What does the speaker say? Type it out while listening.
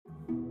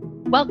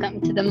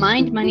Welcome to the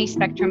Mind Money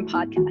Spectrum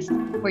podcast,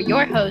 where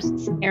your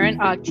hosts, Aaron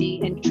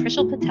Ogti and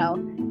Trishul Patel,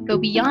 go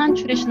beyond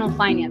traditional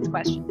finance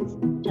questions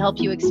to help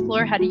you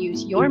explore how to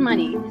use your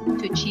money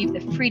to achieve the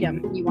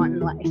freedom you want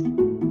in life.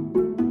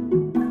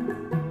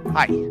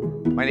 Hi,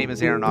 my name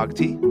is Aaron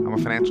Ogti. I'm a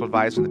financial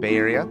advisor in the Bay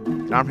Area,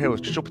 and I'm here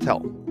with Trishul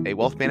Patel, a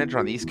wealth manager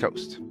on the East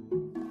Coast.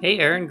 Hey,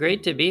 Aaron,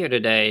 great to be here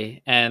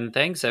today, and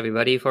thanks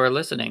everybody for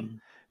listening.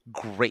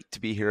 Great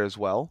to be here as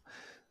well.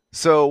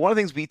 So one of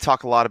the things we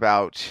talk a lot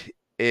about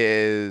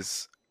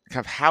is kind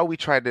of how we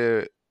try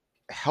to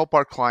help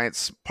our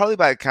clients, partly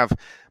by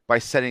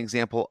setting an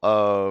example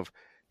of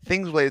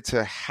things related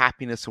to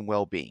happiness and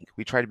well-being.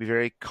 We try to be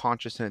very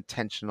conscious and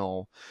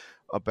intentional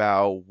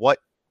about what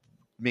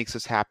makes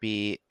us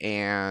happy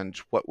and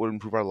what would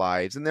improve our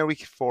lives, and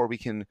therefore we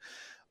can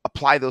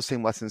apply those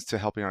same lessons to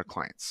helping our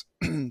clients.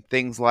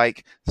 Things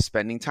like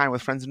spending time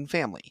with friends and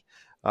family,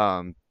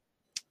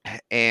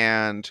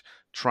 and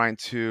trying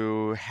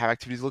to have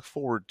activities to look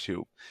forward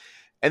to.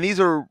 And these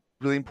are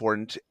really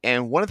important.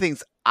 And one of the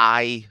things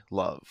I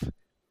love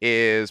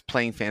is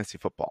playing fantasy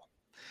football.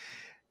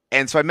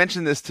 And so I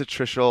mentioned this to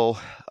Trishul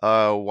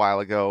a while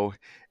ago,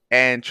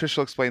 and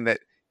Trishul explained that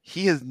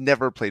he has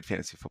never played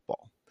fantasy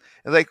football.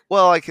 And like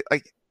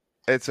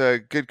it's a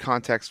good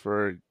context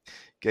for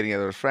getting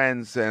other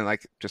friends, and I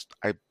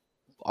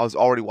was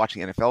already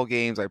watching NFL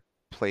games. I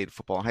played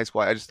football in high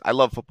school. I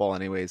love football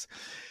anyways.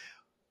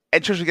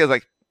 And Trishul goes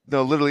like,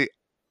 no, literally,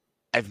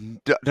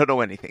 don't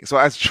know anything. So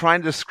I was trying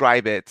to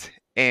describe it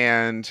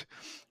and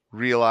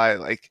realize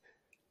like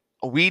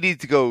we need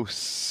to go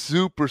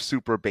super,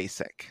 super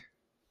basic.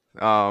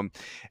 And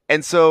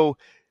so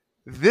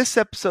this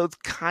episode's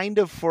kind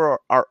of for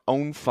our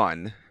own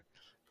fun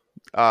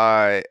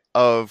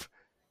of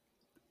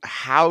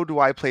how do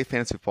I play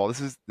fantasy football.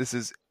 This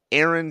is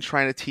Aaron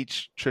trying to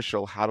teach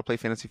Trishul how to play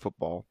fantasy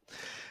football.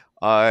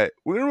 We're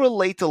going to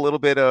relate a little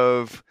bit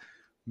of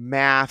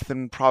math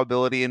and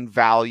probability and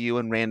value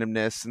and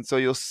randomness. And so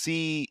you'll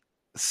see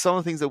some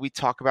of the things that we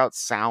talk about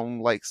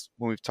sound like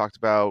when we've talked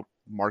about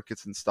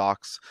markets and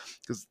stocks,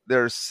 because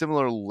there are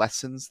similar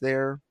lessons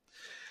there.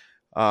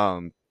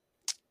 But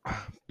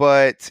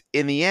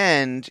in the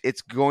end,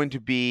 it's going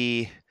to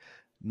be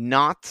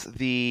not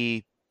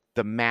the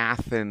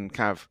math and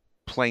kind of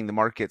playing the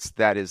markets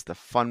that is the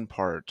fun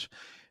part.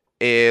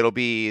 It'll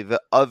be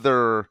the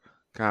other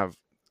kind of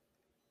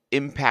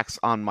impacts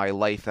on my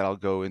life that I'll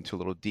go into a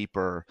little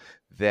deeper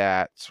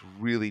that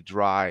really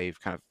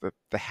drive kind of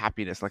the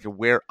happiness, like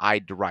where I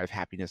derive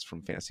happiness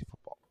from fantasy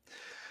football.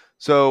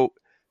 So,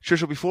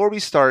 Trishul, before we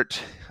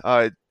start,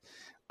 I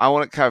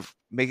want to kind of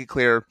make it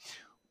clear,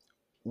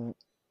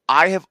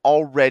 I have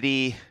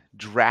already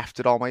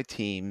drafted all my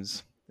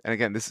teams. And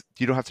again,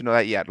 you don't have to know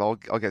that yet. I'll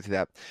get to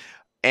that.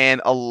 And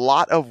a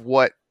lot of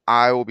what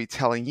I will be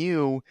telling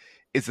you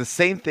is the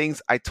same things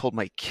I told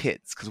my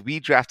kids, because we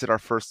drafted our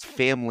first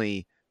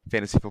family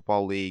fantasy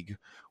football league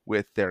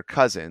with their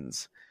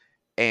cousins.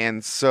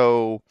 And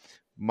so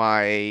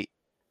my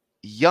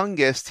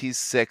youngest, he's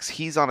 6,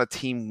 he's on a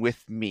team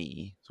with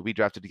me. So we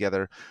drafted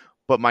together.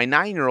 But my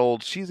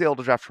 9-year-old, she's able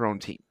to draft her own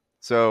team.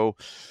 So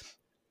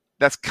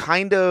that's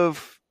kind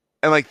of,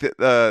 and like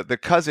the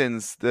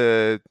cousins,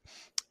 the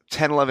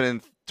 10, 11,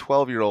 and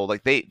 12-year-old,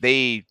 like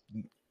they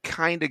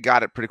kind of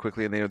got it pretty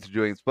quickly and they know what they're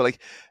doing. But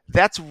like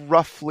that's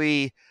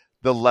roughly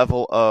the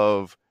level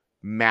of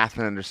math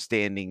and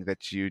understanding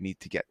that you need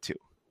to get to.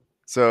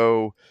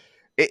 So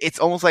it's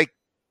almost like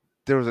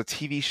there was a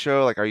TV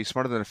show, like Are You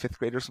Smarter Than a Fifth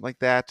Grader or something like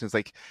that? And it's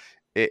like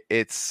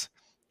it's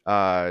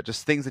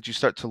just things that you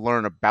start to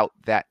learn about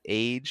that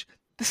age.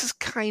 This is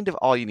kind of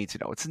all you need to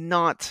know. It's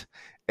not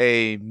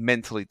a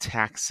mentally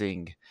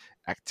taxing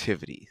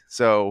activity.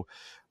 So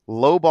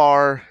low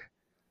bar.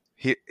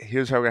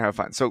 Here's how we're going to have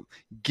fun. So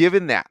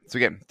given that, so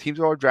again, teams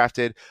are all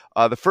drafted.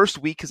 The first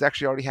week has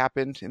actually already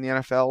happened in the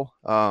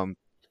NFL.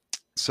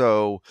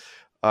 So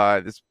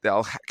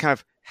that'll kind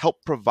of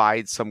help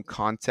provide some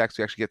context.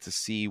 We actually get to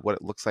see what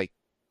it looks like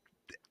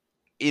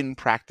in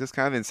practice,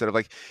 kind of, instead of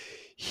like,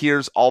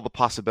 here's all the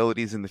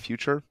possibilities in the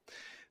future.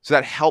 So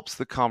that helps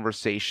the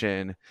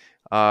conversation.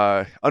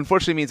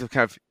 Unfortunately, means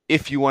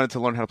if you wanted to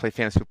learn how to play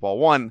fantasy football,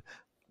 1,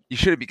 you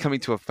shouldn't be coming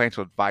to a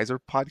financial advisor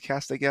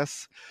podcast, I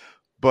guess.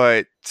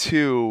 But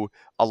 2,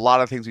 a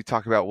lot of things we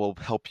talk about will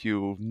help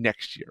you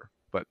next year.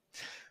 But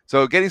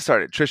so getting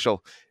started, Trishul,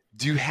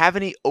 do you have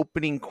any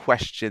opening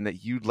question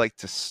that you'd like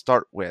to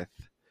start with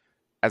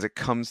as it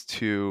comes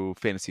to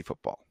fantasy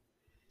football?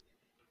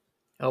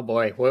 Oh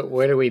boy,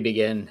 where do we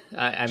begin?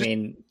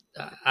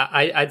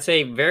 I'd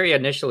say very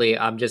initially,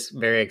 I'm just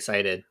very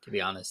excited, to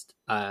be honest.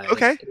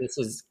 Okay. This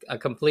is a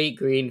complete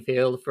green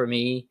field for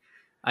me.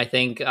 I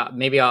think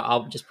maybe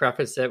I'll just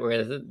preface it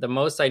with the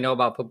most I know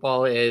about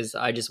football is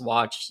I just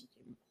watch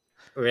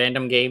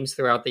random games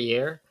throughout the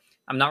year.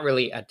 I'm not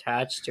really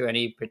attached to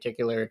any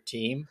particular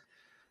team.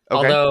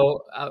 Okay.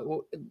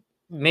 Although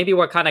maybe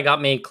what kind of got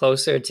me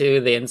closer to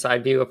the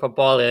inside view of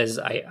football is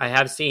I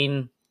have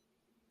seen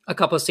a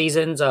couple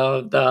seasons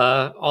of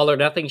the All or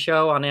Nothing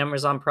show on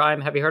Amazon Prime.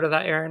 Have you heard of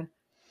that, Aaron?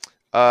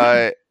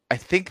 I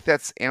think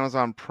that's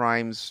Amazon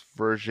Prime's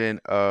version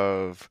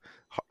of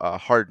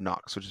Hard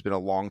Knocks, which has been a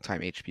long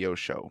time HBO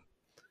show.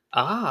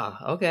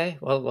 Okay.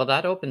 Well,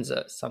 that opens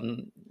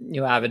some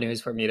new avenues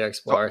for me to So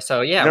explore.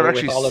 So yeah, never with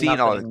actually All or seen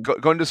all of Nothing.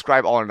 it. Go and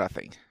describe All or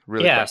Nothing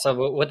really Yeah. quick.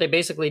 So what they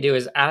basically do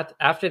is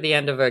after the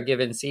end of a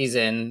given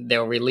season,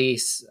 they'll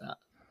release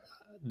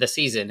the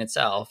season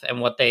itself,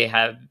 and what they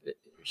have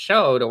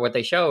showed, or what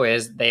they show,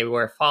 is they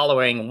were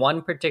following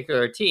one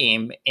particular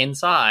team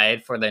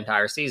inside for the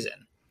entire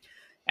season.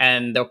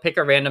 And they'll pick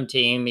a random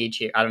team each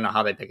year. I don't know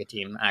how they pick a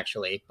team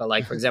actually, but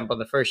like for example,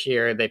 the first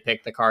year they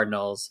picked the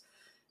Cardinals.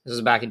 This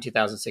was back in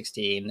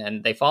 2016,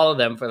 and they followed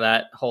them for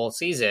that whole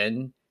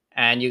season.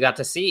 And you got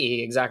to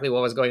see exactly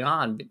what was going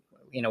on,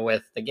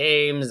 with the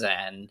games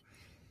and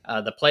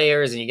the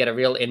players, and you get a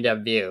real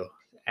in-depth view.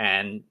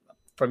 And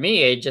for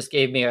me, it just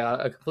gave me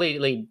a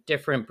completely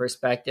different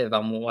perspective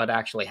on what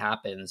actually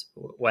happens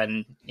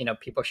when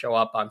people show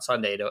up on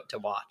Sunday to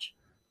watch.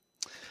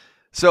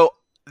 So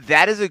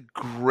that is a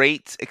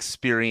great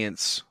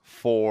experience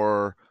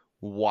for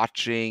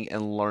watching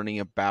and learning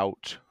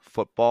about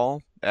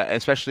football,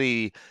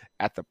 especially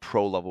at the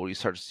pro level. You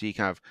start to see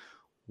kind of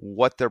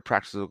what their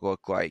practices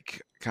look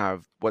like, kind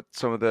of what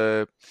some of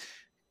the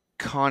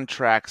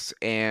contracts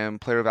and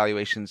player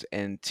evaluations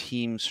and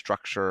team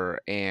structure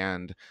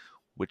and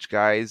which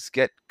guys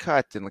get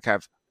cut and kind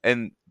of,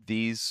 and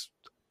these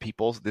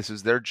people, this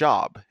is their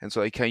job. And so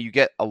like, you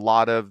get a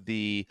lot of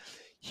the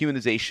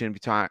humanization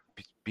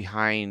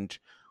behind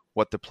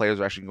what the players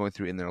are actually going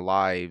through in their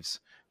lives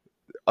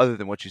other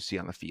than what you see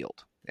on the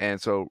field. And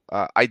so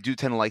I do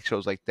tend to like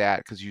shows like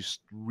that because you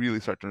really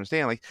start to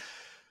understand, like,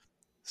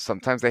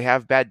 sometimes they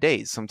have bad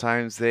days.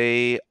 Sometimes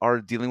they are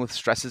dealing with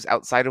stresses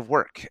outside of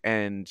work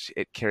and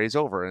it carries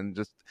over, and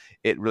just,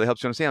 it really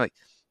helps you understand, like,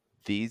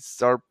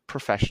 these are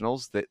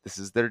professionals, that this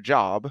is their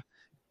job,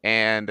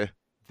 and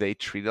they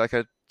treat it like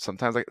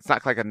sometimes like it's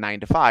not like a 9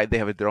 to 5. They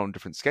have their own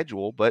different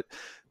schedule, but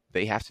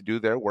they have to do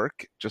their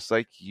work just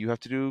like you have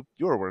to do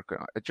your work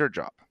at your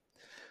job.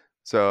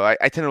 So I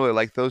tend to really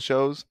like those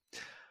shows.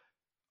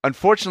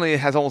 Unfortunately, it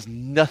has almost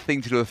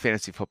nothing to do with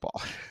fantasy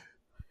football.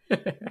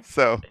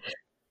 So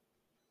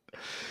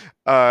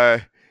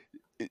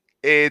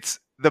it's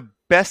the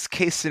best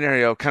case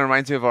scenario. Kind of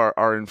reminds me of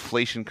our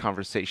inflation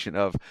conversation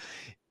of,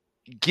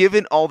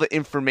 given all the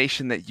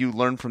information that you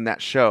learned from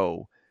that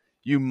show,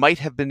 you might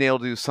have been able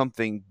to do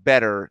something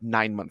better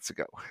 9 months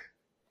ago.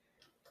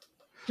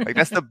 Like,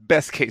 that's the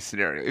best case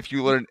scenario if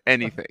you learn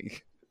anything.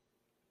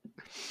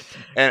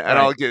 And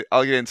right.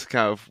 I'll get into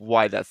kind of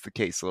why that's the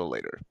case a little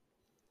later.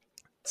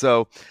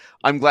 So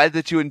I'm glad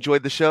that you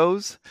enjoyed the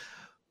shows,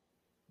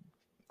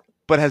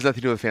 but it has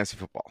nothing to do with fantasy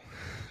football.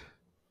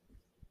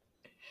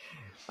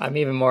 I'm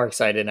even more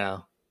excited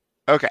now.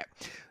 Okay.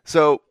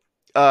 So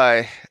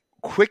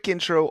quick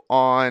intro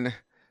on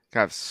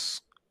kind of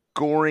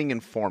scoring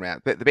and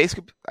format. The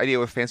basic idea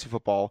with fantasy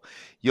football,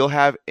 you'll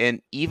have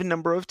an even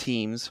number of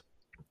teams.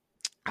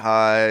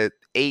 8,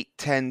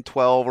 10,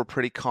 12 are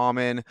pretty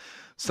common.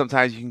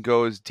 Sometimes you can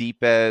go as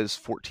deep as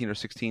 14 or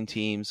 16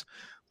 teams,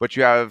 but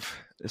you have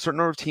a certain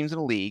number of teams in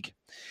a league.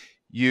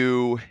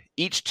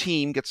 Each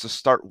team gets to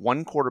start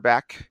one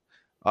quarterback.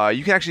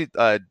 You can actually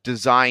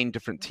design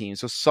different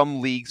teams. So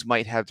some leagues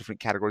might have different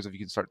categories if you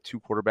can start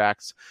 2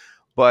 quarterbacks,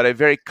 but a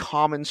very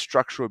common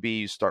structure would be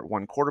you start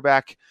 1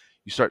 quarterback,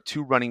 you start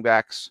 2 running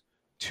backs,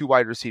 2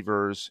 wide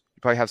receivers.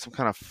 You probably have some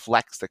kind of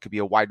flex that could be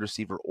a wide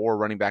receiver or a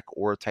running back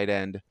or a tight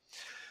end.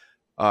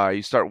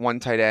 You start 1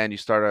 tight end, you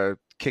start a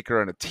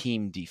kicker and a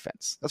team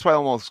defense. That's probably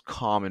the most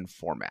common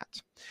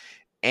format.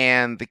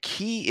 And the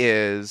key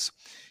is,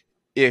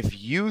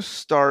 if you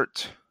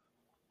start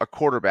a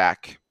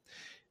quarterback,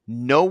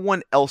 no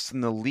one else in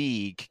the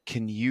league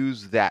can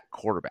use that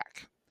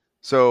quarterback.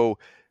 So,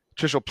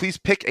 Trishul, please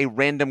pick a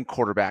random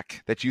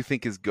quarterback that you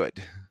think is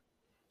good,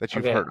 that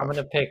you've heard of. I'm going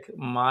to pick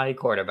my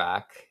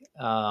quarterback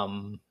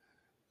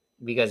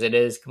because it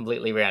is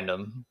completely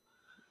random.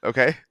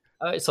 Okay.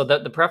 So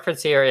the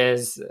preference here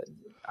is,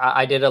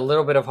 I did a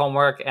little bit of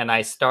homework and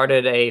I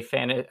started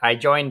I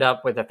joined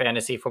up with a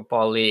fantasy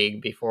football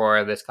league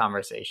before this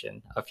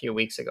conversation a few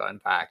weeks ago, in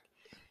fact.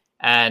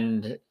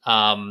 And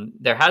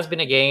there has been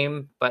a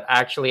game, but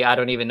actually I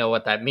don't even know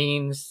what that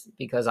means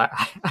because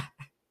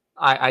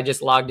I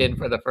just logged in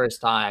for the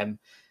first time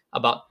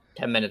about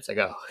 10 minutes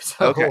ago.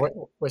 So okay.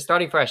 We're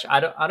starting fresh. I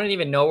don't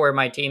even know where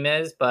my team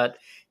is, but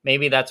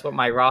maybe that's what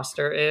my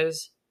roster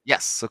is.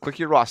 Yes. So click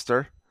your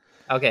roster.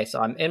 Okay,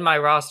 so I'm in my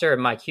roster,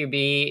 and my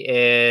QB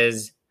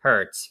is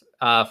Hurts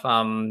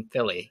from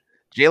Philly.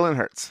 Jalen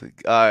Hurts,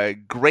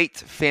 great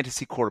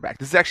fantasy quarterback.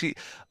 This is actually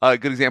a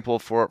good example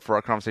for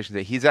our conversation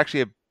today. He's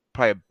actually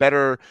probably a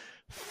better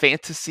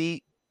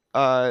fantasy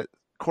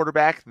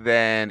quarterback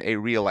than a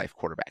real life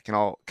quarterback, and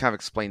I'll kind of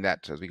explain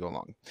that as we go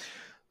along.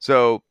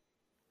 So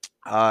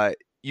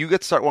you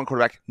get to start 1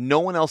 quarterback. No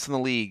one else in the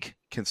league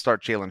can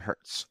start Jalen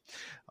Hurts.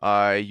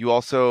 You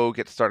also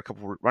get to start a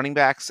couple of running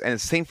backs, and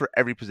it's the same for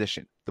every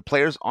position. The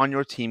players on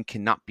your team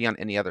cannot be on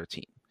any other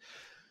team.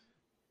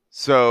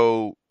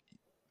 So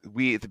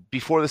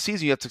before the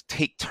season, you have to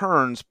take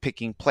turns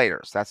picking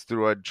players. That's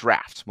through a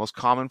draft. Most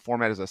common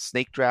format is a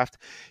snake draft.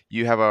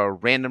 You have a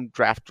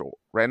draft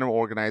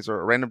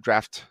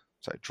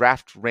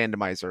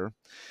randomizer,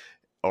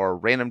 or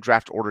random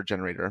draft order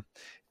generator,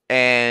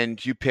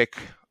 and you pick.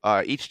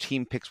 Each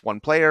team picks one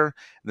player. In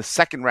the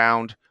second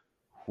round,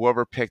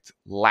 whoever picked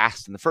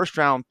last in the first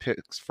round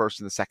picks first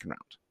in the second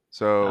round.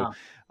 So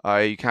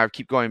you kind of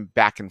keep going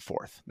back and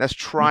forth. That's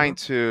trying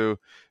to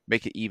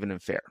make it even and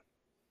fair.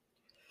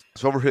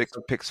 So whoever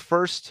picks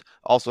first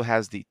also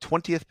has the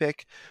 20th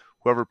pick.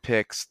 Whoever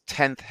picks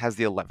 10th has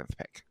the 11th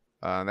pick.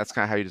 That's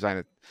kind of how you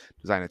design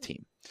a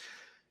team.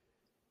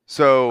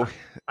 So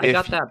I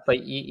got that,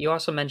 but you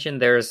also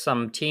mentioned there's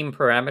some team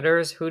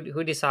parameters.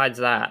 Who decides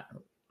that?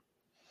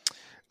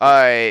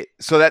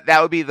 So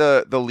that would be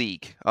the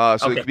league.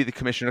 So it could be the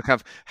commissioner, kind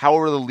of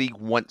however the league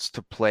wants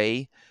to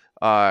play.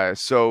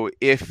 Because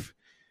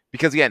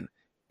again,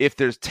 if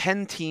there's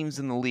 10 teams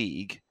in the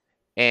league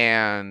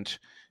and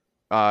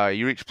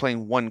you're each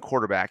playing one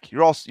quarterback,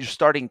 you're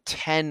starting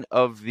 10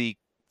 of the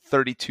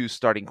 32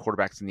 starting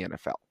quarterbacks in the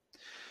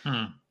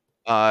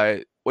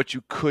NFL. What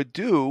you could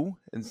do,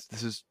 and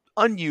this is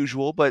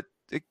unusual, but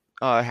it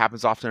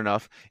happens often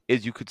enough,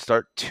 is you could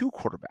start 2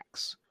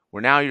 quarterbacks.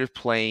 Where now you're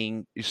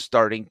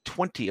starting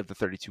 20 of the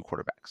 32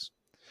 quarterbacks.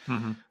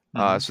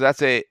 So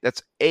that's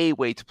a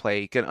way to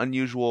play. Again,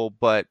 unusual,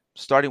 but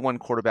starting 1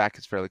 quarterback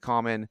is fairly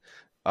common.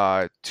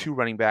 2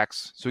 running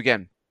backs. So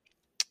again,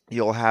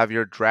 you'll have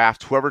your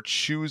draft. Whoever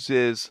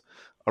chooses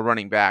a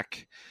running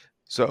back.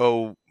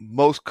 So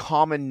most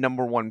common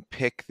number 1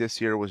 pick this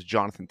year was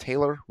Jonathan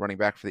Taylor, running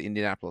back for the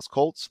Indianapolis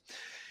Colts.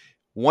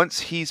 Once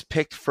he's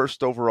picked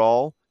first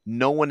overall,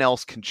 no one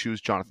else can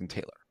choose Jonathan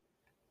Taylor.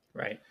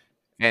 Right.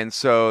 And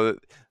so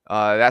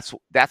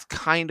that's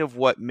kind of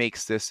what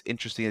makes this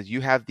interesting, is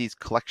you have these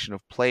collection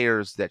of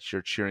players that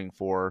you're cheering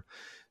for,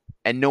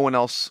 and no one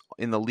else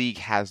in the league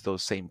has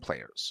those same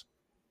players.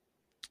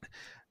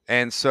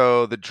 And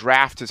so the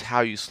draft is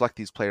how you select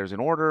these players in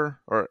order,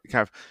 or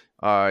kind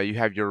of you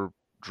have your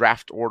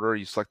draft order.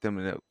 You select them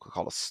in a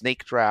called a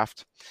snake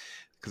draft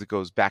because it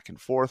goes back and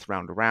forth,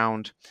 round to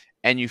round,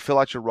 and you fill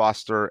out your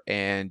roster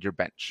and your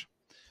bench.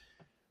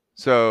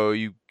 So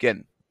you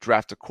again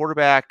draft a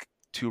quarterback,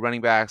 2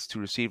 running backs, 2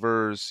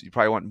 receivers. You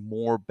probably want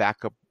more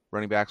backup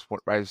running backs,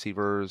 wide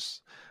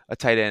receivers, a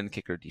tight end,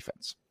 kicker,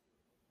 defense.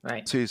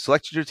 Right. So you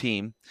selected your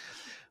team.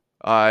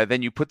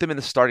 Then you put them in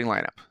the starting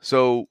lineup.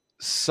 So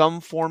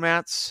some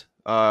formats,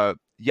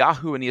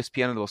 Yahoo and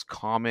ESPN are the most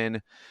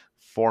common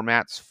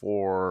formats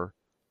for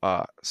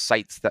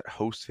sites that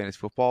host fantasy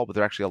football, but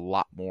there are actually a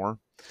lot more.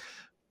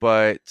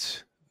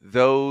 But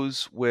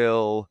those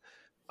will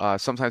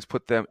sometimes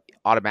put them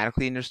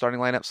automatically in your starting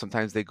lineup.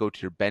 Sometimes they go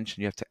to your bench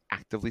and you have to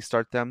actively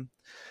start them.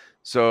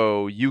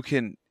 So you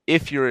can,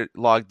 if you're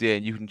logged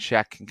in, you can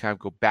check and kind of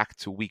go back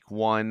to week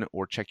 1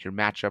 or check your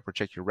matchup or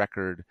check your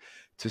record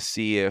to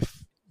see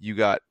if you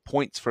got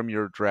points from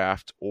your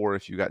draft or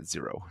if you got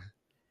 0.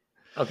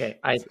 Okay,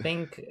 I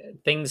think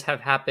things have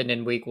happened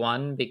in week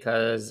 1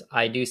 because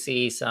I do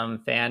see some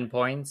fan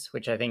points,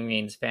 which I think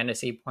means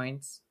fantasy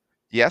points.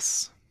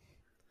 Yes.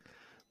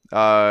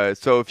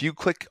 So if you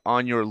click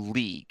on your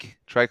league,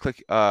 try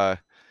click. So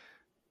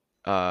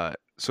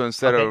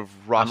instead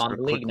of roster, I'm on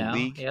the click league now.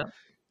 league. Yep.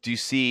 Do you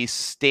see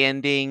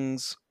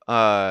standings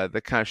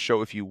that kind of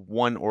show if you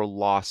won or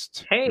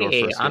lost? Hey, your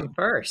first I'm game?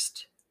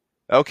 first.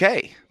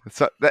 Okay,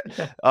 so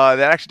that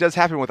actually does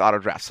happen with auto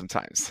drafts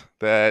sometimes.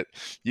 That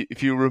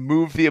if you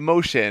remove the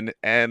emotion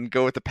and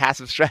go with the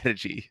passive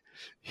strategy,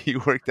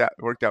 you worked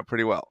out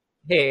pretty well.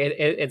 Hey,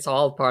 it's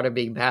all part of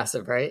being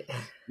passive, right?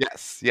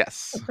 Yes.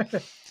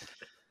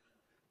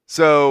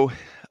 So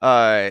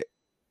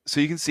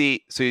you can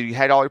see, so you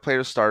had all your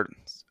players start.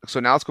 So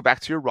now let's go back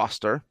to your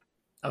roster.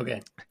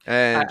 Okay.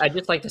 And I'd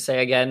just like to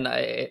say again,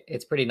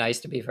 it's pretty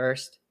nice to be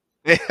first.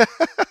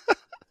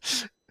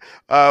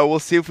 We'll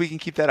see if we can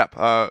keep that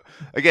up.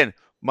 Again,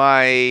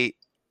 my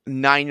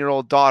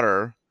 9-year-old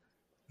daughter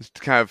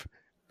kind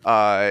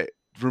of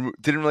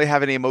didn't really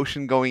have any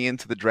emotion going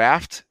into the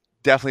draft.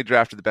 Definitely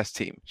drafted the best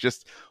team.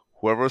 Just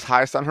whoever was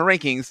highest on her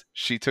rankings,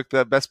 she took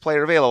the best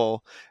player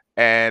available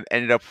and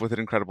ended up with an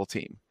incredible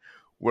team.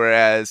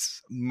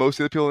 Whereas most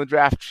of the people in the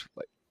draft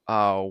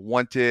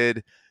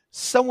wanted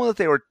someone that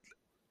they were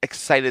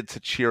excited to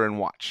cheer and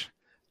watch.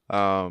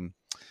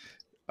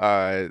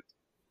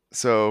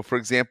 So, for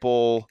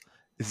example,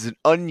 this is an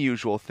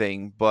unusual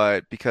thing,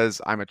 but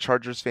because I'm a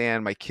Chargers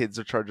fan, my kids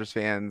are Chargers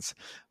fans,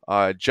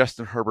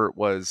 Justin Herbert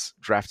was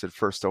drafted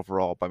first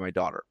overall by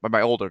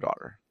my older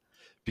daughter,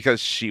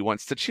 because she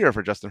wants to cheer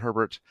for Justin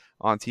Herbert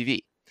on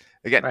TV.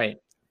 Again, right.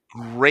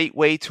 Great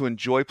way to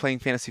enjoy playing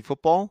fantasy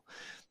football.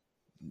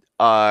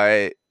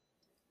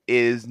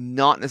 Is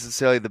not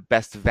necessarily the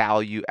best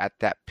value at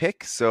that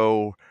pick.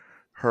 So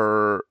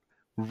her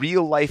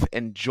real life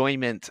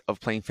enjoyment of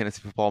playing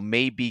fantasy football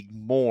may be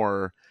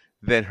more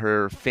than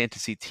her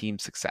fantasy team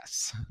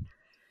success.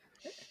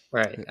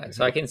 Right.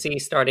 So I can see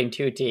starting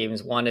two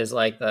teams. One is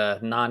like the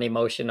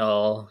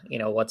non-emotional,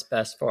 what's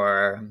best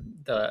for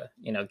the,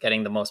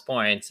 getting the most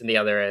points. And the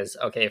other is,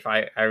 okay, if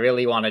I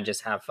really want to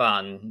just have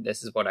fun,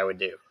 this is what I would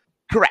do.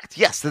 Correct.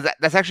 Yes,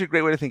 that's actually a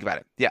great way to think about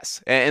it.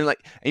 Yes, and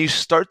you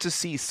start to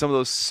see some of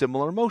those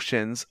similar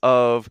motions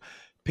of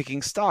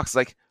picking stocks.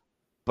 Like,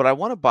 but I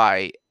want to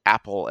buy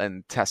Apple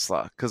and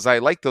Tesla because I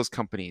like those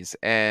companies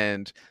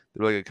and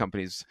they're really good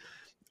companies.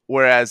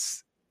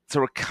 Whereas,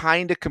 so we're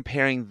kind of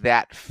comparing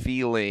that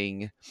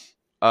feeling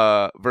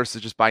versus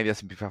just buying the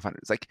S&P 500.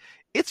 It's like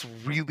it's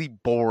really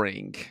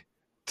boring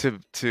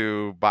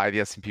to buy the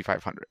S&P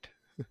 500.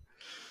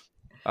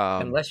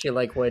 Unless you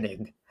like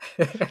winning.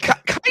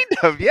 Kind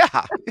of,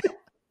 yeah.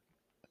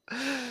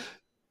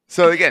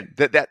 So again,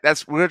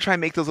 that's we're gonna try and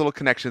make those little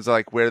connections,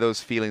 like where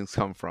those feelings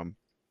come from.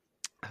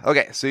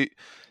 Okay,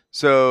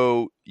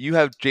 so you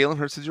have Jalen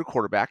Hurts as your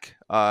quarterback.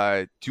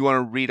 Do you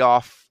want to read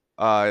off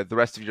the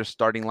rest of your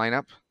starting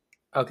lineup?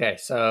 Okay,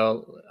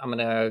 so I'm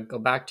gonna go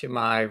back to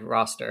my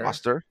roster.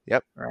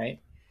 Yep. Right,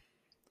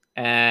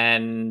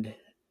 and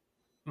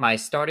my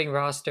starting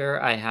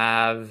roster, I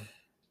have.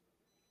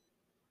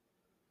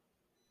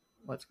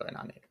 What's going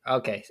on here?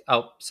 Okay.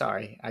 Oh,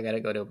 sorry. I got to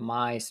go to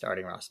my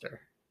starting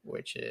roster,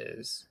 which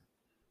is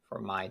for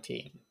my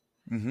team.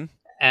 Mm-hmm.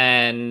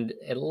 And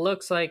it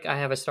looks like I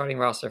have a starting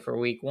roster for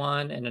week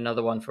 1 and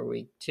another one for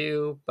week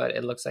 2, but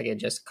it looks like it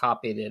just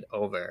copied it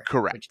over.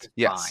 Correct. Which is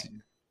yes.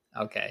 fine.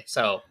 Okay.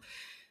 So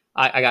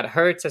I got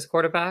Hurts as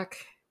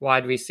quarterback,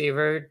 wide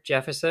receiver,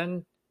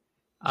 Jefferson.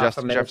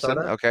 Justin from Minnesota.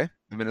 Jefferson. Okay.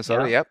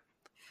 Minnesota. Yeah. Yep.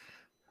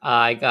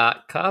 I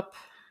got Cup.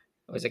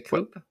 Was it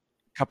Coop?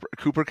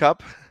 Cooper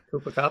Kupp.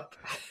 Cooper Kupp.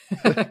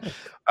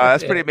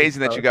 That's pretty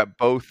amazing that you got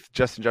both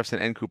Justin Jefferson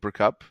and Cooper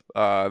Kupp.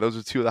 Those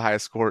are two of the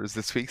highest scores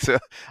this week, so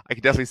I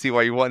can definitely see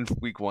why you won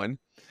week 1.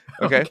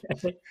 Okay.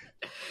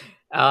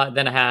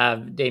 Then I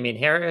have Damian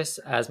Harris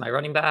as my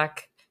running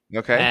back.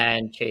 Okay.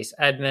 And Chase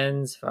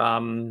Edmonds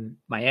from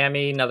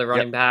Miami, another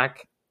running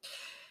back.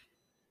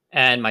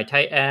 And my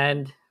tight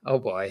end, oh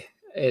boy,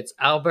 it's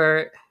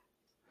Albert.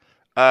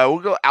 We'll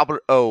go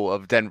Albert O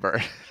of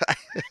Denver.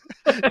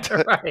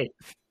 Right.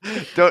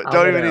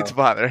 Don't even need to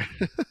bother.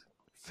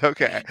 It's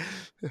okay.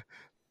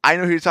 I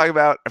know who you're talking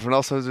about. Everyone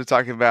else knows who you're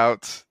talking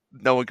about.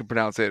 No one can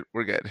pronounce it.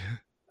 We're good.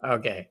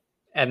 Okay.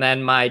 And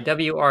then my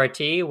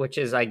WRT, which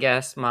is, I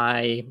guess,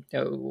 my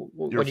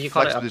what do you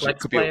call it? A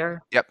flex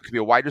player? Yep. Could be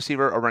a wide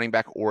receiver, a running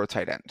back, or a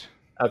tight end.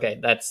 Okay.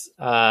 That's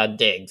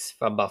Diggs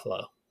from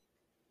Buffalo.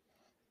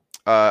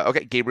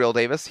 Okay, Gabriel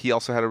Davis. He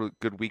also had a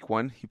good week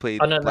 1. He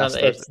played. Oh no,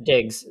 it's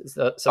Diggs.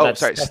 So that's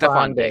sorry,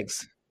 Stephon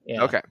Diggs.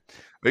 Yeah. Okay,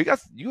 well,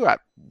 you got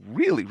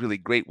really, really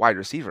great wide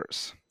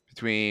receivers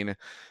between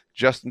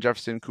Justin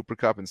Jefferson, Cooper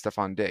Kupp, and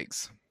Stephon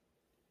Diggs.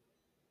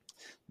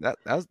 That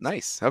was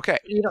nice. Okay.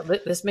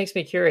 This makes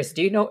me curious.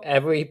 Do you know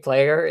every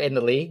player in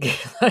the league?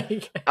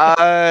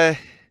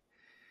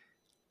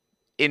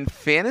 In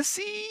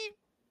fantasy,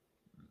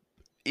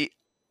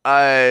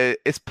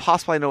 it's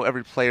possible I know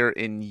every player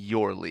in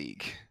your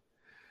league.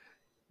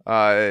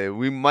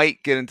 We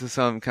might get into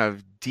some kind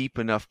of deep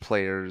enough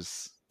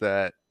players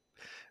that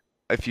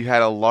if you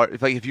had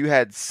if you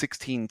had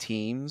 16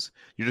 teams,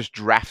 you're just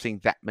drafting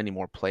that many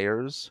more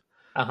players.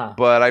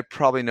 But I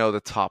probably know the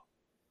top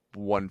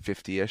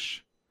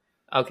 150-ish.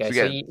 Okay,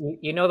 so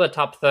you know the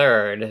top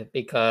third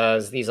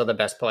because these are the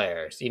best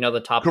players. You know the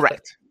top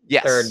correct.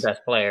 Yes. third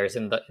best players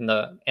in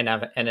the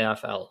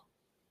NFL.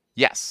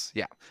 Yes,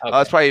 yeah.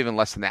 Okay. It's probably even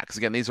less than that because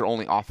again, these are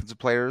only offensive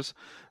players.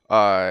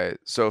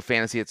 So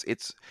fantasy,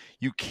 it's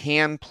you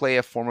can play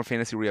a form of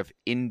fantasy where you have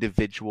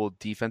individual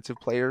defensive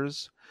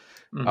players,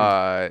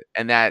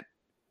 and that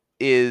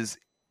is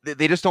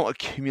they just don't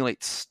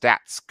accumulate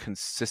stats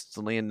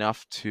consistently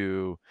enough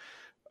to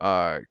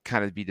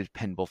kind of be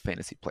dependable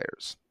fantasy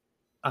players.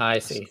 I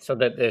see. So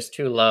that there's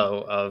too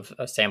low of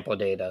a sample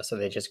data, so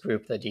they just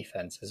group the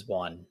defense as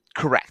one.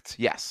 Correct.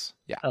 Yes.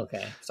 Yeah.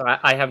 Okay. So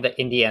I have the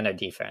Indiana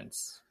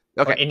defense.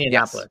 Okay. Or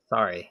Indianapolis. Yes.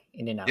 Sorry,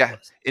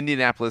 Indianapolis. Yeah.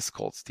 Indianapolis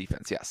Colts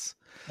defense. Yes.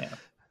 Yeah.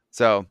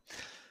 So,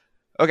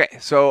 okay.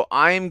 So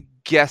I'm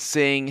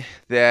guessing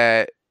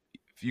that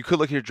you could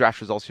look at your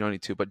draft results. You don't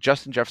need to, but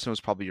Justin Jefferson was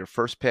probably your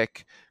first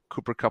pick.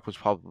 Cooper Kupp was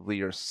probably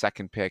your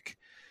second pick.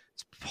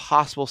 It's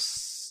possible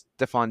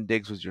Stephon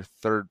Diggs was your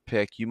third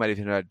pick. You might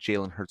even have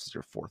Jalen Hurts as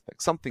your fourth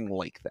pick, something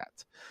like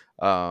that.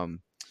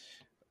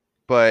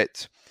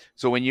 But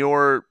so when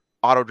your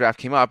auto draft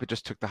came up, it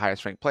just took the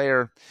highest ranked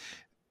player,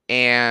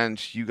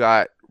 and you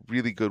got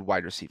really good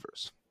wide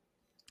receivers.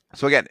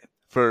 So again,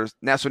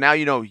 now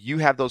you know you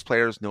have those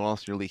players. No one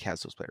else in your league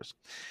has those players.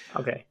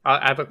 Okay,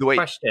 I have a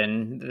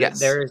question. Yes.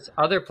 There's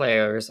other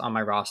players on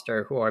my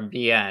roster who are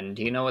BN.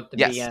 Do you know what the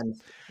BN?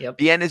 Yep.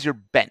 BN is your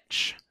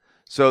bench.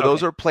 So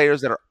those are players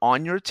that are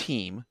on your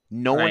team.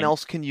 No one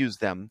else can use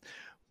them,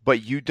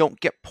 but you don't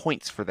get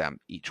points for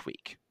them each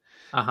week.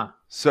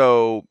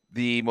 So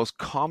the most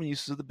common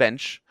uses of the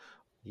bench,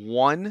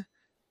 one,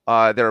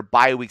 there are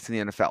bye weeks in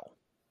the NFL.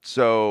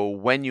 So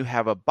when you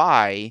have a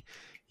bye,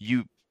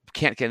 you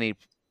can't get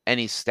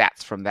any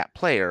stats from that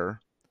player.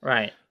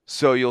 Right.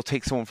 So you'll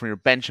take someone from your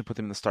bench and put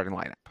them in the starting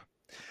lineup.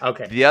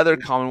 Okay. The other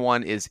common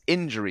one is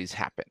injuries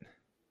happen.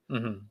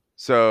 Mm-hmm.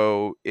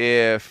 So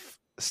if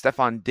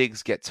Stephon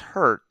Diggs gets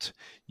hurt,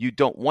 you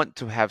don't want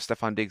to have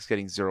Stephon Diggs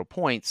getting 0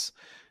 points.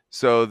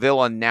 So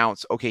they'll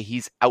announce, okay,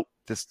 he's out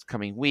this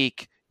coming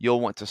week.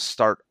 You'll want to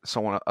start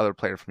other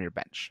player from your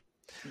bench.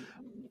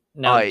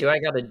 Now, do I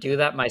got to do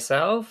that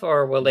myself,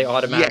 or will they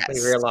automatically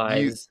Yes,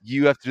 realize?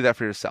 you have to do that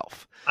for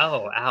yourself.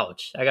 Oh,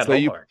 ouch! I got So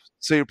homework.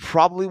 you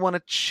probably want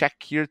to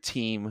check your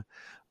team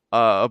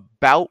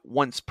about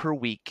once per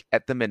week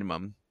at the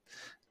minimum.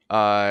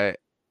 At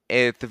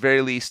the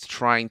very least,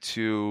 trying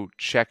to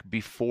check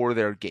before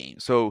their game.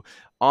 So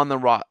on the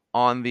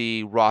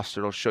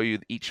roster, it'll show you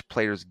each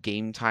player's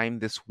game time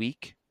this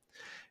week,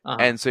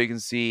 and so you can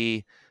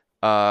see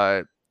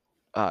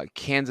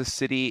Kansas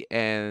City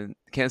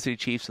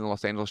Chiefs and the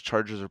Los Angeles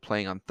Chargers are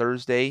playing on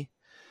Thursday.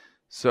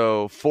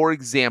 So, for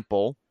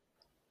example,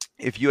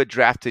 if you had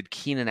drafted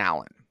Keenan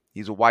Allen,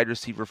 he's a wide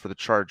receiver for the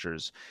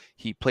Chargers.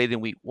 He played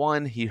in week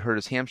 1. He hurt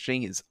his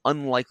hamstring. Is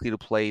unlikely to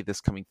play this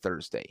coming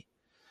Thursday.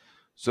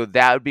 So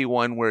that would be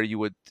one where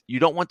you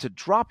don't want to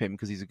drop him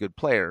because he's a good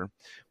player,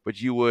 but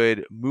you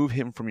would move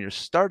him from your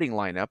starting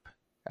lineup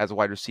as a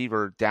wide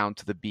receiver down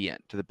to the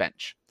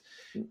bench,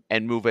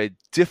 and move a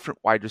different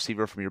wide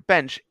receiver from your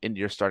bench into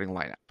your starting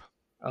lineup.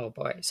 Oh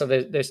boy! So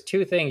there's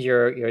two things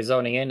you're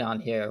zoning in on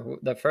here.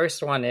 The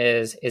first one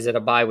is it a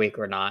bye week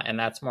or not, and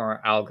that's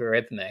more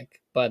algorithmic.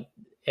 But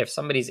if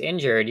somebody's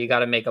injured, you got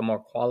to make a more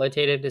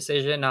qualitative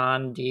decision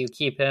on, do you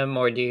keep him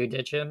or do you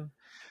ditch him?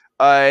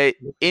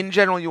 In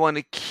general, you want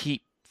to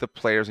keep the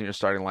players in your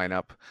starting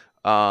lineup.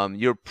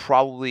 You're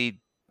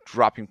probably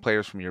dropping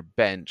players from your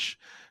bench,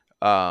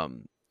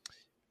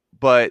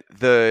 but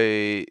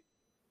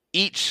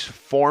each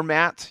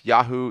format,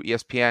 Yahoo,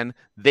 ESPN,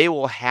 they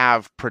will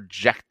have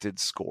projected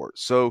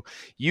scores. So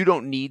you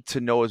don't need to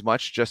know as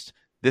much. Just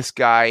this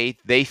guy,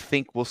 they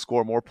think will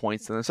score more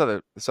points than this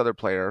other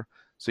player.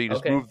 So you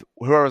just move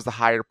whoever has the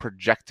higher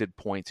projected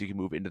points, you can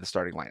move into the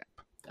starting lineup.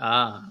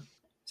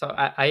 So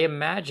I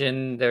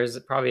imagine there's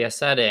probably a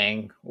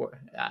setting.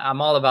 I'm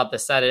all about the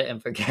set it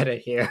and forget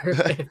it here.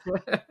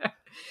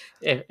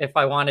 if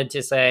I wanted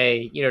to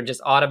say,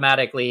 just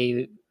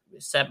automatically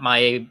set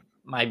my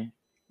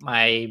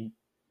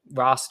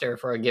roster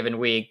for a given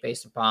week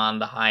based upon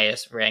the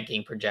highest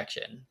ranking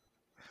projection.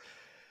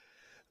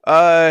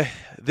 That's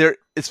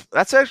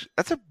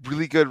a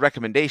really good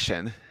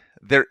recommendation.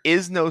 There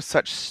is no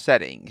such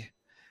setting.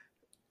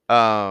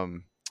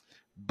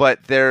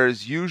 But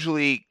there's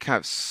usually kind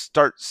of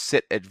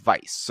start-sit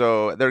advice.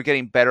 So they're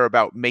getting better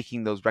about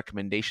making those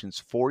recommendations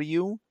for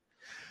you.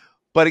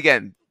 But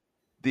again,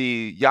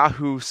 the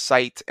Yahoo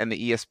site and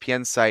the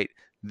ESPN site,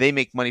 they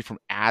make money from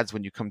ads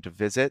when you come to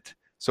visit.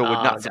 So it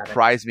would not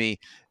surprise me.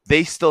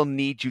 They still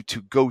need you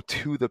to go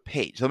to the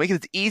page. They'll make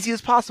it as easy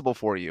as possible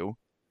for you.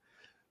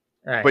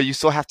 Right. But you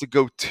still have to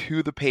go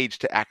to the page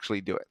to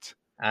actually do it.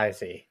 I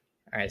see.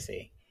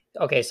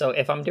 Okay, so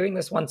if I'm doing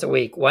this once a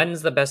week,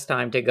 when's the best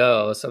time to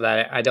go so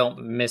that I don't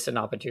miss an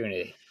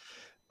opportunity?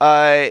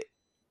 If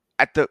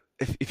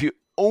you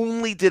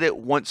only did it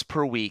once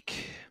per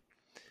week,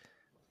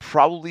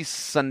 probably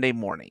Sunday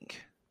morning.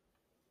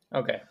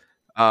 Okay.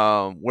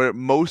 Where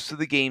most of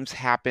the games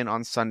happen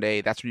on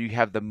Sunday, that's where you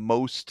have the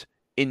most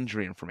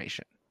injury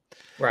information.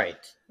 Right.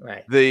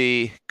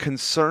 The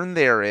concern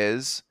there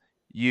is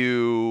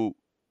you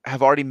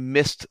have already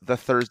missed the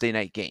Thursday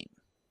night game.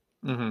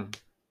 Mm-hmm.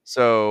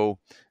 So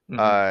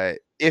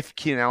if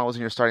Keenan Allen was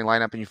in your starting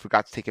lineup and you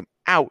forgot to take him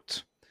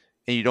out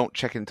and you don't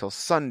check it until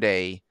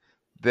Sunday,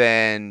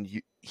 then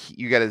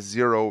you get a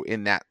 0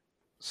 in that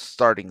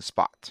starting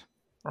spot.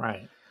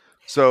 Right.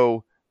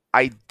 So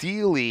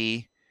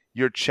ideally,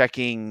 you're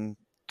checking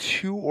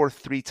 2 or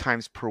 3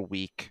 times per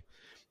week,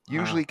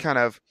 usually kind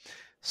of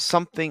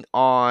something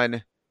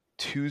on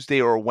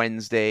Tuesday or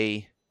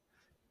Wednesday,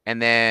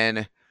 and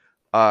then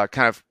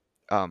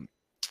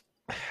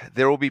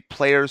there will be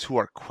players who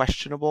are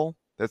questionable.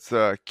 That's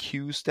the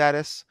Q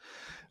status,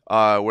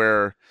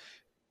 where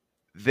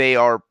they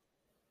are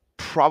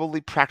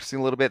probably practicing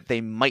a little bit.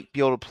 They might be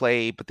able to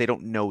play, but they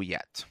don't know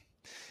yet.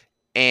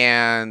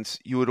 And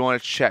you would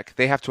want to check.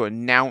 They have to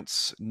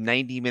announce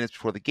 90 minutes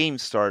before the game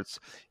starts,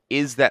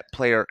 is that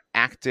player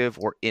active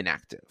or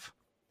inactive?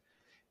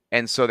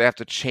 And so they have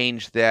to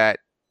change that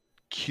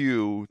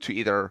Q to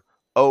either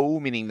O,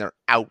 meaning they're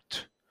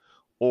out,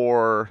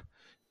 or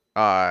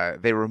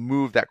they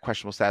remove that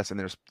questionable status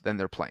and then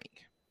they're playing.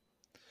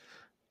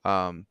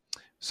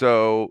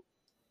 So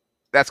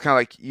that's kind of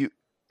like you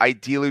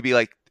ideally be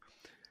like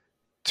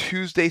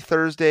Tuesday,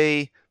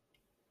 Thursday,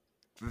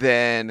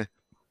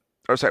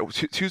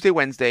 Tuesday,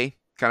 Wednesday,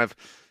 kind of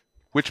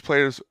which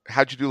players,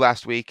 how'd you do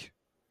last week?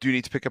 Do you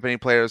need to pick up any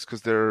players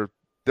because they're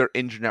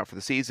injured out for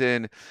the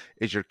season?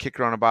 Is your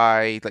kicker on a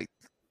bye?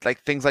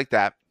 Like things like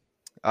that.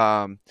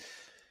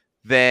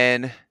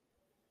 Then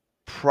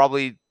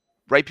probably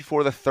right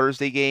before the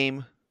Thursday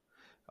game,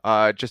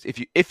 just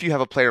if you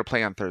have a player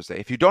playing on Thursday.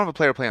 If you don't have a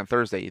player playing on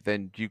Thursday,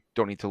 then you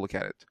don't need to look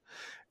at it.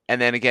 And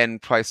then again,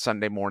 probably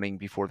Sunday morning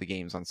before the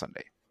games on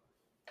Sunday.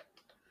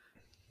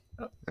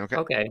 Okay.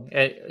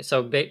 Okay.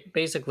 So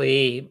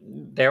basically,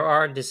 there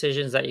are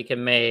decisions that you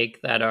can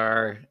make that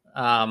are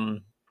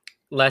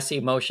less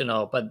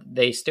emotional, but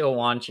they still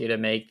want you to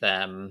make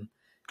them.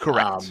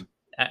 Correct. Um,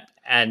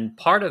 and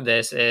part of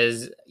this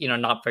is,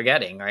 not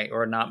forgetting, right?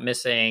 Or not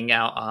missing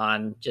out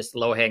on just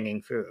low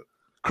hanging fruit.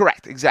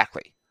 Correct.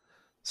 Exactly.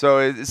 So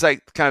it's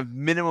like kind of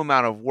minimum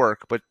amount of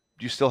work, but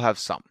you still have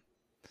some.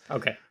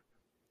 Okay.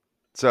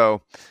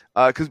 So,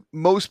 because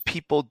most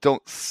people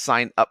don't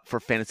sign up for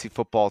fantasy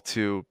football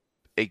to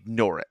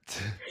ignore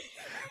it.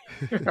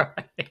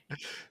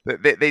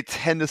 Right. They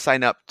tend to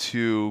sign up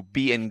to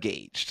be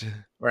engaged.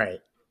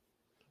 Right.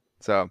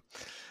 So,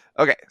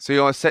 okay, so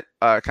you want to set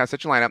kind of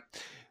set your lineup.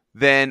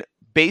 Then,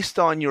 based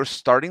on your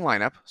starting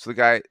lineup, so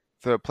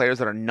the players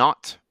that are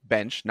not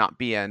bench, not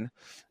BN,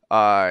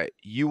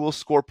 you will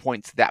score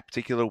points that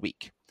particular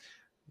week.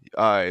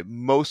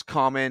 Most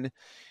common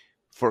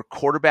for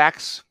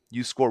quarterbacks,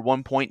 you score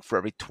 1 point for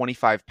every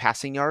 25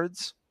 passing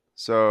yards.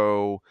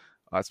 So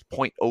it's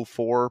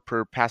 0.04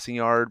 per passing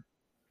yard.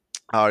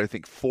 I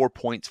think 4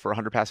 points for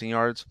 100 passing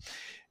yards.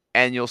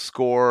 And you'll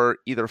score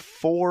either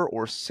 4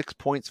 or 6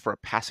 points for a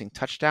passing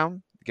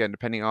touchdown, again,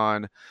 depending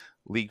on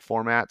league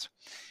format.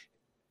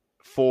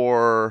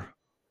 For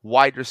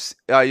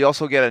you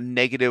also get a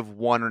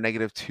 -1 or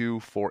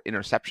 -2 for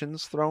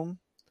interceptions thrown.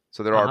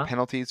 So there are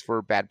penalties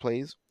for bad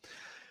plays.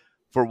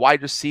 For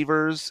wide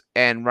receivers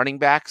and running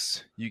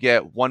backs, you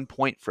get 1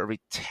 point for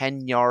every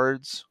 10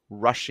 yards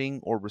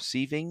rushing or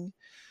receiving.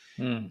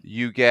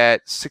 You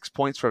get 6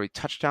 points for every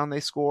touchdown they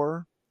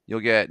score.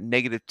 You'll get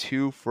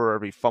 -2 for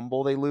every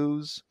fumble they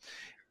lose.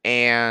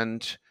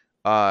 And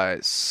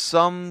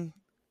some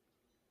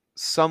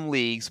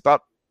leagues,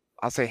 about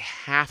I'll say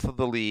half of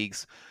the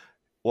leagues,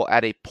 will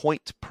add a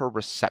point per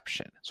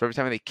reception. So every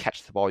time they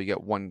catch the ball, you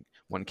get one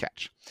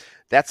catch.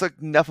 That's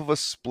enough of a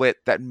split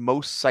that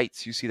most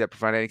sites you see that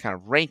provide any kind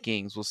of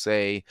rankings will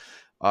say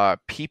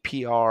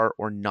PPR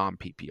or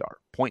non-PPR,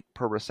 point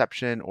per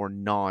reception or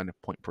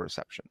non-point per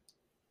reception.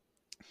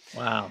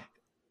 Wow.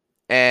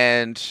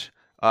 And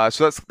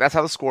so that's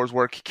how the scores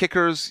work.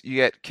 Kickers, you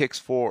get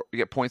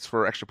points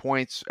for extra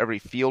points. Every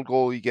field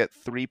goal, you get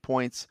 3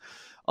 points.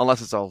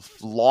 Unless it's a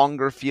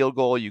longer field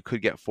goal, you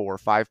could get 4 or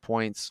 5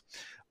 points.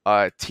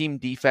 Team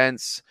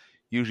defense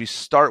usually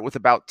start with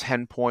about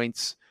 10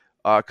 points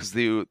because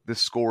the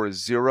score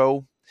is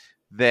 0.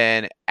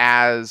 Then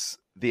as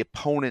the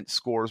opponent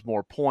scores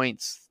more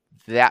points,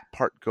 that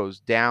part goes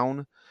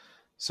down.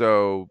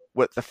 So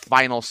what the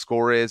final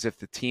score is, if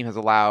the team has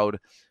allowed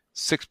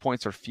 6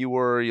 points or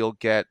fewer, you'll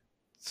get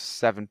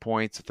 7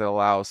 points. If they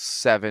allow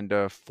 7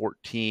 to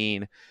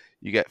 14,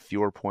 you get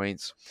fewer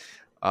points.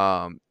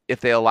 If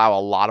they allow a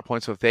lot of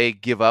points, so if they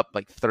give up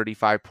like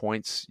 35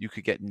 points, you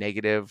could get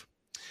negative.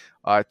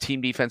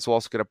 Team defense will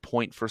also get a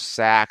point for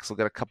sacks. They'll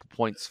get a couple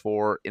points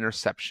for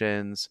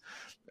interceptions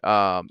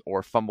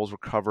or fumbles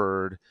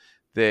recovered.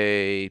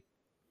 They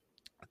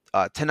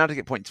tend not to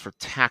get points for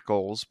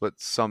tackles, but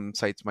some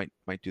sites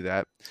might do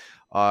that.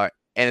 And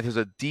if there's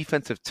a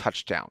defensive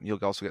touchdown,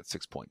 you'll also get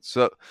 6 points.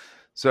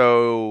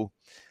 So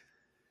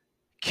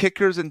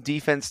kickers and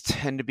defense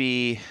tend to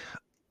be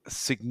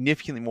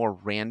significantly more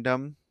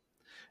random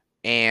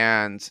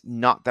and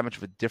not that much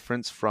of a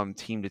difference from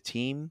team to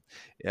team.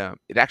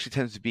 It actually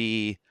tends to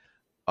be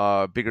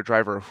a bigger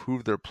driver of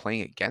who they're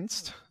playing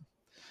against.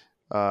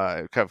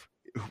 Kind of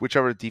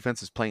whichever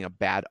defense is playing a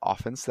bad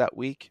offense that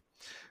week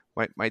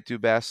might do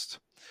best.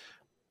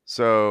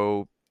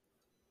 So,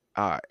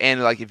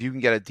 and like if you can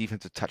get a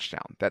defensive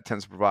touchdown, that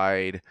tends to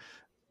provide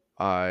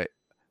kind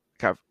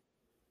of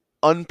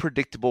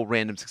unpredictable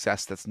random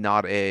success. That's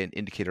not an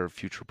indicator of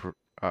future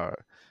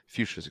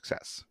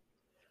success.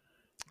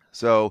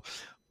 So,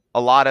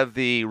 a lot of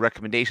the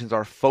recommendations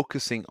are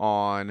focusing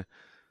on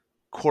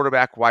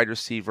quarterback, wide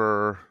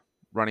receiver,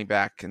 running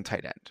back, and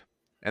tight end.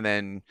 And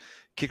then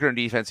kicker and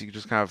defense, you can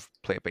just kind of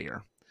play it by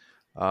ear.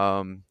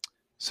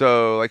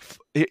 So, like,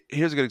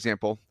 here's a good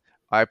example.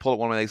 I pulled up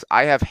one of my legs.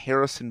 I have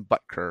Harrison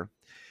Butker.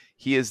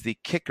 He is the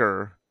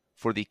kicker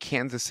for the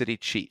Kansas City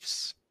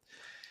Chiefs.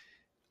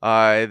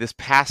 This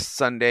past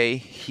Sunday,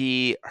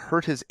 he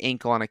hurt his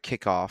ankle on a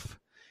kickoff,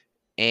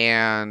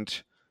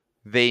 and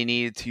they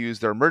needed to use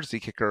their emergency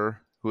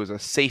kicker, who was a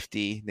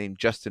safety named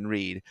Justin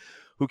Reed,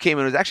 who came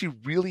in and was actually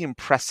really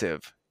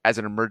impressive as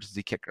an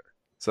emergency kicker.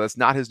 So that's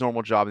not his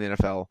normal job in the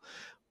NFL.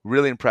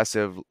 Really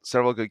impressive,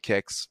 several good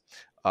kicks.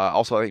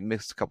 Also, I think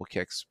missed a couple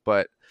kicks,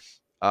 but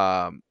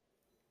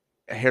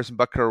Harrison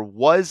Butker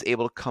was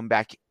able to come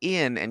back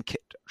in and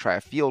try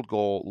a field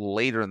goal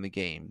later in the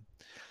game.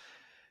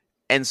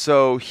 And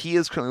so he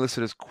is currently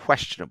listed as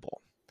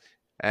questionable.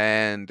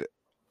 And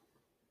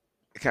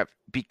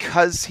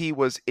because he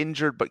was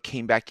injured but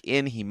came back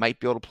in, he might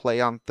be able to play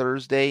on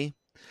Thursday.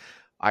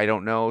 I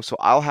don't know. So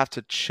I'll have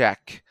to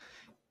check,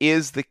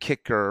 is the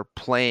kicker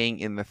playing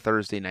in the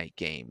Thursday night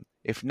game?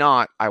 If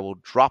not, I will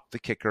drop the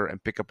kicker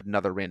and pick up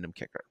another random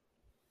kicker.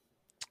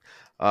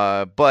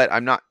 But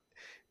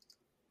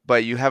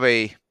you have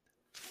a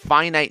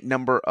finite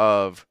number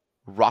of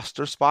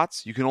roster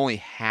spots. You can only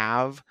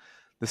have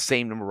the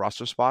same number of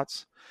roster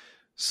spots.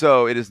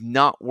 So it is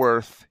not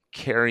worth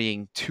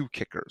carrying 2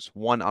 kickers,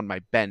 one on my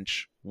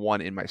bench,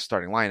 one in my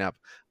starting lineup.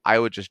 I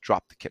would just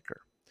drop the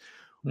kicker.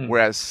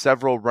 Whereas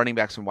several running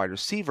backs and wide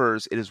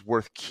receivers, it is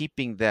worth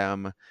keeping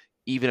them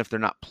even if they're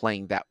not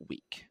playing that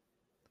week.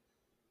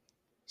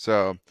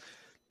 So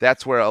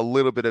that's where a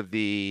little bit of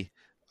the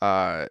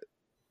kind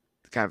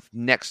of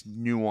next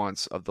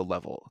nuance of the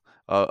level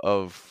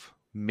of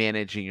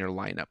managing your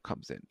lineup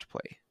comes into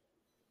play.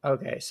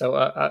 Okay, so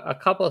a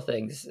couple of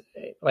things.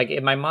 Like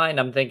in my mind,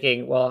 I'm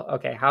thinking, well,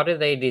 okay, how do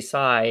they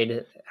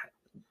decide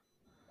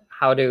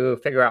how to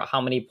figure out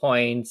how many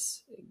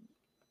points,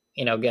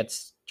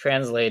 gets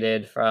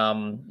translated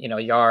from,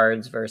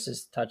 yards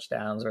versus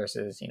touchdowns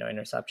versus,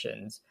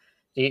 interceptions?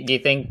 Do you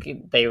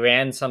think they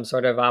ran some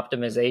sort of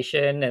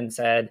optimization and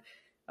said,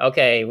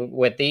 okay,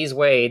 with these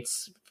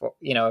weights,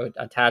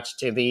 attached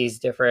to these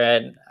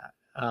different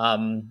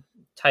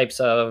types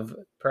of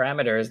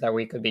parameters that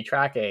we could be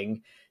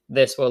tracking,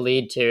 this will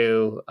lead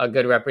to a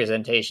good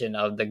representation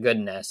of the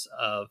goodness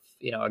of,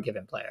 a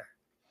given player?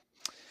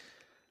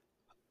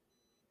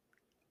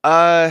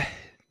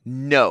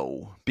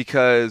 No,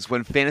 because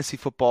when fantasy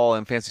football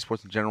and fantasy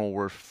sports in general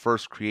were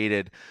first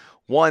created,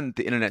 one,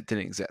 the internet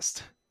didn't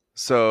exist.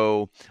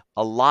 So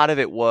a lot of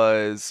it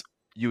was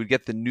you would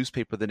get the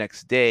newspaper the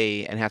next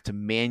day and have to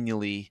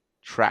manually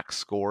track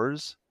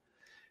scores.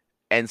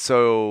 And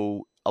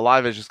so a lot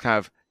of it is just kind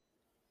of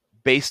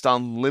based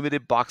on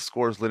limited box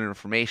scores, limited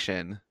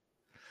information,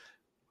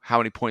 how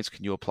many points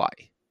can you apply?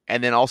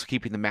 And then also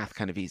keeping the math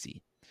kind of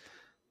easy.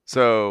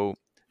 So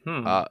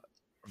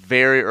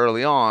very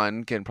early on,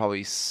 again,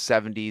 probably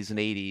 70s and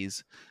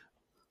 80s,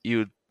 you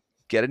would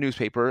get a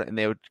newspaper and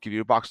they would give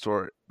you a box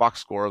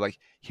score, like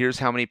here's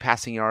how many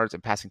passing yards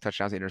and passing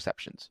touchdowns and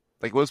interceptions.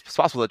 Like it was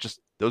possible that just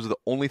those are the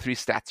only 3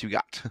 stats you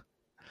got.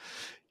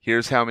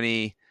 Here's how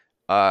many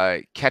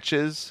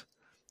catches,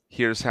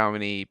 here's how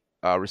many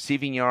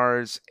receiving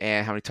yards,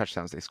 and how many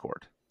touchdowns they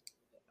scored.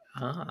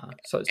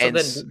 So then,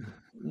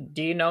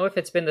 do you know if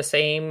it's been the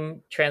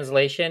same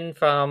translation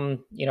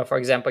from, for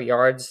example,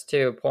 yards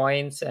to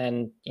points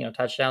and,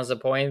 touchdowns to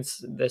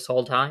points this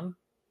whole time?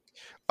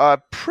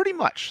 Pretty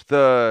much.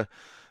 The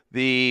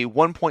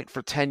 1 point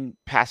for 10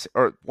 pass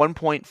or 1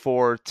 point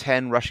for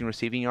 10 rushing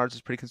receiving yards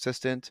is pretty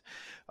consistent.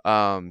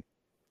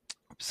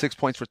 6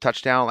 points for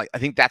touchdown. Like I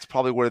think that's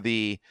probably where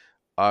the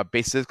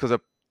base is, because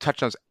a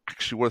touchdown is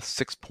actually worth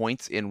 6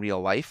 points in real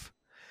life.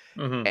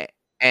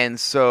 And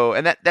so,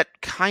 and that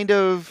kind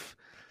of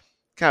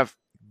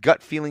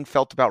gut feeling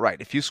felt about right.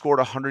 If you scored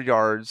 100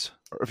 yards,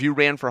 or if you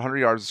ran for 100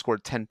 yards and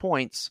scored 10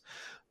 points,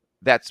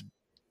 that's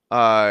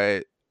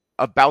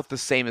about the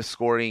same as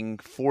scoring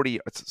 40.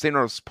 It's the same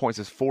number of points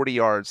as 40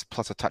 yards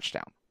plus a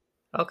touchdown.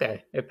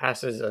 Okay, it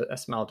passes a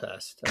smell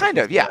test. Kind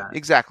of, yeah,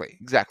 exactly.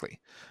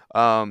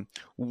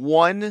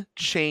 One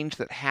change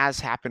that has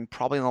happened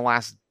probably in the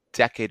last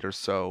decade or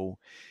so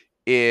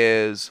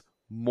is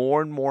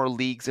more and more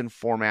leagues and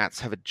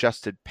formats have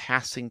adjusted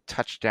passing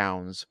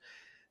touchdowns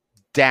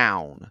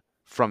down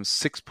from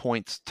 6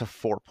 points to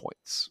 4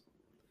 points.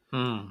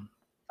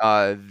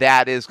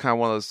 That is kind of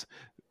one of those,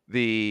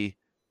 the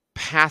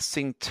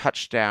passing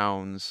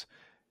touchdowns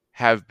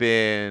have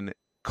been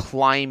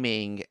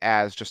climbing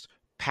as just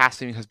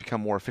passing has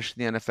become more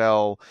efficient in the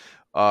NFL.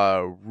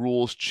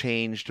 Rules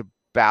changed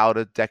about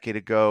a decade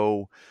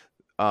ago,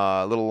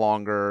 a little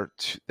longer,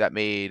 that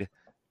made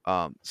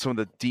some of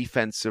the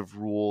defensive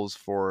rules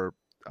for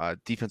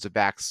defensive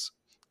backs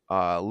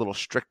a little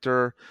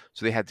stricter,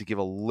 so they had to give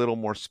a little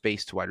more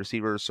space to wide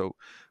receivers. So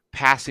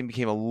passing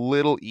became a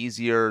little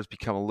easier, it's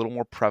become a little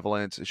more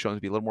prevalent, it's shown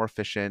to be a little more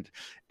efficient,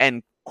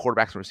 and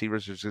quarterbacks and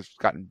receivers have just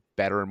gotten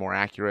better and more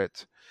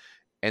accurate.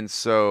 And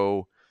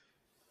so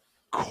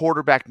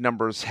quarterback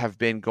numbers have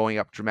been going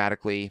up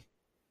dramatically.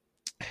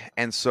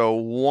 And so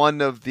one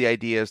of the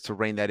ideas to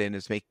rein that in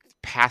is make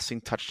passing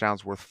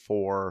touchdowns worth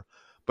 4,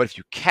 but if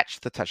you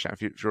catch the touchdown,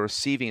 if you're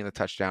receiving the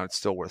touchdown, it's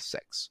still worth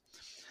 6.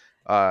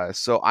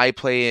 So I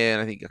play in,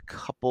 I think, a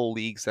couple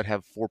leagues that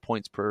have 4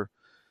 points per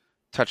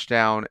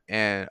touchdown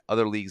and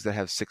other leagues that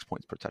have 6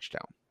 points per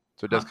touchdown.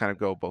 So it does kind of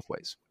go both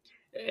ways.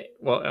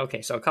 Well,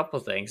 okay, so a couple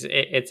of things.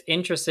 It's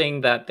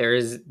interesting that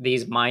there's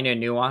these minor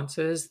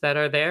nuances that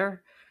are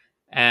there.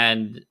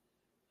 And,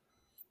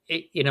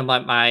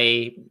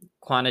 my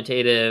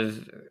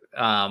quantitative,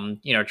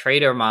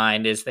 trader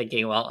mind is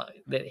thinking, well,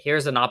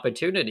 here's an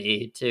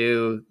opportunity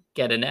to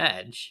get an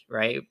edge,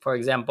 right? For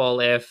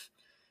example, if,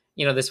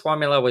 this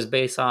formula was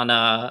based on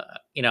a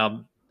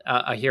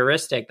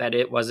heuristic that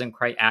it wasn't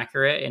quite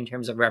accurate in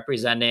terms of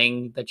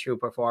representing the true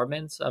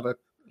performance of a,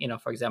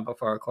 for example,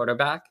 for a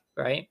quarterback,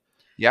 right?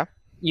 Yeah.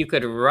 You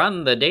could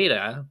run the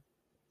data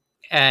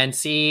and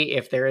see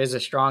if there is a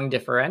strong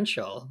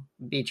differential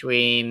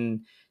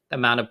between the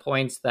amount of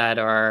points that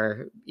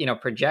are,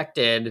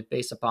 projected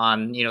based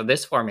upon,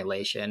 this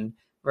formulation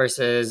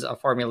versus a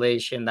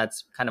formulation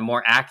that's kind of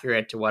more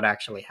accurate to what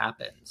actually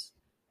happens.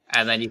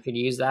 And then you could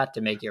use that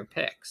to make your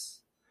picks.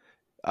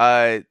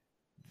 The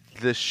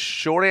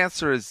short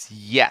answer is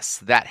yes,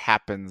 that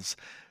happens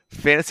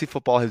fantasy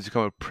football has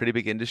become a pretty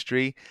big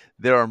industry.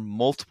 There are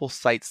multiple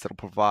sites that will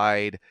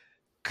provide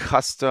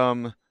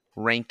custom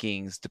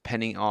rankings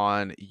depending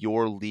on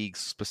your league's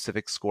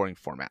specific scoring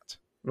format.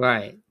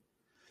 Right.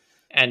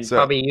 And So,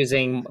 probably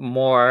using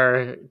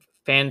more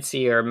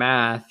fancier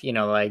math,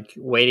 like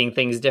weighting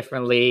things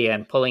differently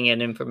and pulling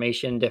in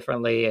information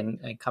differently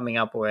and coming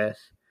up with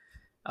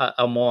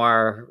a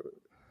more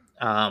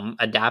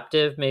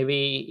adaptive,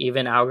 maybe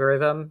even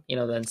algorithm,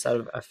 instead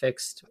of a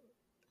fixed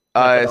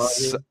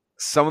methodology.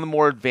 some of the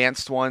more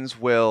advanced ones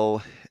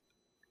will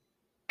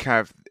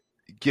kind of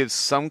give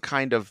some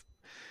kind of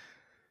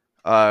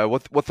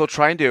what they'll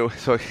try and do.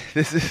 So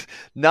this is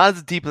not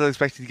as deep as I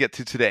expected to get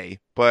to today,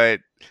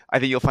 but I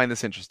think you'll find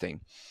this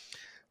interesting.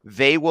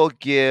 They will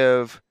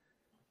give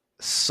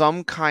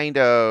some kind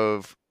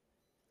of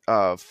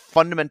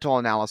fundamental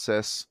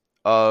analysis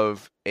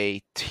of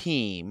a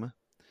team,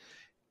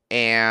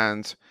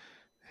 and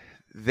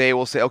they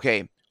will say,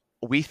 okay,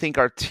 we think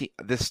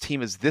this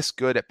team is this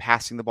good at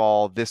passing the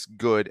ball, this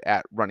good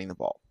at running the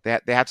ball. They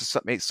have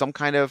to make some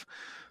kind of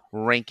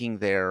ranking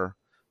there,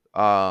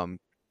 and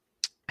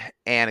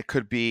it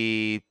could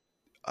be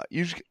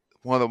usually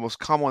one of the most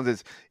common ones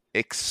is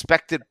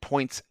expected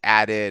points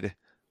added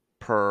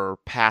per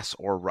pass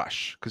or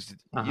rush, because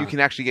you can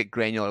actually get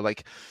granular,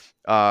 like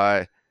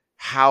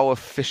how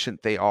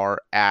efficient they are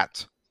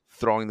at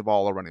throwing the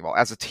ball or running the ball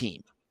as a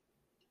team.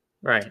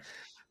 Right.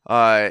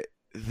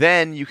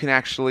 Then you can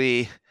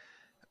actually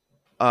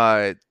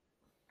provide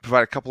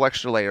a couple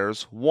extra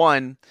layers.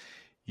 One,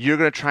 you're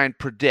going to try and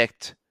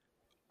predict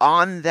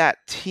on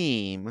that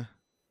team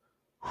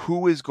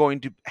who is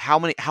going to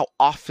how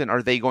often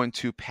are they going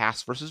to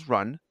pass versus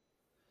run.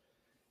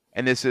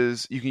 And this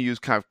is, you can use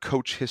kind of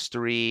coach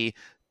history,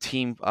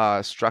 team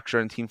structure,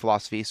 and team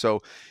philosophy.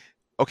 So,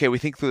 okay, we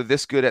think they're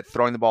this good at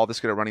throwing the ball, this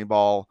good at running the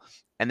ball,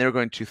 and they're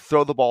going to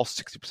throw the ball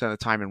 60% of the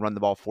time and run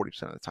the ball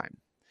 40% of the time.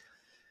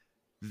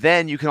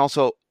 Then you can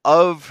also,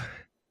 of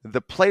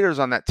the players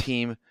on that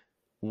team,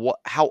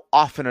 how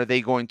often are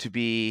they going to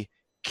be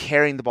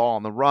carrying the ball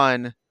on the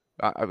run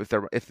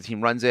if the team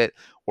runs it,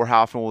 or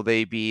how often will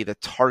they be the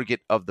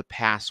target of the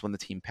pass when the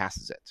team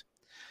passes it.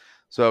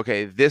 So,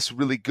 okay, this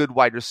really good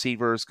wide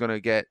receiver is going to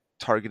get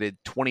targeted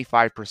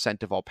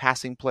 25% of all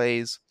passing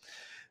plays.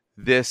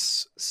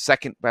 This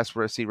second best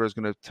receiver is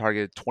going to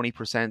target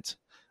 20%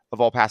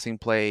 of all passing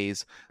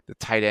plays. The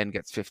tight end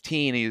gets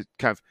 15.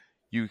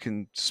 You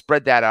can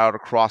spread that out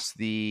across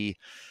the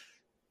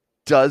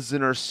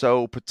dozen or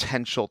so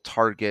potential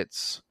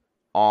targets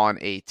on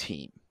a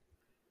team.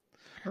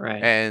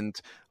 Right. And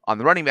on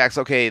the running backs,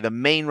 okay, the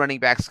main running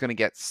back is going to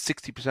get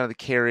 60% of the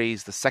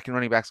carries. The second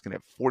running back is going to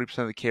have 40%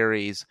 of the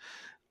carries,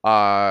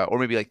 or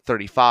maybe like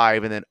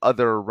 35, and then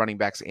other running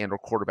backs and or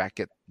quarterback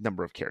get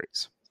number of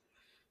carries.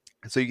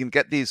 So you can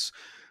get these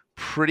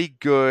pretty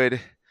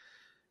good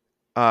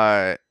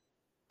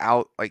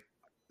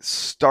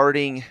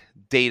starting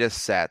data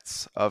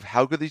sets of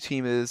how good the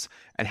team is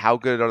and how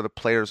good are the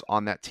players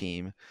on that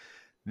team.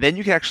 Then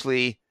you can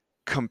actually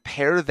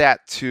compare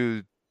that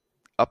to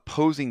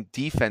opposing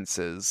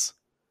defenses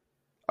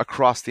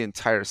across the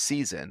entire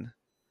season.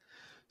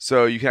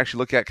 So you can actually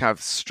look at kind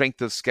of strength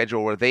of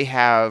schedule where they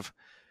have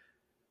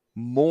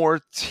more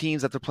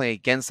teams that they're playing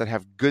against that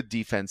have good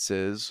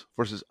defenses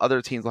versus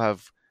other teams will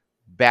have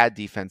bad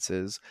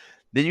defenses.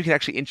 Then you can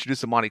actually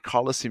introduce a Monte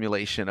Carlo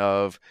simulation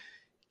of,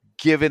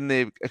 given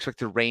the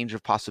expected range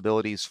of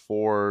possibilities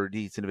for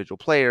these individual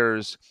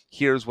players,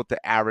 here's what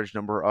the average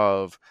number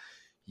of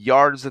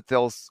yards that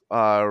they'll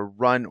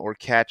run or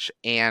catch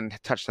and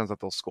touchdowns that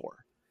they'll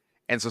score.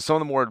 And so some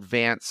of the more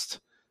advanced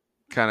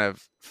kind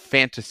of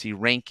fantasy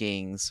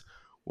rankings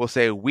will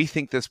say, we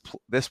think this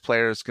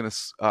player is going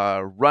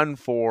to run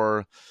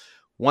for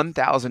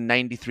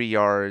 1,093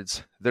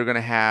 yards. They're going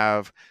to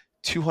have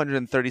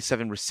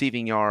 237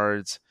 receiving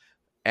yards,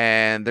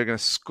 and they're going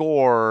to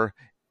score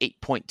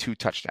 8.2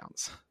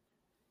 touchdowns.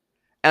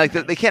 And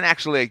they can't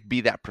actually be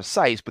that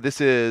precise, but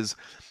this is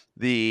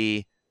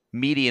the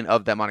median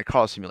of that Monte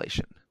Carlo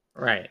simulation.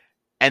 Right.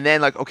 And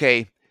then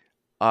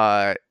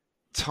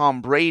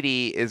Tom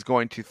Brady is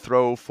going to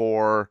throw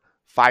for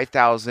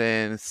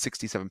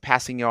 5,067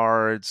 passing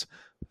yards,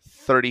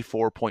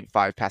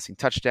 34.5 passing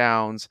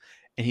touchdowns,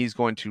 and he's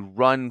going to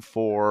run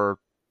for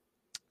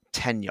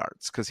 10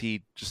 yards because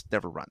he just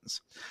never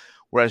runs.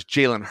 Whereas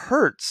Jalen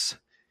Hurts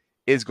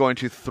is going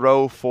to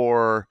throw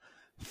for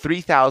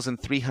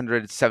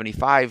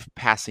 3,375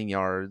 passing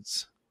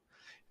yards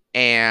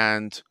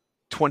and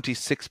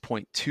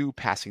 26.2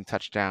 passing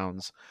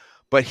touchdowns,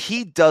 but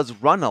he does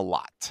run a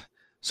lot.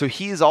 So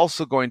he's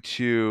also going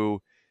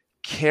to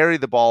carry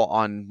the ball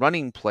on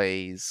running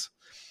plays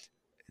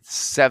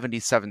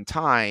 77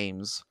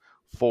 times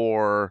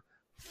for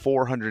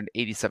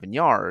 487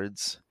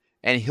 yards,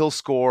 and he'll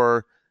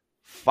score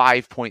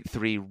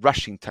 5.3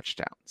 rushing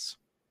touchdowns.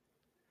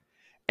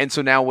 And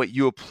so now what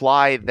you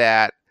apply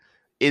that,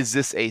 is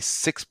this a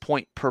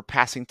 6-point per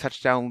passing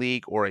touchdown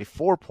league or a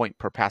 4-point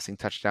per passing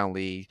touchdown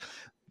league?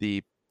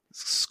 The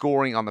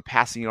scoring on the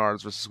passing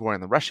yards versus scoring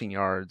on the rushing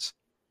yards.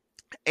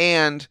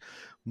 And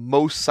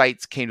most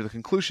sites came to the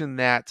conclusion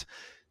that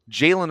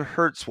Jalen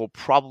Hurts will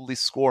probably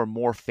score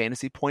more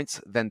fantasy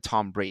points than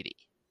Tom Brady.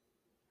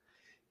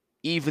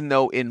 Even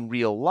though in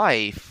real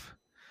life,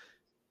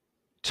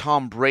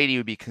 Tom Brady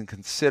would be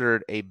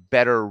considered a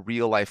better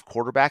real life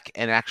quarterback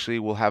and actually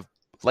will have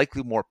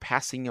likely more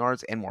passing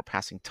yards and more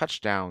passing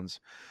touchdowns.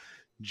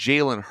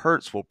 Jalen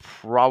Hurts will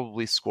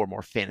probably score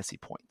more fantasy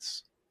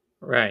points.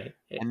 Right.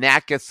 And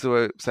that gets to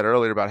what I said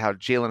earlier about how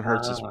Jalen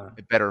Hurts is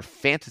a better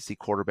fantasy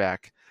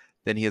quarterback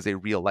than he is a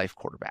real life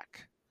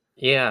quarterback.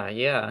 Yeah.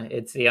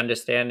 It's the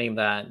understanding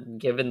that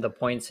given the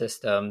point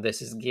system,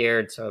 this is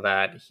geared so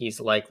that he's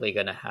likely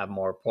going to have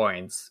more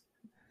points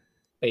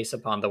based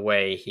upon the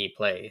way he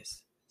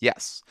plays.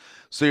 Yes.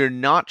 So you're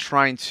not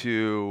trying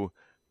to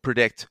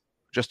predict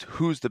just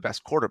who's the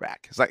best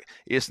quarterback.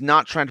 It's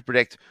not trying to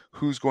predict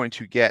who's going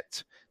to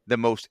get the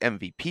most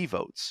MVP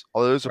votes.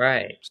 Although there's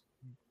a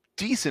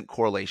decent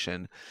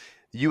correlation,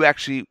 you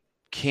actually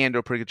can do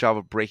a pretty good job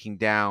of breaking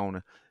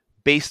down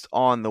based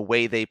on the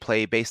way they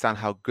play, based on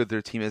how good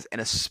their team is, and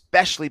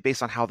especially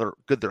based on how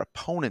good their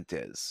opponent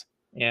is.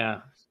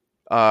 Yeah.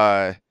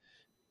 How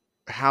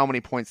many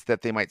points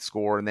that they might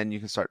score, and then you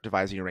can start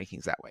devising your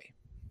rankings that way.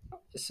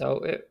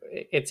 So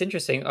it's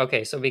interesting.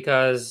 Okay, so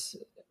because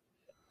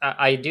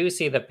I do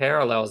see the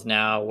parallels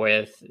now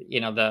with,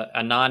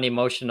 a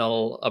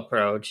non-emotional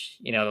approach,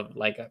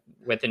 like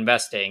with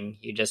investing,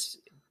 you just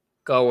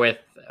go with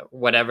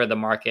whatever the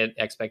market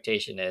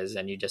expectation is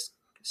and you just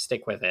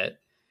stick with it.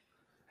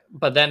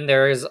 But then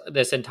there's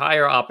this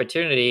entire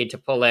opportunity to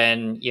pull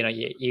in, you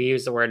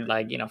use the word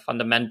like,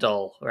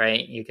 fundamental,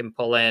 right? You can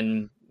pull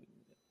in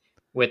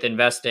with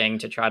investing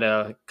to try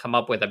to come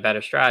up with a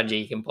better strategy.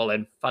 You can pull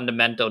in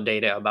fundamental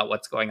data about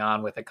what's going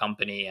on with a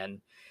company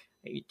and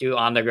do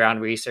on the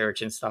ground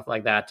research and stuff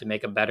like that to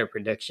make a better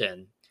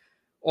prediction.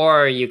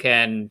 Or you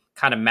can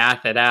kind of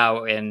math it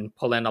out and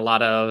pull in a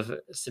lot of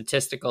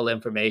statistical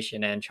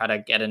information and try to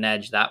get an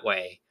edge that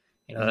way.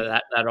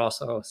 That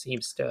also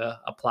seems to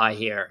apply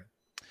here.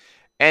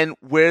 And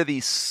where the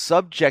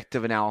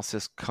subjective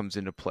analysis comes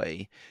into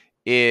play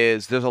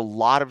is there's a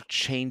lot of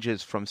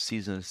changes from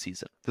season to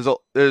season.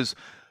 There's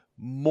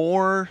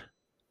more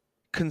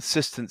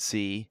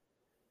consistency.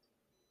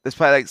 There's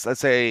probably let's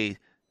say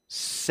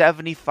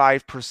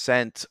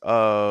 75%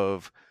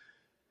 of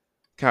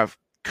kind of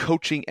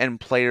coaching and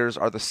players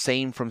are the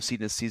same from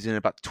season to season, and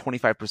about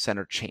 25%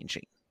 are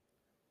changing.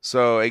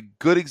 So a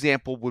good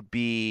example would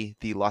be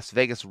the Las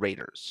Vegas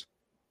Raiders.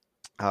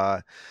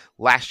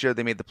 Last year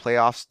they made the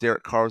playoffs.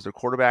 Derek Carr was their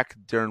quarterback.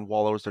 Darren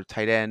Waller was their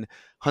tight end.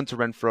 Hunter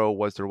Renfrow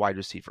was their wide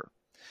receiver.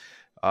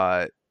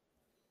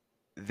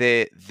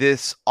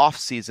 This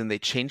offseason they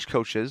changed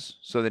coaches,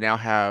 so they now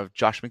have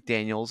Josh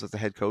McDaniels as the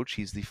head coach.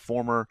 He's the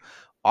former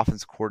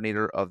offensive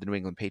coordinator of the New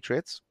England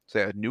Patriots. So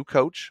they have a new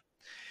coach,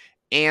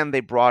 and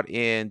they brought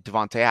in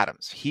Davante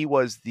Adams. He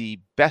was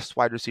the best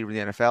wide receiver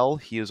in the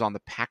NFL. He was on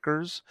the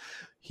Packers.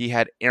 He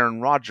had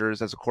Aaron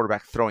Rodgers as a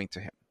quarterback throwing to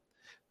him.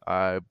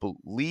 I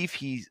believe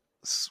he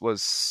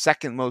was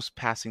second most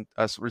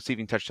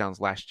receiving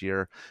touchdowns last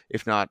year,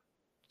 if not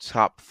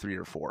top 3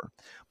 or 4.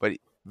 But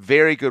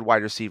very good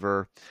wide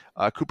receiver.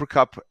 Cooper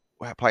Kupp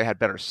probably had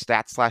better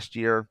stats last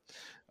year,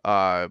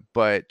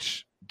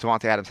 but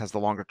Davante Adams has the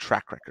longer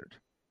track record.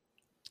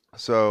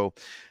 So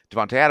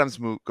Davante Adams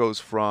goes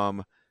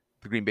from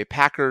the Green Bay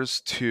Packers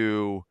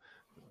to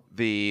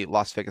the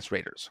Las Vegas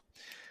Raiders.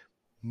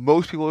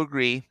 Most people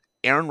agree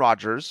Aaron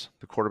Rodgers,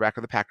 the quarterback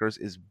of the Packers,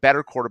 is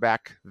better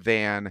quarterback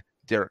than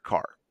Derek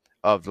Carr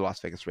of the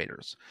Las Vegas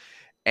Raiders.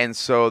 And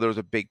so there was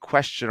a big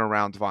question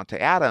around Davante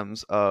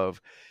Adams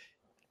of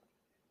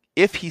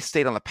if he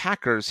stayed on the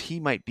Packers, he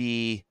might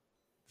be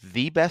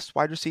the best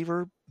wide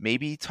receiver,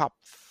 maybe top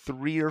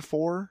 3 or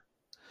 4.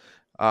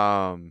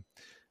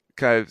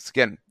 Because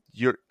again,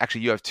 you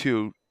have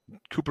 2.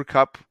 Cooper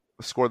Kupp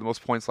scored the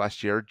most points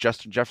last year.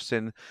 Justin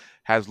Jefferson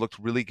has looked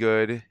really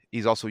good.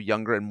 He's also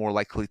younger and more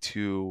likely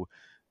to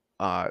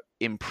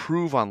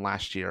improve on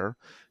last year.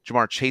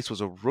 Jamar Chase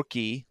was a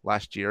rookie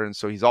last year, and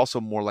so he's also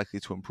more likely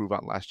to improve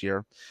on last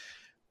year.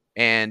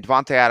 And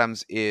Davante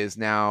Adams is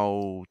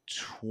now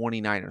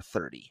 29 or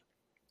 30.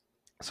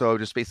 So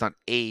just based on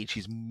age,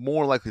 he's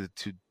more likely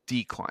to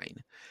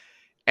decline.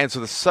 And so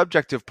the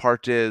subjective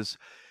part is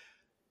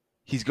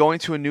he's going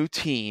to a new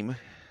team.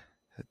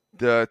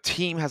 The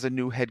team has a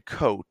new head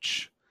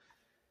coach.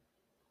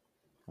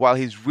 While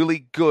he's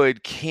really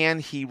good, can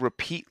he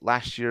repeat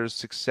last year's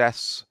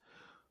success,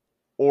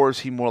 or is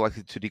he more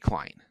likely to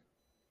decline?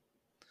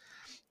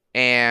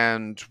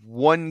 And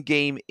one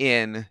game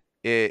in,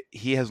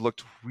 he has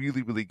looked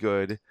really, really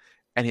good,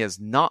 and he has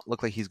not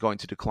looked like he's going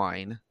to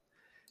decline.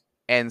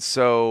 And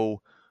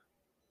so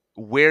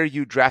where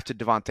you drafted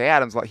Davante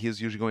Adams, like he was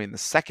usually going in the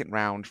second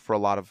round for a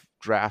lot of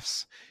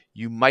drafts,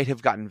 you might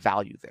have gotten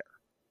value there.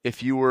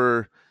 If you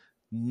were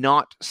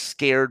not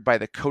scared by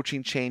the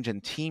coaching change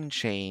and team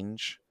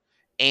change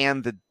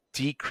and the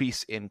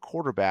decrease in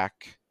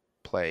quarterback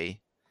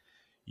play,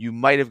 you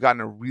might have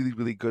gotten a really,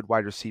 really good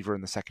wide receiver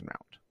in the second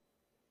round.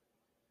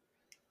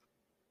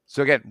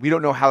 So again, we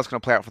don't know how it's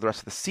going to play out for the rest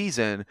of the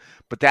season,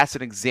 but that's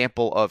an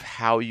example of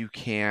how you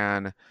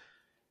can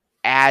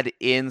add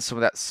in some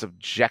of that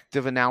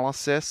subjective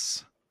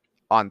analysis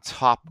on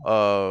top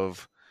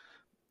of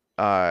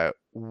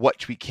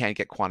what we can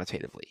get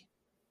quantitatively.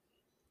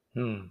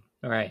 All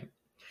right.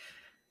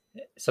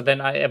 So then,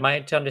 am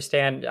I to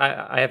understand?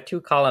 I have two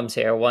columns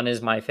here. One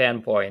is my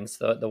fan points,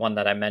 the one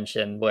that I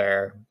mentioned,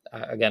 where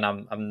again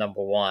I'm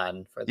number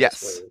one for this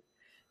Yes. week,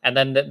 and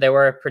then there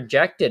were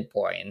projected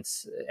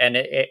points. And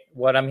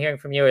what I'm hearing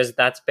from you is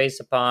that's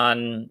based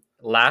upon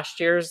last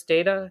year's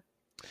data.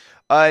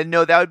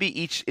 No, that would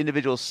be each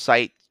individual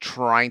site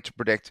trying to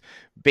predict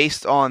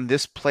based on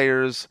this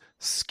player's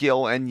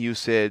skill and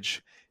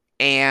usage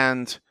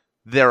and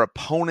their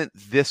opponent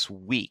this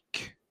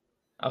week.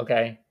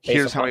 Okay, based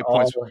Here's how upon many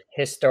all points.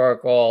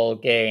 historical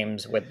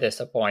games with this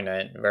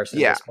opponent versus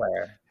Yeah. this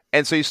player.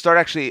 And so you start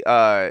actually,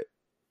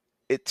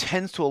 it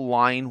tends to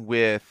align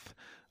with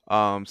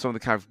some of the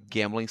kind of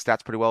gambling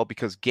stats pretty well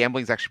because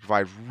gamblings actually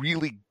provide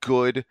really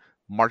good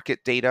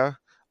market data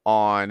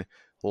on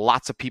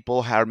lots of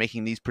people how are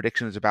making these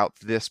predictions about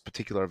this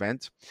particular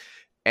event.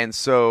 And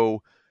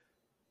so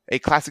a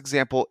classic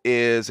example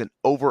is an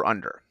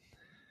over-under.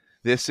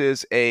 This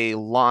is a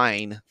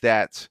line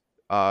that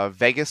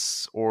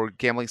Vegas or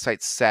gambling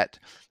sites set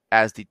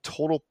as the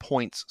total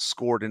points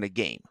scored in a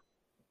game.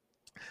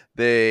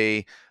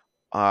 They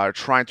are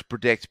trying to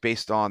predict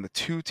based on the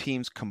two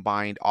teams'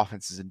 combined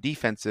offenses and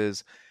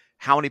defenses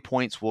how many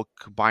points will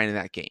combine in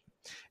that game.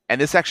 And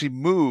this actually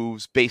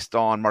moves based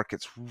on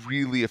markets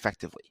really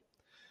effectively.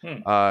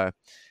 And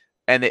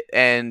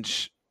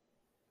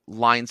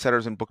line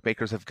setters and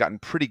bookmakers have gotten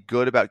pretty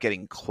good about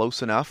getting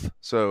close enough.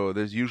 So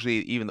there's usually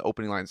even the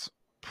opening lines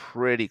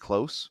pretty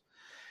close.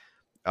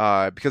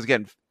 Because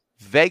again,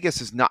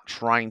 Vegas is not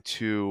trying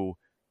to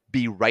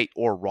be right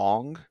or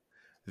wrong.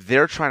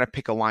 They're trying to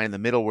pick a line in the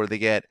middle where they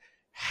get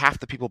half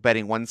the people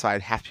betting one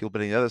side, half the people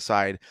betting the other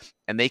side,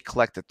 and they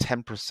collect a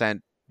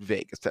 10%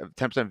 vig,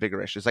 10%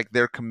 vigorish. It's like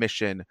their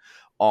commission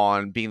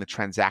on being the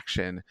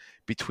transaction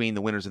between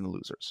the winners and the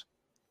losers.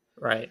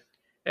 Right.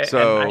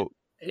 So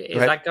is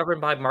that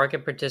governed by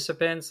market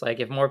participants? Like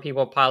if more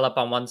people pile up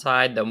on one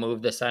side, they'll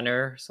move the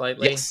center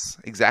slightly? Yes,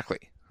 exactly.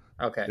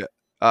 Okay.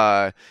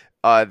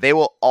 They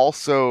will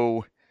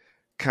also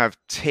kind of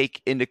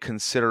take into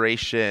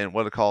consideration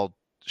what are called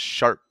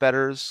sharp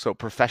bettors, so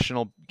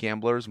professional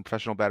gamblers and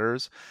professional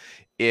bettors.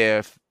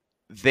 If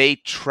they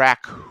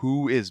track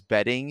who is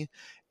betting,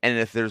 and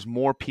if there's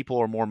more people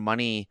or more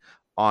money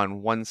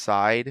on one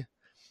side,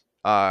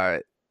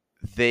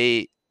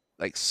 they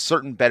like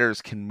certain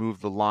bettors can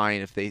move the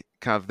line if they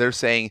they're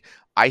saying,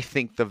 I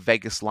think the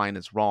Vegas line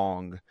is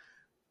wrong.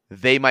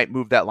 They might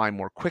move that line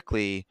more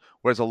quickly,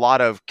 whereas a lot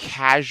of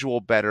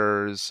casual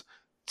bettors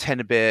tend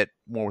to bet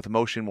more with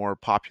emotion, more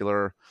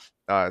popular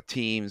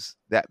teams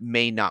that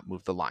may not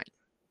move the line.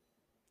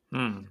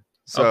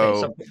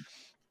 Okay,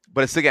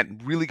 but it's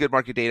again really good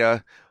market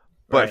data.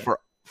 But right.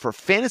 for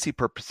fantasy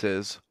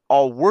purposes,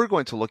 all we're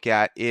going to look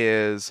at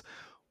is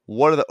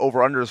what are the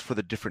over-unders for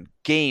the different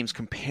games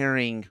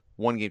comparing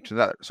one game to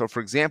another. So, for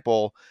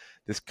example,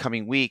 this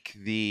coming week,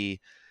 the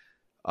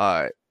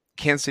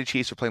Kansas City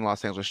Chiefs are playing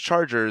Los Angeles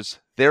Chargers.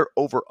 Their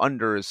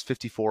over-under is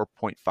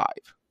 54.5.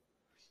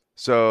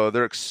 So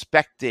they're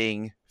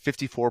expecting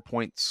 54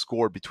 points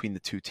scored between the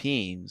two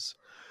teams.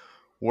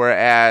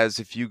 Whereas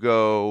if you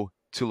go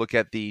to look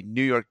at the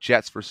New York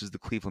Jets versus the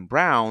Cleveland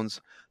Browns,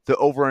 the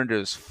over-under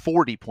is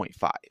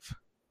 40.5.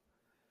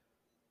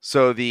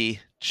 So the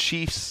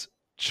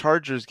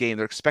Chiefs-Chargers game,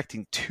 they're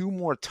expecting 2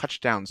 more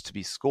touchdowns to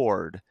be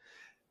scored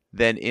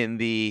than in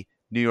the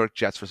New York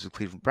Jets versus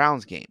Cleveland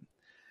Browns game.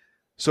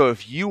 So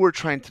if you were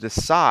trying to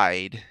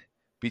decide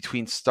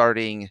between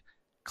starting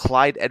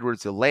Clyde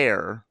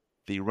Edwards-Helaire,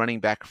 the running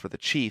back for the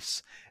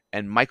Chiefs,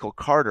 and Michael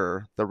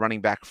Carter, the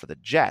running back for the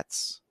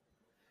Jets,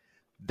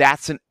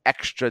 that's an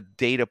extra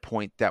data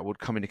point that would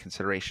come into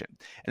consideration.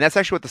 And that's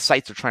actually what the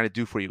sites are trying to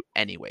do for you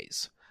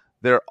anyways.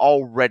 They're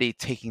already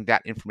taking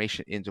that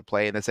information into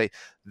play, and they say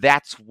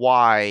that's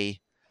why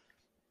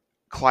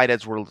Clyde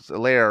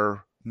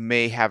Edwards-Helaire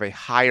may have a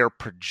higher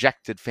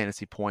projected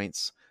fantasy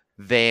points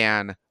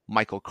than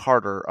Michael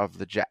Carter of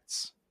the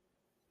Jets.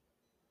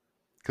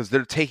 Because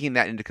they're taking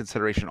that into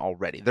consideration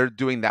already. They're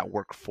doing that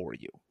work for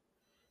you.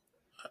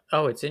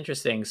 Oh, it's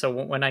interesting. So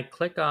when I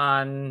click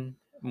on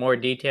more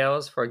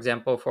details, for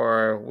example,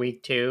 for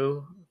week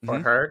 2 for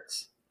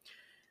Hurts,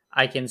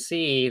 I can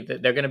see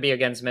that they're going to be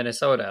against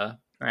Minnesota,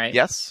 right?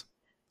 Yes.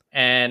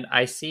 And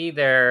I see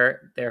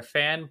their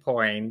fan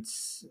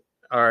points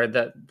are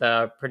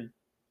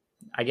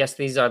I guess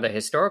these are the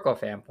historical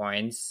fan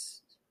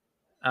points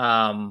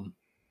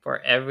for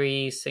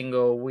every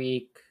single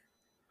week.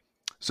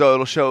 So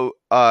it'll show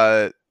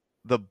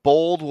the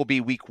bold will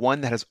be week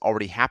 1 that has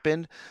already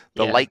happened.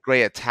 The light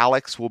gray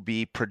italics will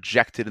be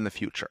projected in the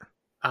future.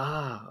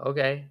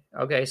 Okay.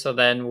 So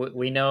then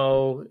we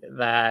know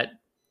that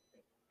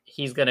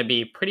he's going to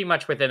be pretty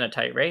much within a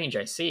tight range.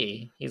 I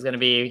see he's going to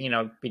be,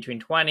 between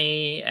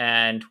 20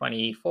 and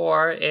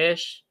 24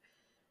 ish.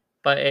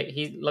 but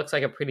he looks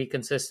like a pretty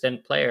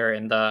consistent player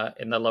in the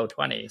low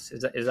 20s.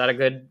 Is that a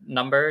good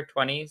number?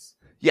 20s?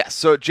 Yes.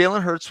 So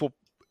Jalen Hurts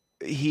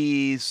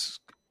he's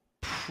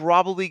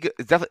probably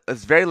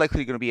it's very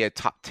likely going to be a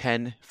top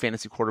 10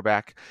 fantasy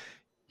quarterback.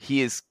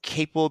 He is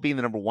capable of being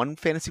the number 1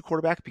 fantasy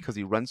quarterback because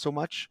he runs so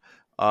much.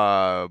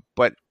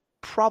 But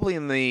probably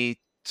in the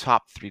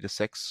top 3 to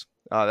 6.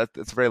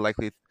 That's a very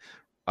likely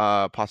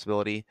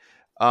possibility.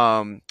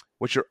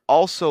 What you're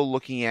also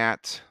looking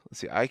at, let's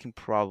see, I can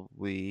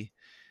probably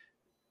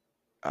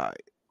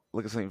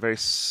look at something very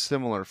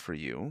similar for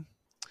you.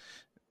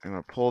 I'm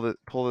going to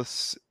pull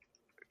this.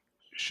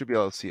 Should be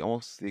able to see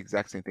almost the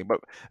exact same thing.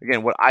 But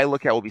again, what I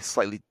look at will be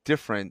slightly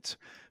different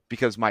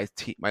because my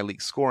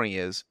league scoring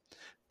is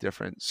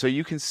different. So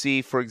you can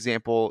see, for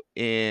example,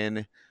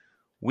 in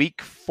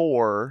week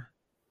 4,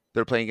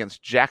 they're playing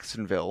against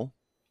Jacksonville.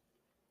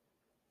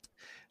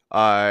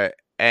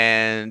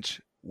 And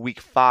week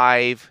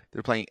 5,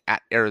 they're playing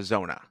at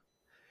Arizona.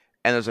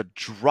 And there's a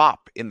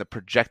drop in the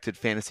projected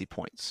fantasy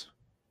points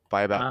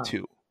by about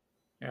 2.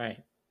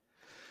 Right.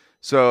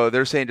 So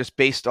they're saying just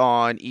based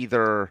on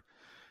either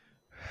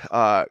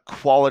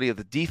quality of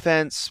the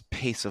defense,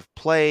 pace of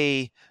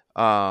play,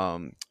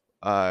 kind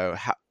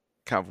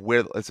of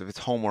where, if it's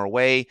home or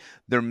away,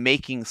 they're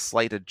making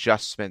slight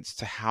adjustments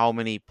to how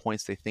many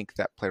points they think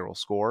that player will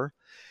score.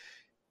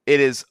 It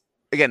is,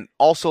 again,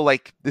 also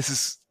like this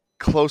is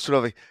closer to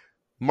like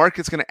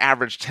market's going to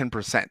average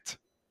 10%.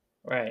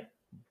 Right.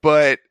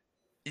 But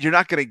you're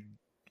not going to,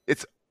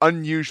 it's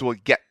unusual to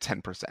get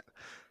 10%.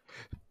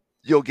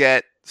 You'll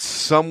get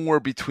somewhere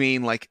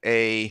between like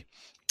a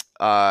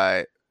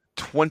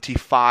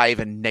 25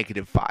 and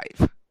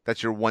 -5.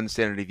 That's your one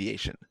standard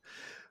deviation.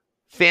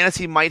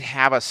 Fantasy might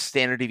have a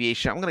standard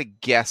deviation. I'm going to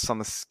guess on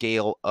the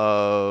scale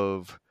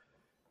of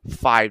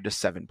 5 to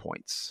 7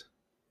 points.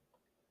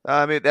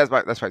 That's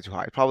probably too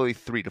high. Probably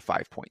 3 to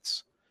 5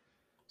 points.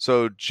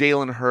 So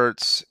Jalen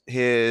Hurts,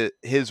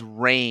 his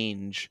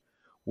range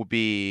will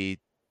be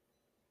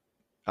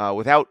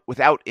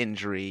without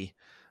injury,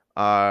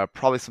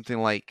 probably something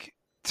like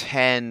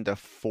 10 to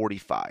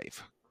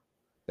 45.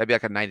 That'd be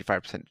like a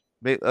 95%.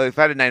 If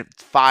I had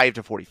 5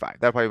 to 45,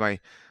 that'd probably be my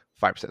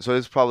 5%. So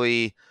it's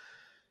probably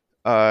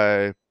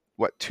 2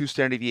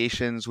 standard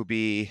deviations would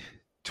be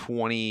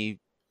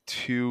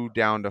 22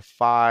 down to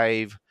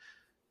 5,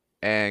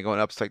 and going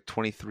up to like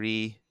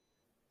 23.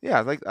 Yeah,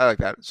 I like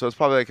that. So it's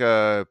probably like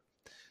a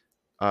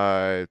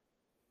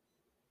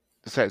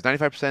besides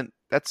 95%.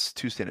 That's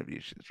 2 standard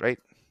deviations, right?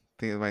 I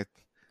think it might.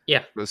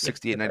 Yeah.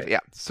 68, 90. Right. Yeah.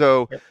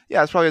 So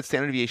yeah, it's probably a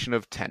standard deviation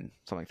of 10,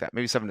 something like that.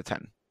 Maybe 7 to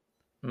 10.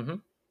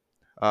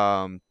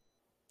 Mm-hmm.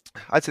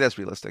 I'd say that's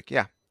realistic.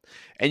 Yeah.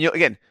 And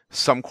again,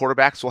 some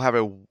quarterbacks will have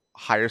a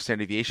higher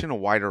standard deviation, a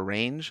wider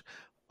range.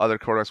 Other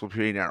quarterbacks will be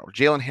pretty narrow.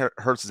 Jalen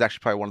Hurts is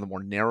actually probably one of the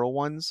more narrow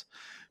ones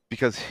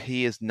because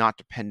he is not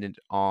dependent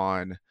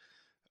on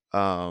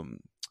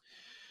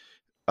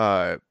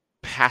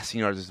passing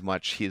yards as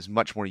much. He is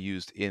much more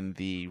used in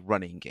the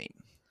running game.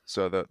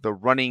 So the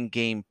running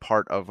game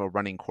part of a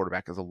running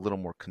quarterback is a little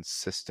more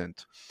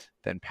consistent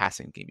than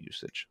passing game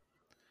usage.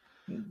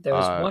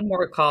 There's one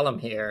more column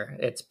here.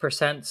 It's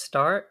percent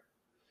start.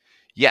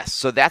 Yes,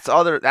 so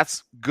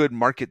that's good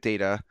market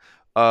data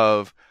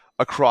of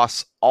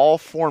across all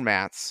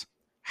formats,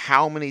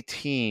 how many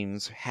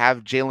teams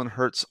have Jalen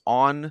Hurts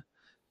on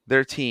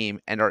their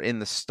team and are in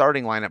the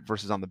starting lineup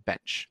versus on the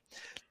bench.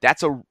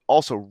 That's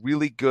also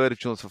really good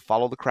if you want to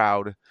follow the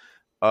crowd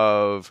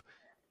of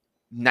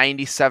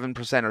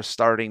 97% are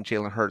starting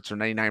Jalen Hurts or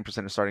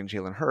 99% are starting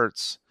Jalen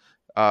Hurts.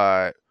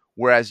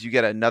 Whereas you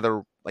get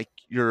another, like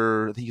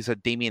I think you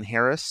said Damian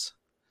Harris.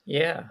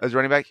 Yeah. As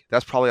running back,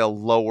 that's probably a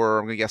lower,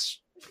 I'm going to guess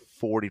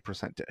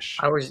 40%-ish.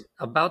 I was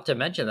about to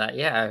mention that.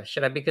 Yeah.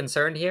 Should I be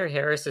concerned here?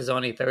 Harris is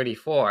only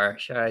 34.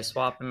 Should I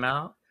swap him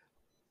out?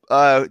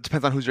 It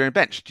depends on who's your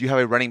bench. Do you have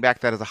a running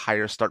back that has a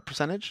higher start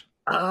percentage?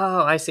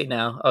 Oh, I see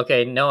now.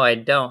 Okay. No, I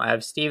don't. I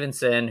have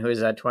Stevenson,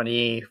 who's at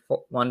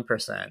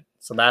 21%.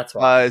 So that's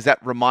why. Is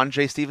that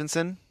Ramondre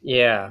Stevenson?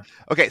 Yeah.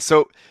 Okay.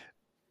 So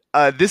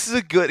this is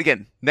a good,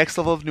 again, next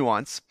level of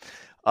nuance.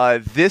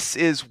 This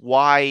is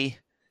why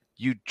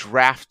you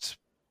draft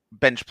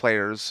bench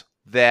players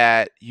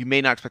that you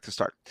may not expect to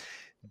start.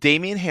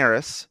 Damian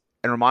Harris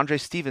and Ramondre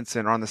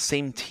Stevenson are on the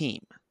same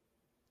team.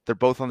 They're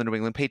both on the New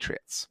England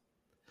Patriots.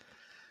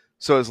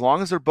 So as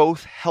long as they're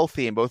both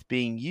healthy and both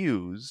being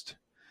used,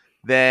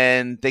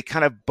 then they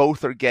kind of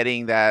both are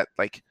getting that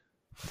like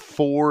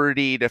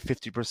 40 to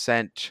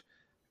 50%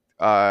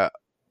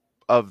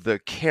 of the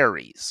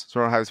carries. So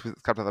I don't know how this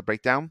comes out the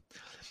breakdown.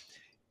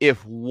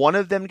 If one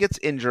of them gets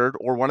injured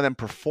or one of them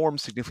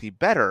performs significantly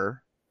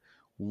better,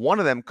 one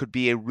of them could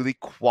be a really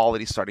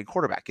quality starting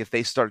quarterback if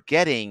they start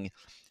getting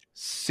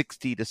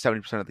 60 to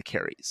 70% of the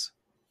carries.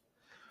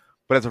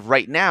 But as of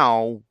right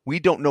now, we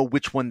don't know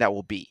which one that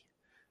will be.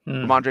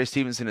 Ramondre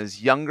Stevenson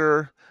is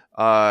younger,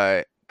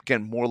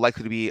 again, more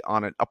likely to be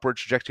on an upward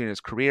trajectory in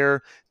his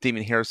career.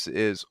 Damian Harris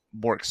is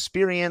more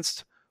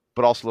experienced,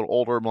 but also a little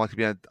older, more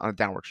likely to be on a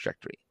downward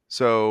trajectory.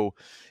 So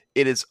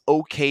it is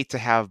okay to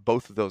have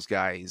both of those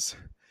guys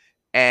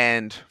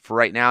And for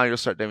right now, you'll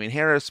start Damian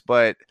Harris,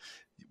 but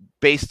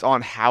based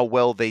on how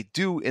well they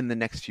do in the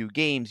next few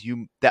games,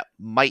 that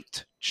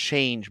might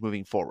change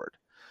moving forward.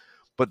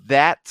 But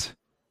that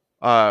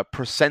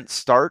percent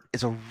start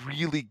is a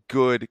really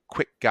good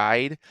quick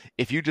guide.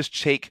 If you just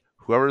take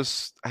whoever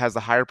has the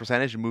higher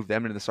percentage and move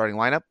them into the starting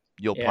lineup,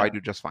 you'll probably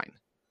do just fine.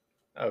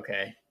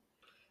 Okay.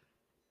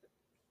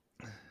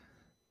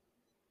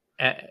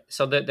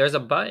 So there's a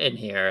button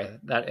here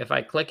that if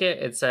I click it,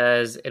 it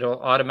says it'll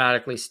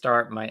automatically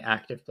start my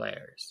active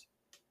players.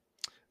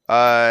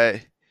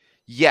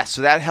 Yes,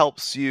 so that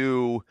helps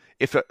you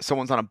if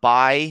someone's on a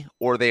bye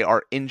or they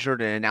are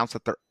injured and announce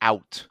that they're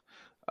out.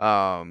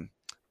 That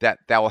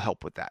will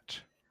help with that.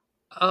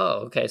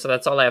 Oh, okay. So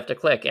that's all I have to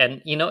click.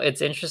 And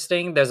it's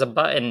interesting. There's a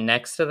button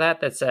next to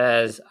that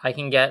says I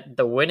can get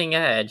the winning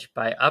edge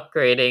by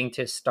upgrading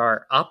to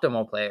start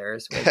optimal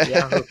players with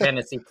Yahoo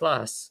Fantasy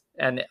Plus,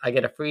 and I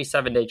get a free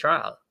 7-day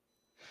trial.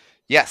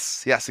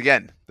 Yes.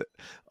 Again,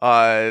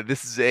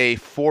 this is a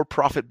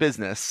for-profit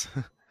business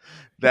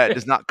that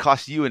does not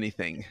cost you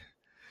anything.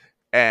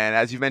 And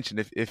as you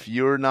mentioned, if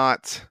you're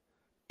not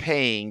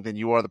paying, then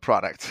you are the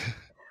product.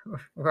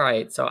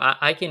 Right. So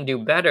I can do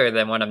better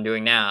than what I'm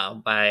doing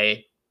now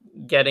by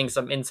getting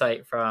some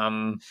insight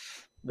from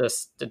the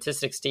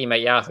statistics team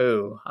at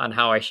Yahoo on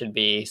how I should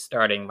be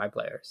starting my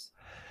players.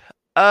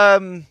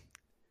 Yeah.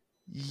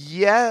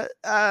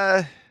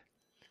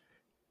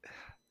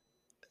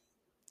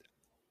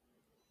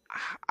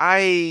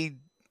 I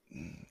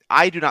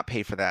do not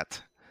pay for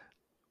that.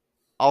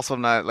 Also,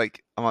 I'm not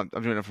I'm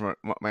doing it for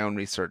my own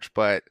research,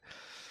 but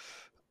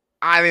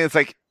I think it's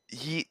like,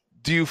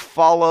 do you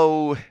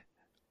follow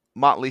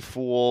Motley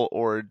Fool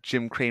or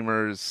Jim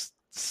Cramer's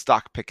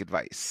stock pick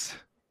advice?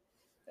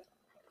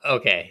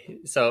 Okay,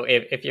 so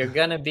if you're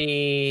gonna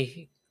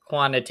be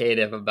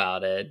quantitative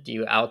about it, do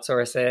you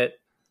outsource it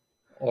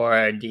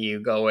or do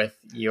you go with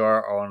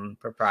your own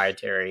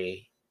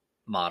proprietary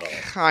model?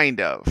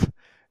 Kind of.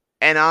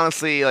 And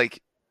honestly,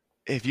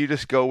 if you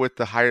just go with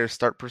the higher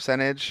start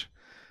percentage,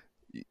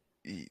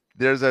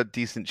 there's a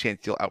decent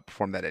chance you'll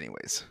outperform that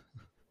anyways.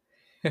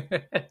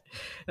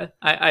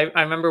 I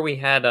remember we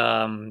had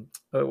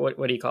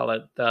what do you call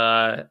it,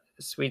 the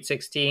Sweet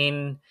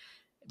 16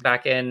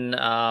 back in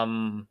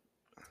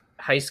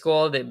high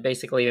school. That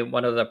basically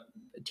one of the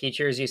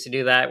teachers used to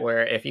do that,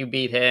 where if you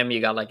beat him,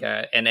 you got like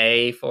an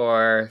A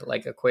for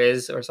like a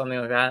quiz or something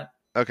like that.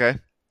 Okay.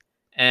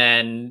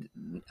 And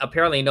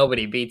apparently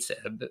nobody beats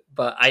him,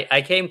 but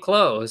I came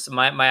close.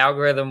 My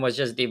algorithm was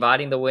just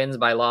dividing the wins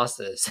by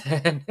losses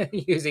and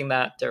using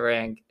that to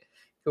rank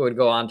who would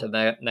go on to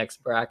the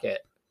next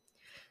bracket.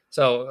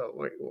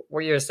 So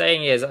what you're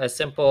saying is a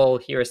simple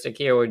heuristic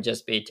here would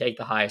just be take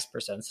the highest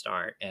percent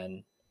start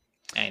and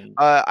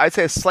I'd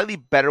say a slightly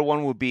better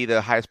one would be the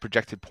highest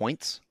projected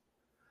points.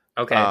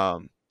 Okay.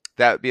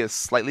 That would be a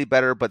slightly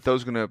better, but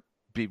those are going to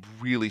be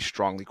really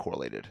strongly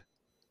correlated.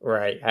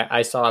 Right.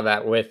 I saw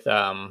that with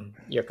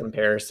your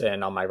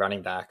comparison on my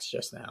running backs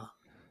just now.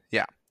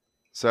 Yeah.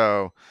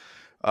 So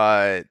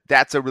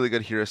that's a really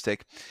good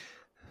heuristic.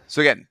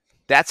 So again,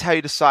 that's how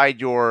you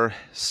decide your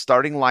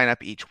starting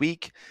lineup each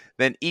week.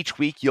 Then each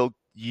week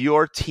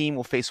your team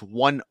will face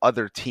one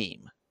other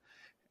team.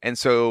 And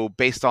so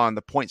based on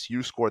the points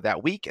you scored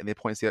that week and the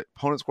points the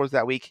opponent scores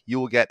that week, you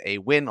will get a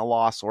win, a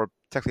loss, or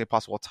technically a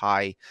possible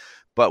tie.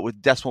 But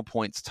with decimal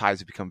points, ties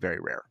have become very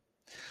rare.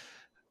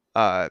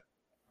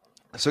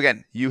 So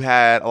again, you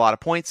had a lot of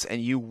points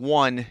and you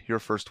won your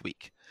first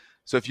week.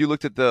 So if you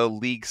looked at the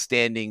league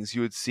standings,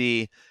 you would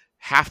see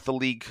half the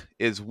league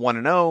is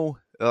 1-0.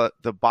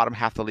 The bottom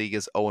half of the league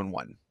is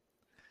 0-1.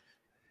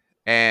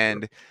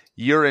 And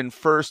you're in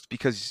first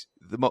because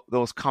the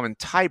most common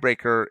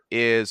tiebreaker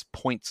is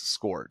points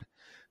scored.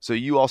 So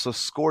you also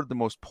scored the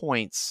most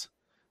points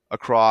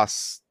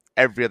across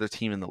every other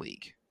team in the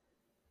league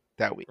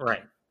that week.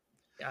 Right.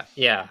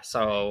 Yeah.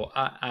 So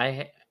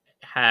I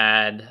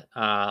had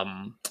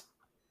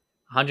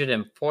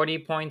 140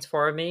 points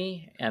for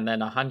me and then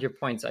 100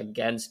 points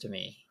against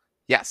me.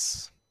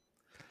 Yes.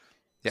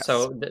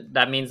 So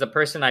that means the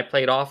person I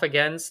played off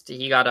against,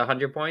 he got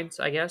 100 points,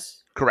 I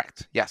guess?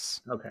 Correct. Yes.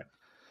 Okay.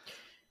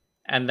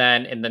 And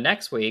then in the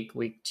next week,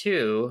 week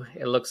 2,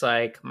 it looks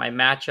like my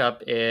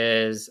matchup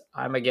is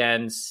I'm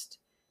against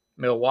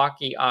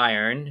Milwaukee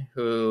Iron,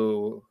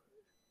 who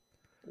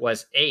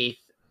was 8th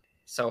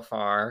so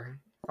far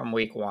from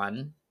week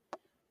 1.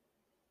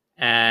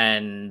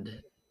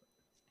 And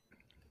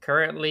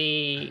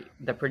currently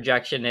the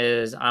projection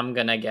is I'm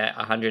going to get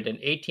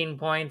 118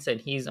 points and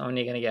he's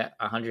only going to get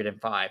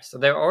 105. So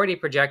they're already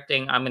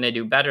projecting I'm going to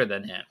do better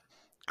than him.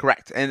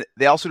 Correct. And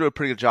they also do a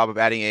pretty good job of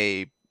adding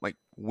a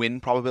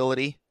win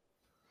probability.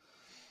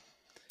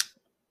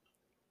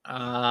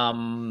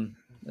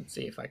 Let's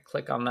see if I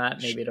click on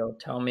that, maybe it'll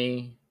tell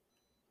me.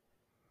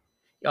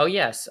 Oh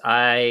yes,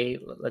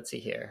 let's see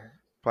here.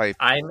 Probably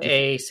I'm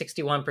a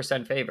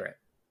 61% favorite.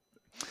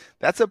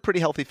 That's a pretty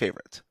healthy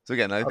favorite. So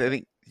again, I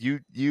think you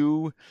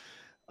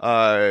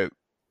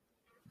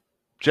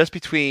just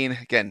between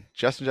again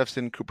Justin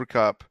Jefferson, Cooper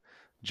Kupp,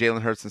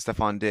 Jalen Hurts, and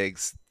Stephon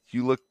Diggs,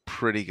 You look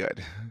pretty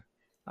good.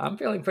 I'm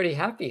feeling pretty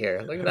happy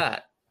here. Look at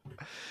that.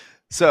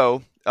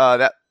 So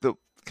that the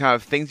kind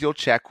of things you'll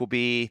check will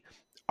be: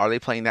 are they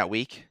playing that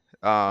week?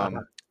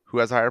 Who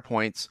has higher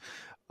points?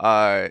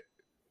 Uh,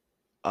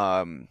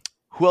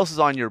 who else is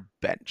on your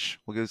bench?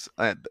 Because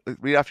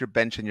read off your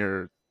bench and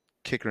your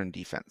kicker and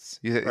defense.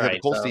 You have the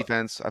Right. Colts So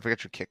defense. I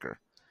forget your kicker.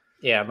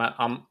 yeah,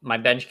 my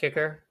bench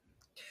kicker.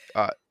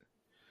 You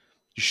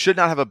should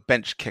not have a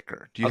bench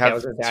kicker. Do you Okay, I have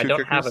was gonna say I two don't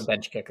kickers? have a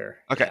bench kicker.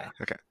 Okay. Yeah.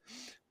 Okay.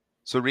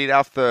 So read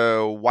off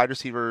the wide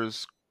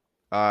receivers,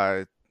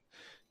 running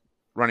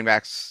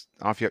backs.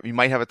 I don't know if you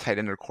might have a tight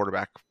end or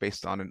quarterback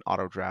based on an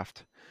auto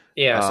draft.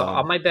 Yeah. So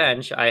on my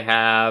bench, I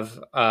have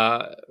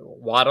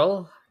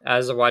Waddle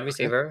as a wide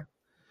receiver.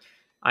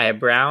 I have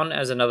Brown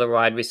as another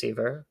wide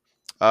receiver.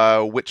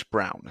 Which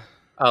Brown?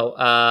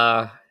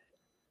 Oh,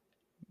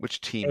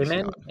 Which team is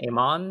he on?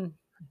 Amon.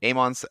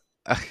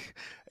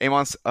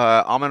 Amon's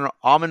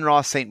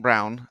Amon-Ra St.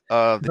 Brown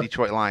of the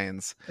Detroit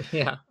Lions.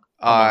 Yeah.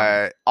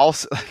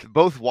 Also,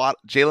 both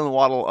Jalen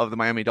Waddle of the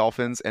Miami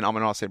Dolphins and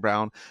Amon-Ra St.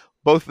 Brown,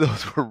 both of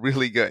those were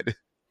really good.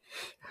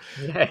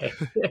 Yay.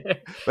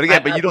 But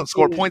again, you don't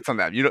score points on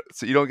them. You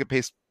don't get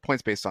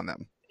points based on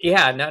them.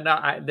 Yeah,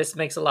 no. This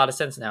makes a lot of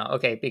sense now.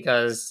 Okay,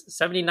 because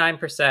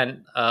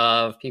 79%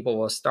 of people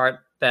will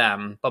start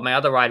them, but my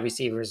other wide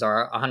receivers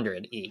are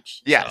 100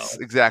 each. Yes, so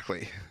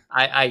exactly.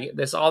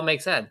 This all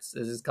makes sense.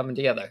 This is coming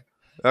together.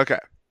 Okay.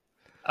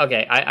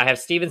 Okay, I have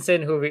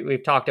Stevenson, who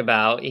we've talked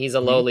about. He's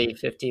a lowly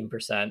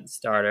 15%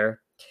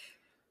 starter.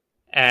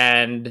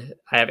 And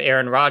I have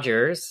Aaron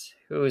Rodgers,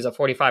 who is a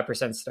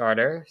 45%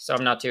 starter. So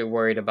I'm not too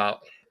worried about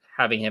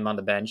having him on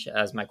the bench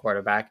as my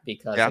quarterback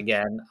because,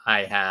 again,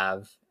 I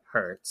have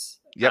Hurts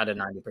at a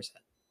 90%.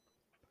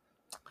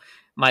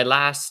 My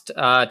last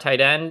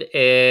tight end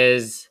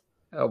is,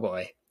 oh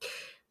boy,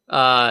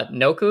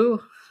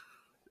 Noku.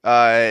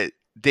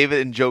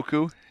 David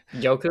Njoku.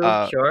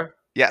 Sure.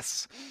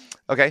 Yes.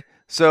 Okay.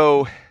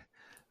 So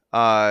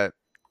I'll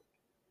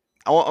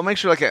make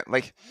sure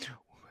like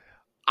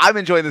I'm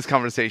enjoying this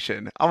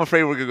conversation. I'm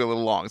afraid we're gonna go a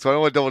little long, so I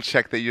want to double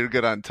check that you're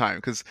good on time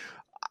because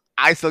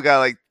I still got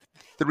like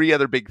 3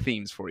 other big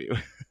themes for you.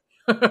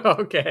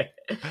 Okay.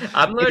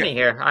 I'm learning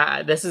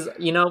here. This is,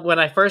 when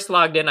I first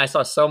logged in, I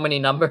saw so many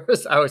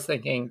numbers. I was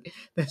thinking,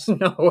 there's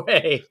no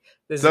way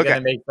this is going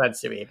to make sense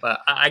to me.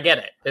 But I get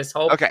it. This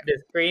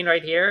screen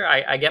right here,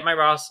 I get my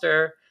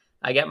roster.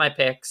 I get my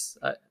picks.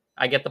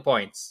 I get the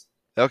points.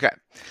 Okay.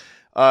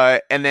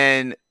 And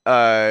then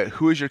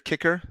who is your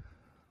kicker?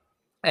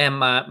 And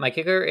my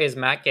kicker is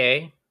Matt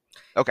Gay.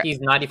 Okay. He's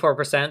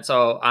 94%,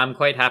 so I'm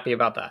quite happy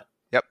about that.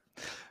 Yep.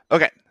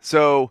 Okay.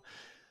 So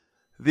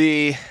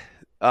the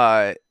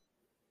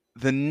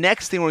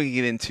next thing we're going to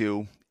get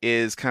into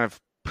is kind of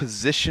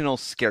positional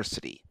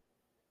scarcity.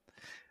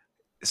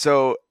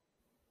 So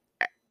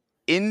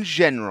in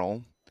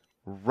general,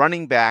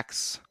 running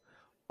backs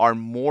are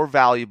more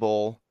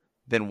valuable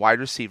than wide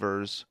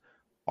receivers,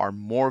 are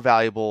more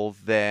valuable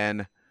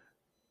than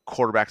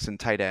quarterbacks and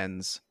tight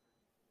ends,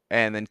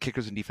 and then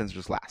kickers and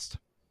defenders last.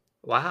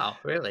 Wow,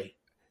 really?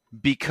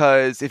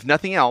 Because if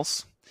nothing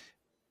else,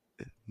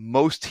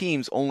 most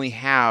teams only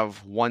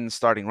have one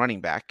starting running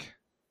back,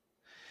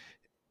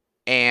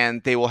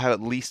 and they will have at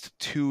least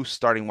 2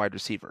 starting wide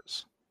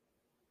receivers.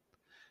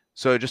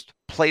 So just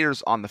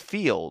players on the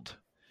field,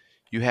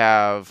 you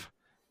have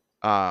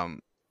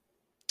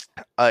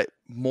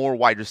more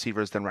wide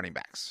receivers than running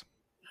backs.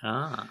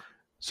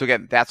 So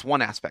again, that's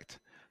one aspect.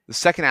 The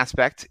second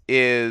aspect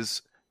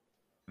is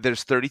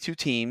there's 32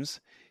 teams.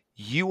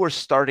 You are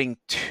starting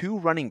 2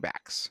 running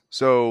backs.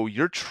 So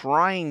you're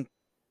trying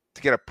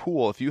to get a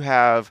pool. If you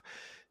have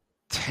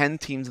 10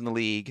 teams in the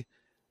league,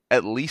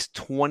 at least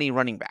 20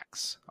 running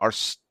backs are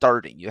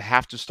starting. You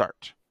have to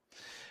start.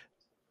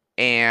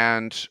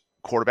 And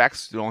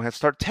quarterbacks, you only have to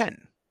start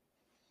 10.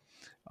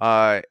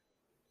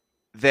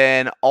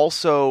 Then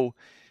also,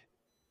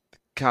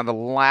 kind of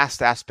the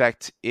last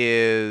aspect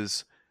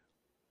is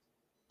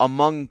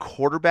among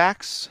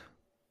quarterbacks,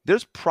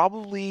 there's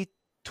probably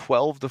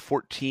 12 to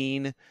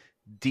 14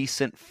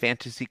 decent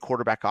fantasy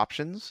quarterback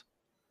options.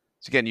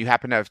 So again, you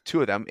happen to have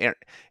 2 of them.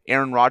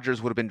 Aaron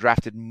Rodgers would have been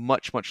drafted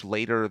much, much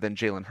later than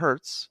Jalen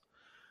Hurts.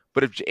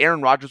 But if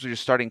Aaron Rodgers was your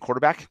starting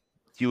quarterback,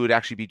 you would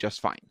actually be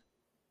just fine.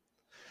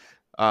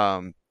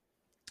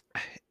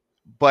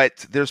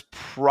 But there's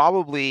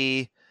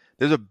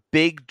a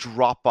big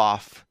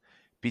drop-off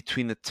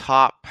between the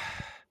top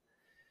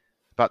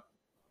about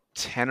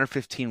 10 or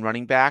 15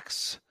 running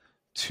backs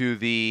to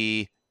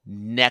the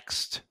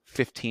next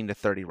 15 to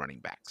 30 running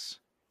backs.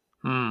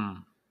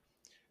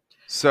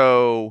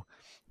 So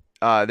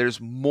there's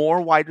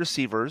more wide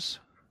receivers.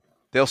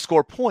 They'll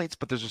score points,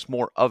 but there's just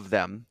more of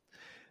them.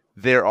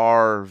 There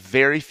are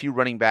very few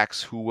running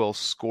backs who will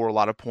score a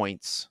lot of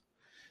points,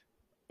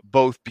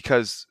 both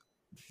because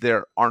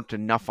there aren't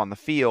enough on the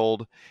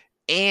field,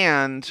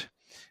 and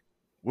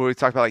when we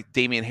talk about like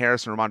Damian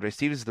Harris and Ramondre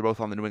Stevenson, they're both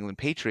on the New England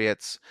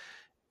Patriots.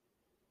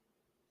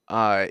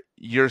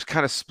 You're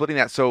kind of splitting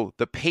that. So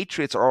the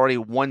Patriots are already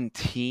one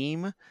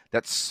team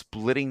that's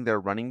splitting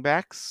their running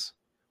backs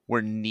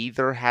where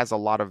neither has a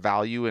lot of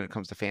value when it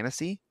comes to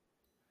fantasy.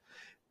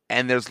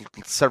 And there's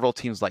several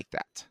teams like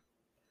that.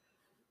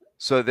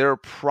 So there are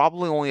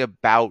probably only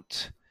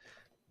about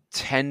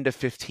 10 to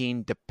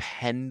 15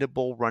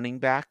 dependable running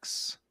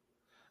backs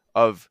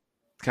of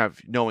kind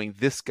of knowing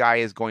this guy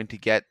is going to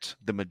get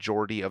the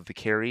majority of the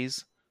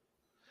carries.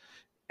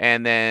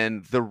 And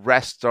then the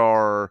rest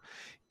are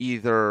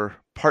either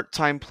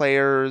part-time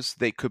players,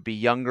 they could be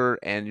younger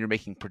and you're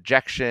making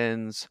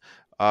projections,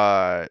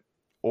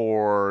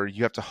 or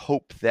you have to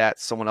hope that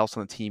someone else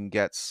on the team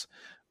gets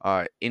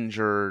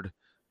injured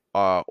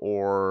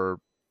or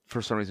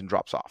for some reason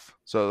drops off.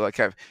 So like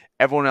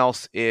everyone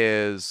else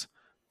has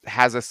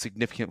a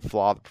significant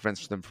flaw that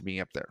prevents them from being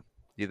up there.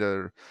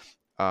 Either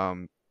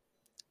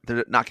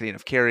they're not getting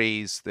enough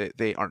carries,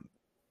 they aren't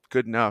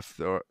good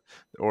enough,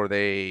 or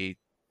they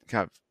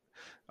kind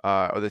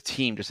of or the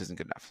team just isn't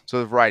good enough. So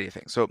a variety of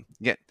things. So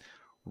again,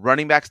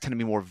 running backs tend to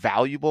be more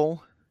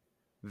valuable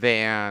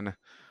than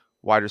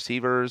wide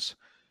receivers.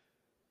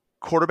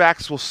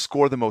 Quarterbacks will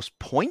score the most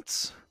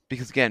points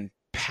because again,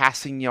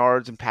 passing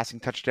yards and passing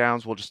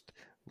touchdowns will just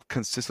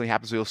consistently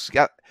happen. So you'll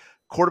get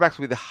quarterbacks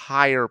will be the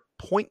higher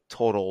point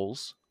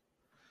totals,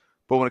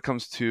 but when it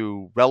comes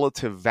to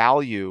relative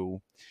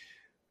value,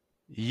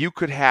 you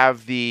could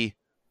have the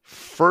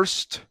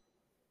first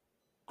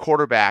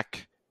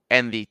quarterback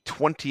and the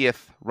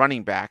 20th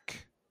running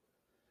back,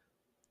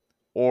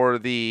 or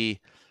the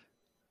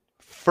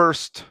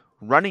first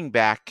running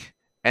back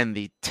and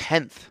the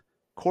 10th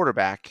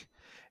quarterback,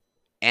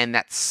 and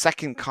that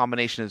second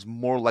combination is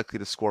more likely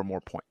to score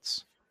more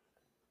points.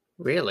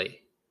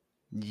 Really?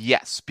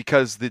 Yes,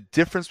 because the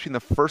difference between the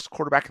first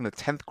quarterback and the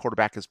 10th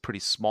quarterback is pretty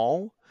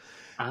small.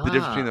 The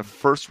difference between the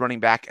first running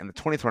back and the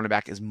 20th running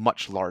back is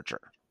much larger.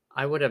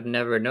 I would have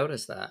never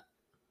noticed that.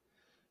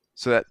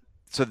 So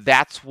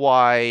that's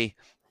why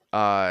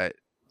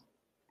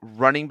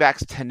running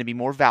backs tend to be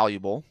more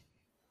valuable.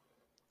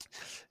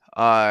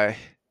 Tight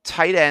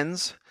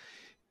ends,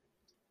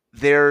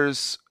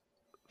 there's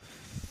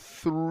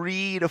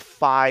 3 to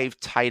 5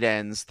 tight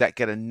ends that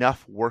get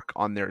enough work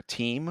on their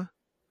team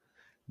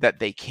that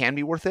they can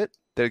be worth it.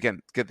 They're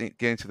again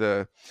getting to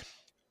the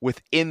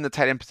within the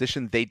tight end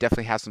position, they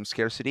definitely have some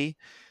scarcity.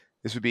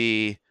 This would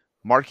be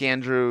Mark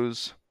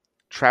Andrews,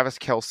 Travis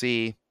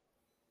Kelce,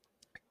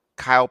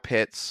 Kyle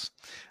Pitts,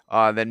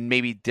 then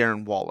maybe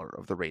Darren Waller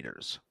of the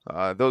Raiders.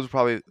 Those are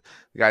probably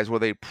the guys where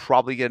they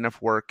probably get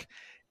enough work.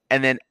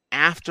 And then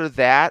after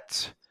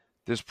that,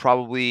 there's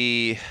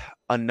probably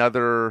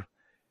another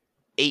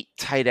 8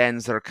 tight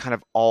ends that are kind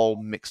of all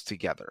mixed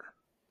together.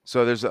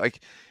 So there's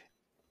like,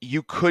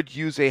 you could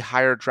use a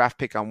higher draft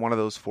pick on one of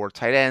those 4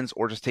 tight ends,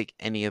 or just take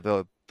any of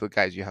the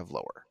guys you have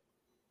lower.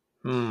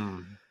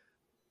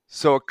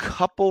 So a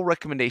couple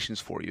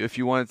recommendations for you if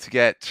you wanted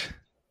to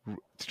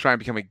try and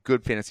become a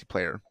good fantasy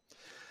player.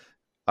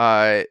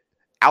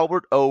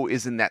 Albert O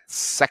is in that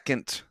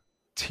second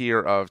tier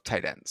of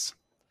tight ends.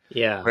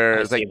 Yeah,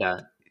 whereas, I see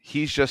that.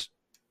 He's just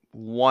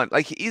one,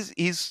 like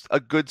he's a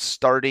good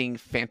starting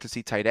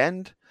fantasy tight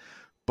end,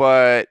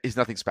 but he's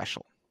nothing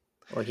special.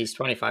 Well, he's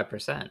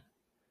 25%.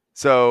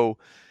 So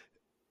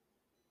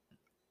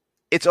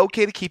it's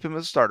okay to keep him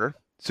as a starter.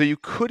 So you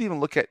could even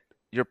look at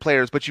your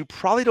players, but you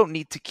probably don't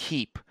need to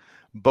keep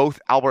both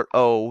Albert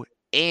O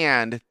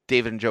and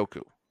David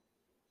Njoku.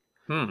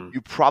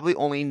 You probably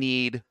only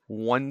need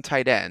one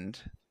tight end.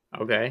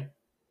 Okay.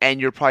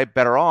 And you're probably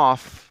better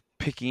off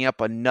picking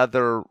up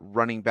another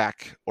running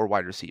back or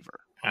wide receiver.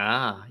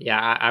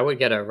 Yeah, I would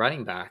get a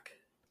running back.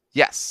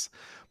 Yes.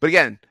 But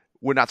again,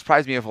 would not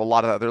surprise me if a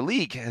lot of the other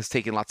league has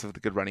taken lots of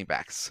the good running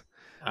backs.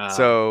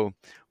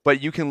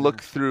 But you can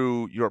look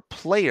through your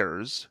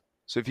players.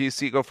 So if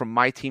you go from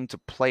my team to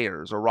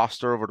players, or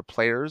roster over to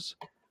players,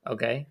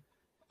 okay,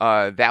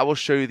 that will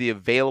show you the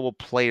available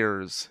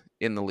players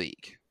in the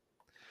league.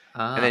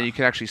 And then you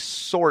can actually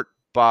sort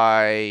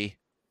by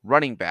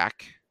running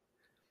back.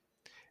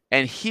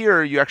 And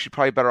here you're actually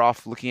probably better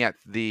off looking at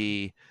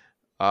the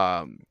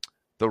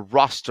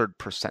rostered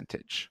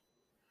percentage.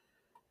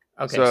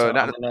 Okay, so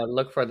I'm going to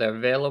look for the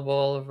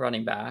available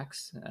running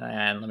backs,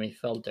 and let me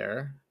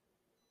filter.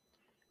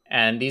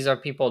 And these are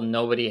people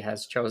nobody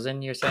has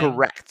chosen, you're saying?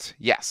 Correct,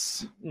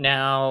 yes.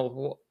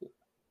 Now,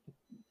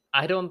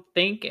 I don't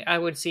think I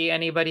would see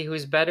anybody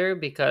who's better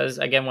because,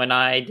 again, when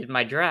I did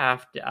my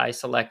draft, I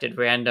selected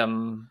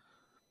random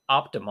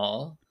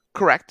optimal.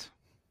 Correct.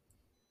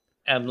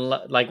 And,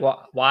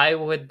 why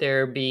would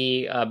there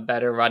be a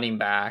better running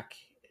back?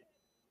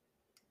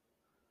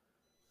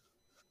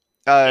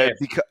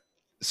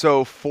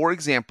 So, for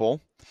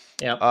example,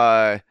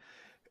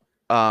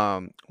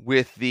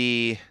 with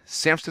the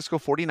San Francisco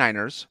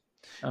 49ers,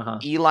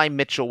 Eli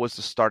Mitchell was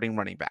the starting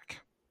running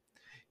back.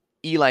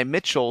 Eli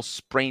Mitchell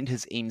sprained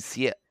his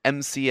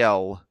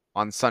MCL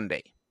on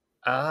Sunday.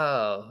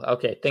 Oh,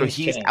 okay. So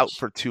he's out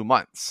for 2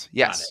 months.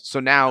 Yes. So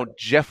now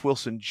Jeff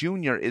Wilson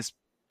Jr. is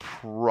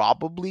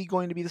probably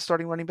going to be the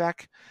starting running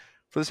back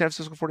for the San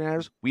Francisco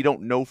 49ers. We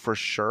don't know for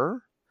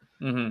sure.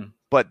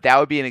 But that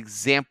would be an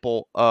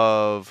example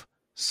of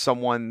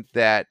someone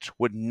that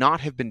would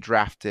not have been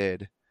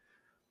drafted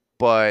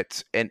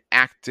but an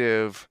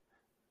active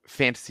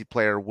fantasy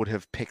player would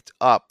have picked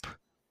up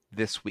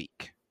this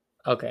week.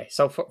 Okay,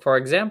 so for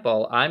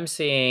example, I'm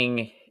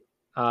seeing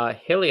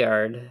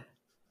Hilliard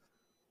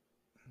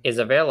is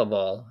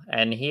available,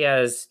 and he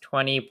has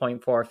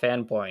 20.4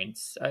 fan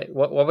points.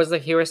 What was the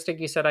heuristic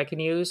you said I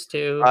can use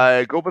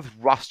to? Go with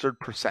rostered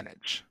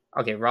percentage.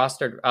 Okay,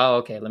 rostered. Oh,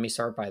 okay. Let me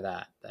sort by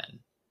that then.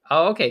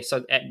 Oh, okay.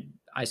 So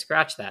I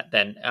scratched that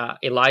then.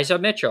 Elijah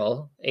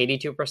Mitchell,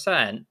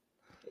 82%.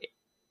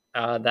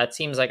 That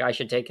seems like I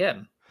should take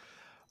him.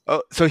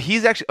 Oh, so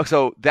he's actually.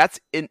 So that's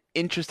an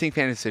interesting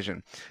fan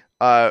decision.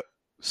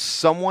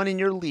 Someone in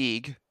your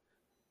league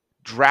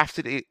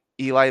drafted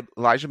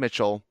Elijah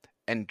Mitchell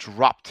and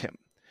dropped him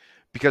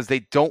because they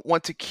don't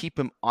want to keep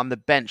him on the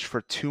bench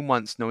for 2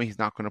 months knowing he's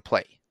not going to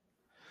play.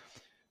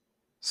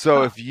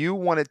 So if you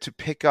wanted to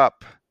pick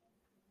up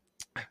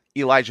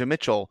Elijah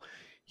Mitchell,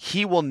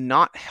 he will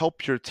not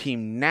help your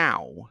team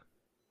now,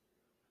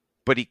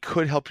 but he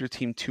could help your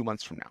team 2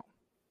 months from now.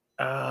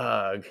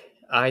 Ugh,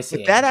 I see.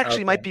 But that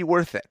actually might be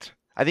worth it.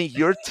 I think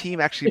your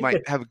team actually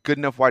might have good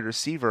enough wide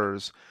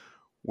receivers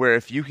where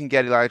if you can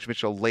get Elijah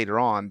Mitchell later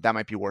on, that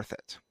might be worth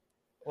it.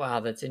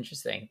 Wow, that's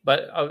interesting.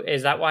 But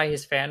is that why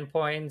his fan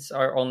points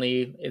are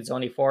only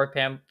 4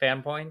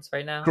 fan points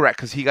right now? Correct,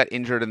 because he got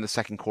injured in the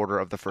second quarter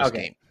of the first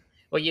game.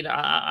 Well,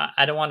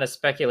 I don't want to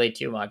speculate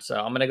too much, so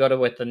I'm going to go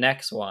with the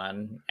next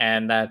one,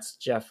 and that's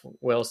Jeff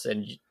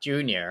Wilson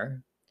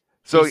Jr.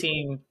 So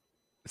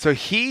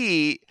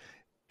he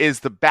is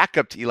the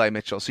backup to Eli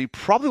Mitchell, so you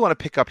probably want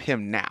to pick up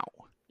him now.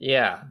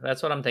 Yeah,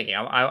 that's what I'm thinking.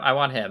 I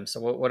want him.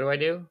 So what do I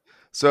do?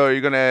 So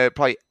you're going to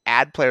probably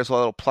add players with a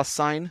little plus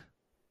sign.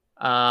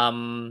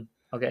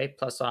 Okay,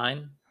 plus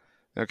sign.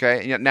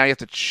 Okay, now you have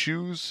to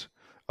choose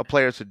a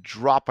player to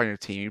drop on your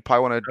team. You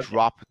probably want to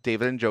drop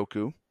David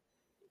Njoku.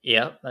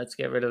 Yep, let's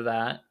get rid of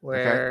that.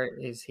 Where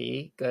is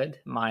he? Good.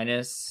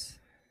 Minus,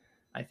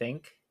 I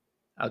think.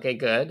 Okay,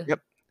 good.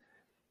 Yep.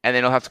 And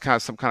then it'll have to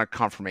some kind of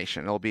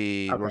confirmation. It'll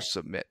be or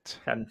submit.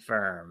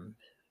 Confirm.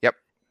 Yep.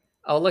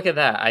 Oh, look at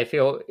that. I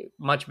feel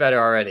much better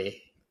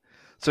already.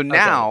 So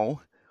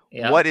now,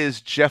 what is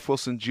Jeff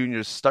Wilson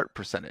Jr.'s start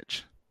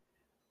percentage?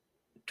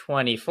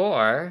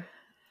 24.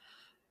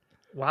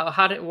 Wow,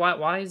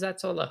 why is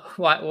that so low?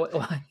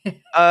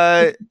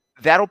 Why?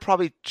 That'll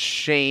probably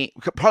change,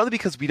 partly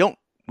because we don't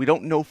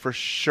know for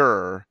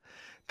sure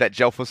that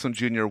Jeff Wilson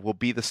Jr. will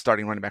be the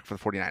starting running back for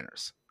the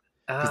 49ers.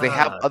 Because they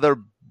have other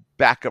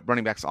backup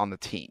running backs on the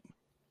team.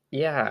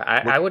 Yeah,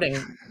 I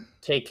wouldn't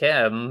take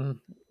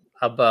him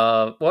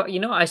above. Well,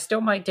 I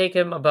still might take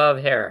him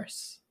above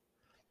Harris.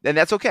 And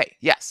that's okay.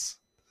 Yes.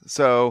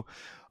 So,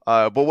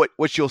 but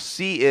what you'll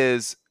see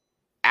is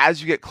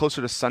as you get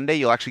closer to Sunday,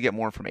 you'll actually get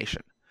more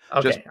information.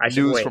 Okay, just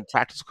news from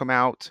practice will come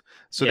out.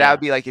 So that would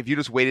be like if you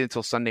just waited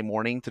until Sunday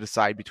morning to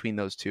decide between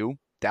those two,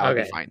 that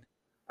would be fine.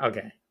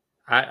 Okay.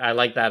 I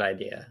like that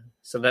idea.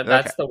 So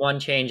that's the one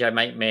change I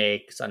might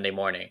make Sunday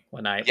morning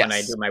when I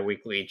do my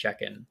weekly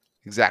check-in.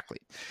 Exactly.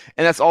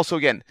 And that's also,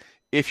 again,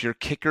 if your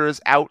kicker is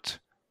out,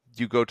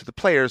 you go to the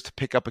players to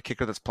pick up a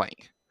kicker that's playing.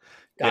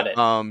 Got it.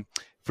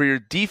 For your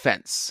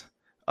defense,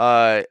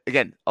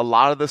 again, a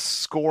lot of the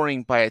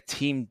scoring by a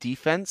team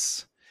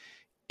defense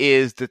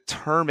is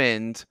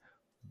determined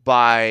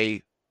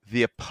by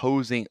the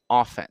opposing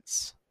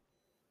offense.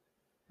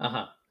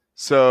 Uh-huh.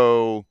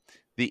 So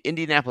the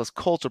Indianapolis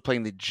Colts are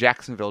playing the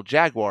Jacksonville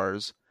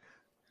Jaguars.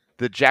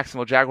 The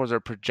Jacksonville Jaguars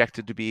are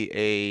projected to be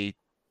a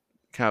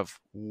kind of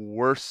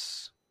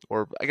worse,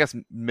 or I guess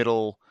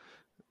middle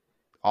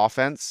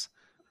offense.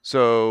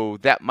 So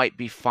that might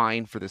be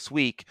fine for this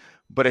week.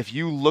 But if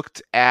you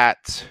looked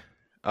at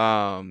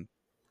the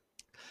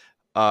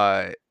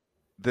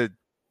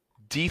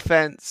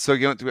defense, so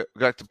you go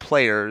back to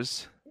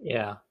players.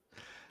 Yeah.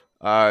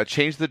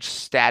 Change the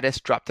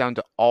status, drop down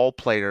to all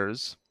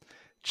players,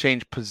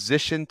 change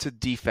position to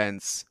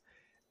defense,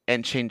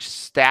 and change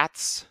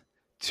stats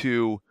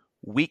to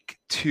week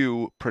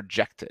 2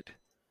 projected.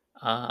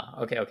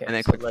 Okay. And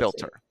then click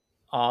filter. See.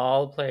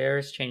 All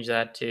players, change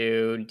that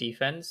to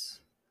defense.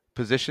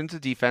 Position to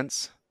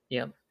defense.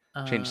 Yep.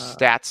 Change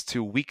stats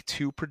to week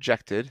 2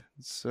 projected.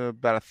 It's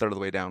about a third of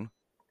the way down.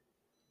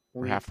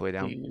 Or half the way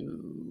down. Week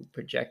 2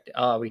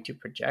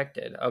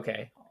 projected.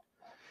 Okay.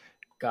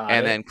 Got it.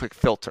 And then click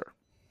filter.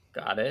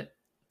 Got it.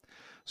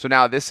 So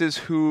now this is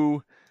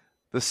who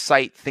the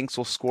site thinks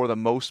will score the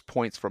most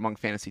points for among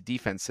fantasy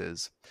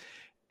defenses.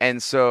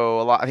 And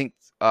so I think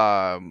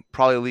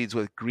probably leads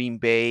with Green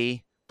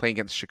Bay playing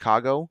against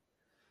Chicago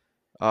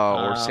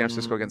or San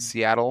Francisco against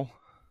Seattle.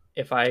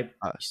 If I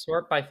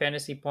sort by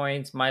fantasy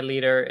points, my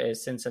leader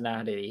is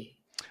Cincinnati.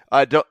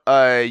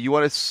 You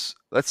want to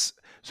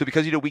so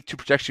because you do week 2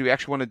 projection, we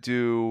actually want to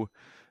do.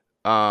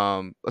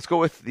 Let's go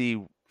with the.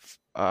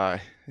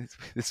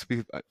 This will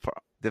be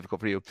difficult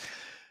for you.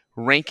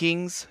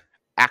 Rankings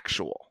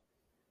actual.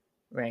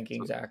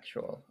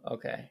 Actual.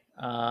 Okay.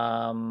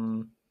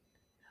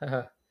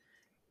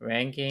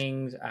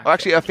 Rankings. Actual. Well,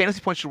 actually, fantasy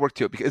points should work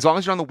too, because as long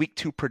as you're on the week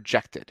 2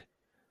 projected.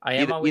 I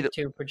am on week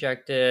 2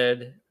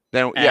 projected.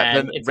 Then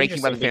And then it's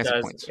ranking by the interesting fantasy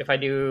because points. if I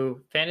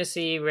do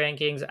fantasy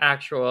rankings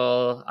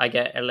actual, I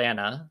get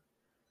Atlanta.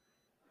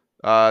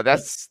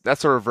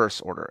 That's a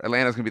reverse order.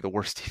 Atlanta's gonna be the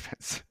worst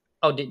defense.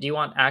 Oh, do you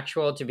want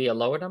actual to be a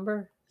lower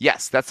number?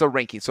 Yes, that's a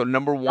ranking. So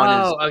number 1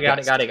 is Oh, got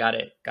it,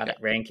 best. got it.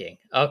 Ranking.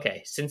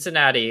 Okay,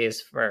 Cincinnati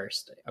is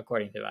first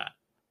according to that.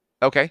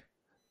 Okay.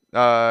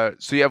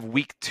 So you have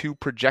week 2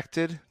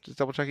 projected. Just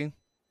double checking.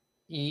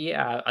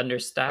 Yeah, under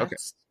Okay.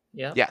 stats.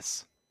 Yeah.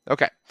 Yes.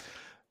 Okay.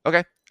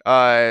 Okay.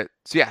 So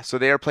yeah. So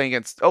they are playing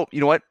against. Oh, you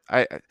know what?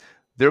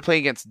 They're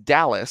playing against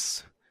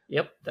Dallas.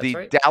 Yep, that's The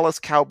right. Dallas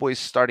Cowboys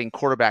starting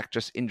quarterback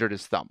just injured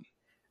his thumb.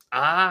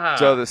 Ah,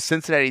 So the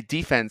Cincinnati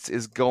defense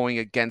is going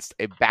against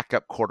a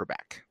backup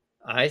quarterback.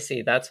 I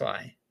see. That's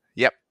why.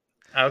 Yep.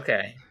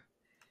 Okay.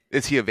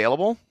 Is he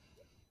available?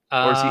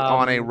 Or is he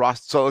on a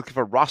roster? So looking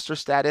for roster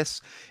status,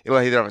 it'll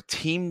either have a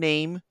team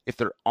name if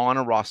they're on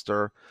a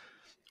roster,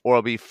 or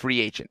it'll be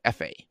free agent,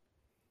 FA.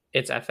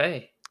 It's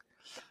FA.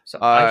 So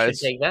I should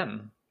take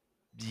them.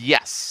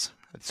 Yes.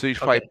 So you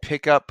should probably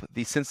pick up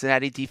the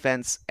Cincinnati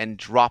defense and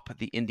drop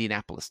the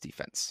Indianapolis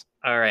defense.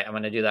 All right, I'm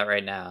going to do that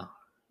right now.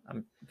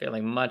 I'm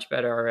feeling much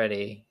better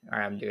already. All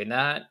right, I'm doing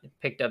that.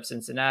 Picked up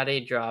Cincinnati,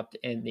 dropped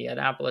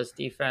Indianapolis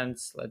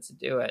defense. Let's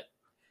do it.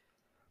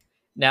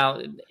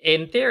 Now,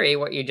 in theory,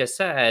 what you just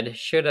said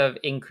should have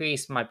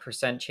increased my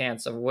percent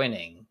chance of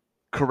winning.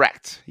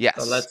 Correct.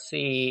 Yes. So let's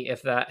see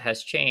if that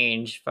has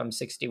changed from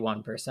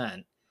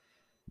 61%.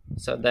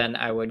 So then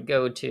I would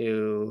go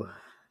to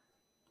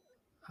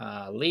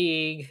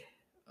league,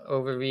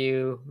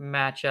 overview,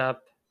 matchup.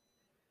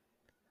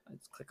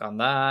 Let's click on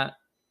that.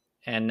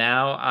 And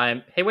now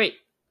I'm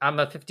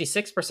a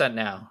 56%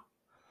 now.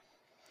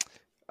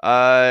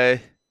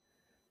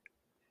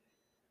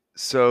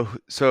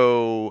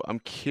 So I'm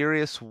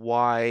curious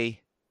why.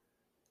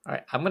 All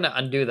right, I'm going to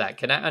undo that.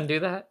 Can I undo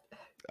that?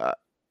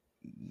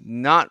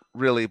 Not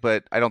really,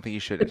 but I don't think you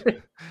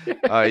should.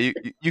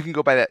 You can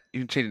go by that.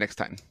 You can change it next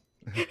time.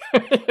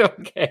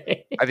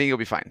 Okay. I think you'll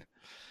be fine.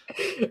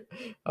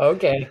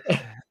 Okay.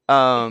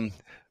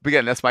 But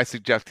again, that's my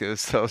suggestive.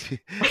 So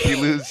if you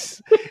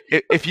lose,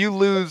 if you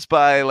lose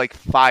by like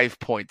 5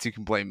 points, you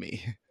can blame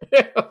me.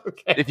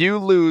 Okay. If you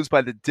lose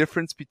by the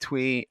difference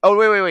between,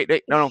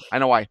 wait, no, I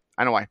know why.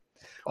 Why?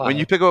 When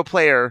you pick up a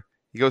player,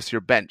 he goes to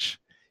your bench.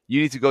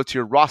 You need to go to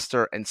your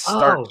roster and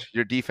start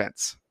your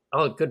defense.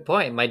 Oh, good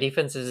point. My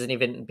defense isn't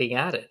even being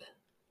added.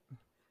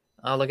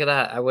 Oh, look at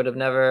that. I would have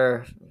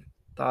never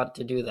thought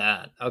to do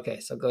that.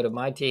 Okay, so go to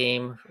my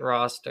team,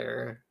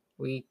 roster,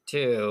 week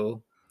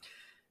 2,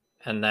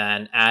 and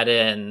then add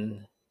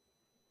in.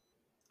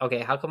 Okay,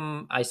 how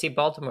come I see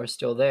Baltimore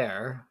still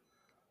there?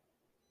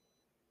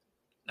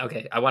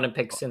 Okay, I want to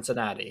pick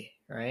Cincinnati,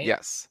 right?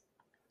 Yes.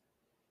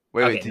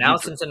 Wait. Now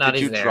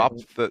Cincinnati's there. Did you drop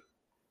the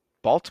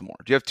Baltimore?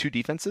 Do you have 2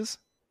 defenses?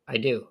 I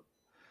do.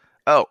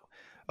 Oh,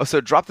 so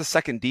drop the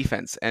second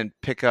defense and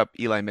pick up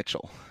Eli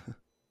Mitchell.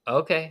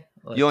 Okay.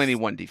 You only need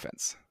 1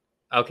 defense.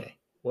 Okay.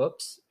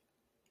 Whoops.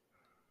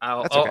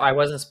 That's okay. I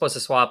wasn't supposed to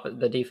swap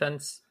the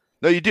defense.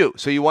 No, you do.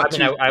 So you want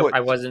to. I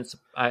wasn't.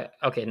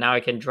 Okay, now I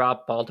can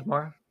drop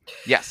Baltimore.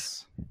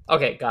 Yes.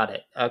 Okay, got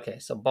it. Okay,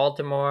 so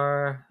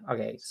Baltimore.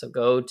 Okay, so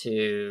go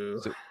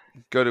to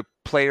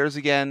players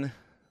again.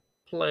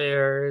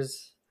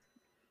 Players.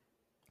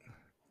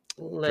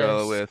 List.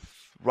 Go with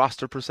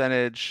roster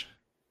percentage.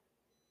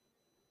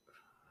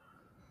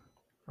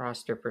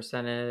 Roster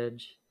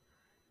percentage.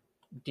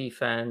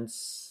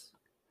 Defense.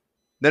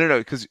 No,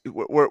 because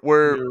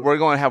we're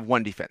going to have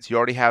 1 defense. You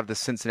already have the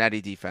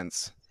Cincinnati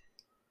defense.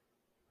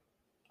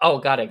 Oh,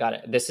 got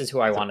it. This is who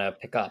I want to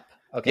pick up.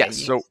 Okay, yes.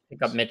 So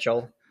pick up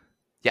Mitchell.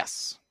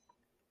 Yes.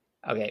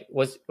 Okay.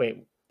 Was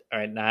he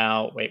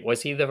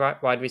the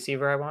wide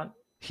receiver I want?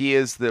 He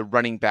is the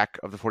running back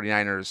of the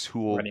 49ers,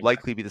 who will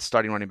likely be the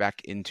starting running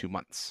back in 2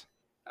 months.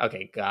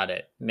 Okay, got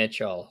it.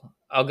 Mitchell.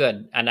 Oh,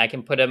 good. And I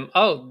can put him.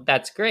 Oh,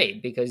 that's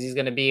great because he's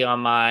going to be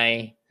on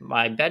my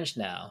bench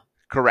now.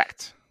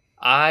 Correct.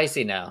 I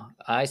see now.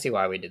 I see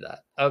why we did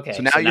that. Okay.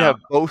 So now you have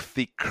both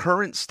the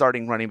current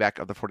starting running back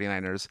of the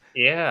 49ers.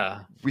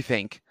 Yeah. We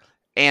think.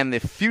 And the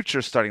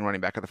future starting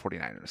running back of the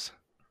 49ers.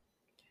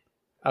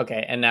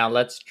 Okay. And now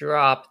let's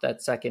drop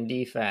that second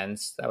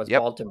defense. That was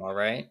Baltimore,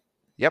 right?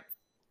 Yep.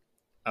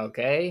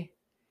 Okay.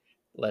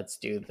 Let's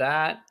do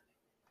that.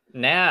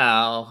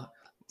 Now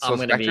So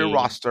let's back to your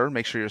roster.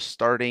 Make sure you're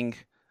starting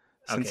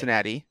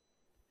Cincinnati. Okay.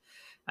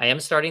 I am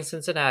starting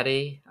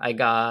Cincinnati. I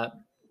got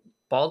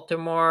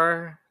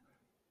Baltimore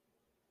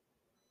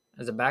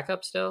as a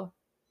backup still.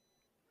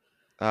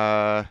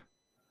 What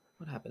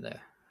happened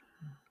there?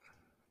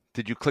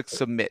 Did you click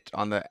submit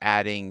on the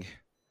adding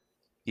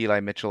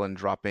Eli Mitchell and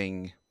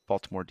dropping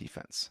Baltimore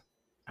defense?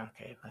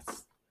 Okay,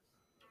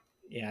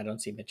 yeah, I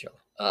don't see Mitchell.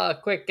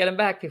 Quick, get him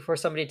back before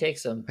somebody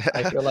takes him.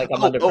 I feel like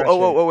I'm under pressure.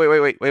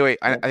 Wait.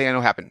 I think I know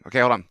what happened. Okay,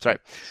 hold on. Sorry.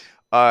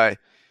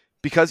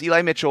 Because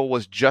Eli Mitchell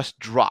was just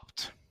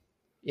dropped.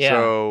 Yeah.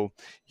 So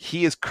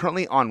he is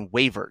currently on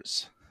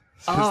waivers.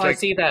 So I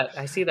see that.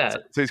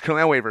 So he's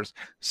currently on waivers.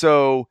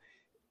 So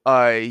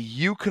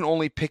you can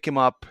only pick him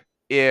up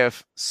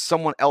if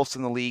someone else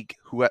in the league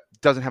who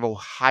doesn't have a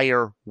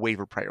higher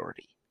waiver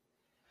priority.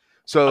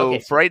 So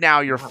Okay. for right now,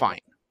 you're Wow. fine.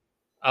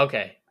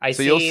 Okay. I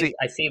So you'll see. see-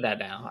 I see that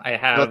now. I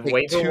It'll have take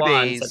waiver 2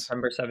 one, days.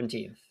 September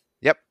 17th.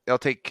 Yep, it'll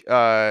take.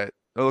 It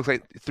looks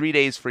like 3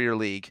 days for your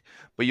league,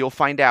 but you'll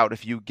find out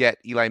if you get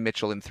Eli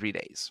Mitchell in 3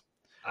 days.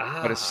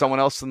 But if someone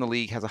else in the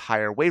league has a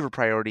higher waiver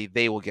priority,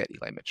 they will get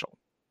Eli Mitchell.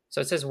 So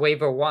it says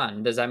waiver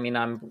one. Does that mean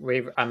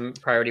I'm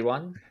priority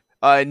one?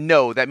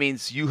 No, that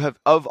means you have,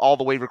 of all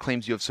the waiver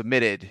claims you have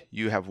submitted,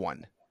 you have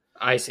one.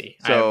 I see.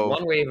 I So- have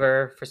one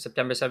waiver for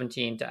September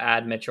 17th to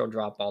add Mitchell,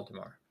 drop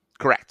Baltimore.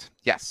 Correct.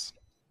 Yes.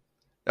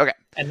 Okay.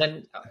 And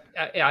then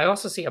I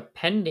also see a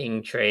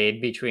pending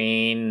trade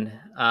between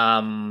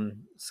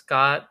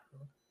Scott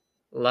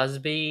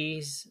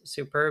Lusby's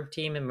superb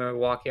team in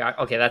Milwaukee.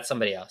 Okay, that's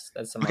somebody else.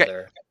 That's some Okay.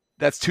 other.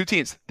 That's 2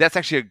 teams. That's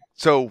actually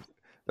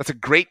that's a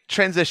great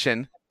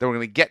transition that we're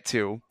going to get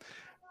to.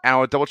 And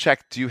I'll double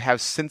check. Do you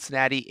have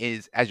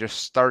Cincinnati as your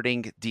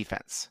starting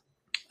defense?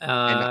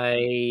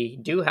 I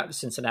do have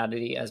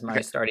Cincinnati as my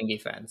Okay. starting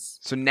defense.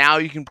 So now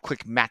you can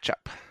click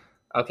matchup.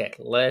 Okay,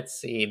 let's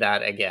see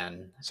that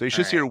again. So you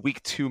should see your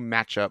week 2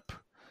 matchup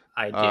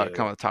I do.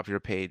 come on the top of your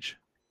page.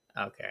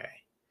 Okay.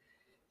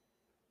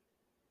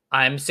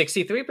 I'm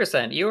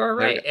 63%. You are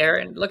There you right,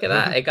 Aaron. Look at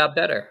that. It got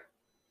better.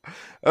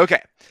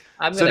 Okay.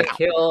 I'm So going to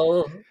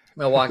kill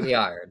Milwaukee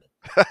Hard.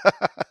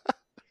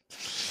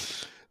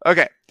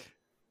 Okay.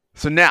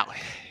 So now,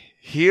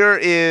 here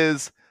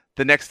is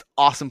the next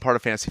awesome part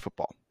of fantasy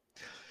football.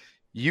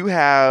 You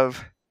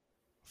have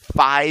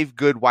 5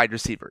 good wide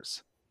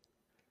receivers.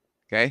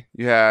 Okay?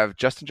 You have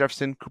Justin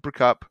Jefferson, Cooper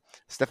Kupp,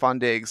 Stephon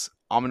Diggs,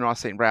 Amon-Ra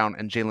St. Brown,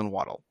 and Jalen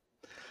Waddle.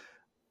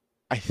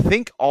 I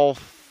think all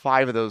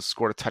 5 of those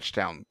scored a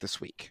touchdown this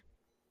week.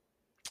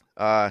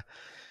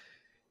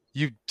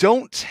 You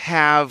don't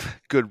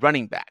have good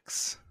running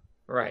backs.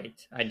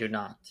 Right. I do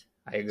not.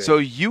 I agree. So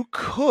you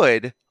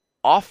could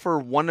offer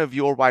one of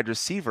your wide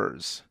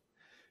receivers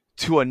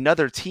to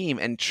another team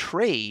and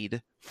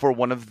trade for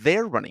one of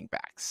their running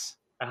backs.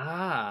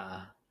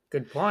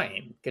 Good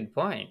point. Good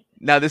point.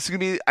 Now, this is going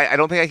to be, I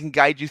don't think I can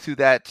guide you through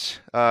that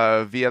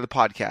via the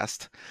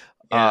podcast,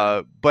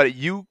 Yeah. but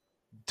you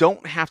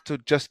don't have to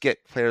just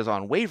get players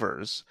on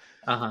waivers.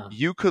 Uh-huh.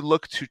 You could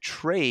look to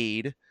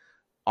trade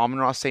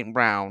Amon-Ra St.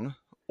 Brown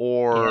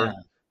or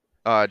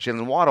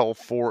Jalen Waddle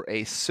for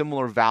a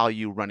similar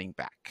value running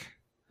back.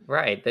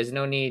 Right. There's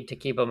no need to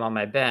keep them on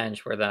my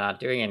bench where they're not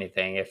doing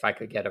anything if I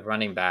could get a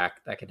running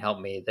back that can help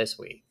me this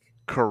week.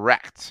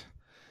 Correct.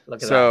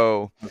 Look at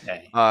So,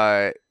 that.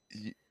 Okay.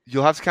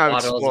 You'll have to kind of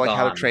Waddle's explore like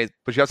how to gone. trade,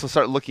 but you also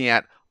start looking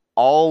at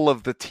all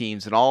of the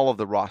teams and all of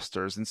the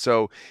rosters. And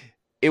so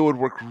it would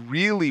work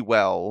really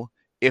well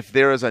if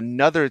there is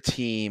another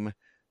team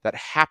that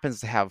happens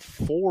to have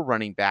 4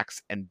 running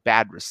backs and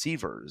bad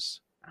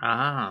receivers.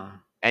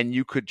 And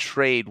you could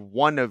trade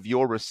one of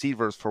your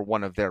receivers for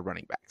one of their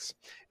running backs.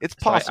 It's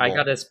possible. I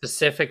got to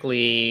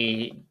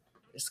specifically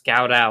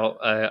scout out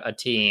a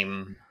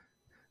team.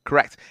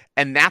 Correct.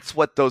 And that's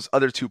what those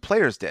other 2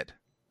 players did.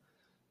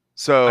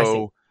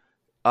 So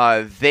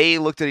they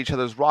looked at each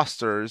other's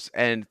rosters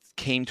and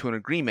came to an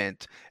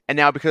agreement. And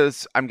now,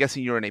 because I'm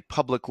guessing you're in a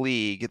public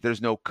league,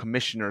 there's no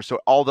commissioner, so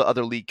all the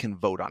other league can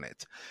vote on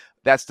it.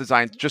 That's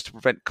designed just to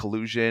prevent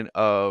collusion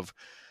of,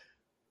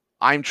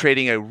 I'm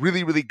trading a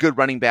really, really good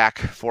running back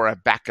for a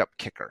backup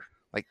kicker.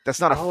 Like,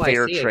 that's not a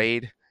fair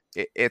trade.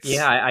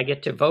 I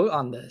get to vote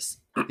on this.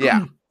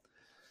 Yeah.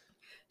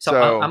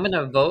 So I'm going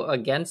to vote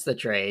against the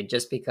trade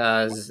just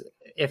because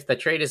if the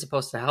trade is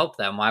supposed to help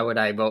them, why would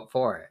I vote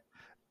for it?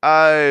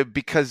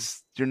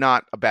 Because you're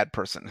not a bad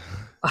person.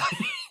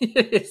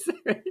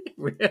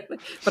 Really?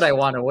 But I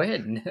want to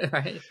win,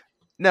 right?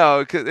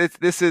 No, because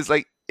this is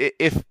like,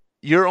 if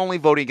you're only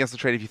voting against the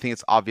trade if you think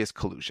it's obvious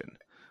collusion.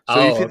 So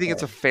if you think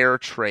it's a fair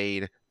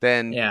trade,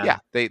 then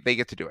they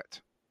get to do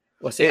it.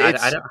 Well, see,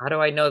 how do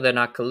I know they're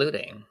not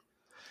colluding?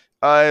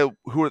 You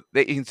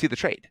can see the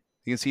trade.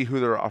 You can see who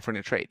they're offering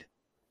a trade.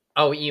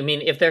 Oh, you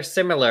mean if they're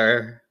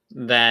similar,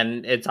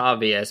 then it's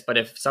obvious. But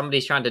if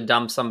somebody's trying to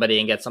dump somebody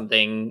and get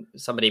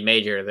somebody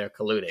major, they're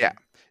colluding. Yeah.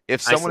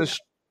 If someone is,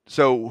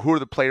 so who are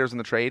the players in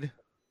the trade?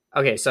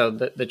 Okay, so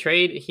the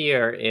trade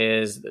here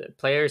is the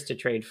players to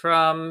trade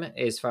from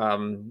is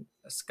from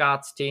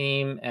Scott's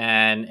team,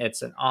 and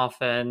it's an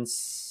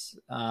offense.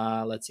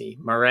 Let's see,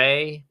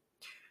 Kyler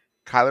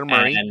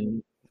Murray,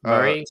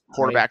 and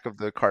quarterback of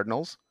the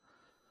Cardinals,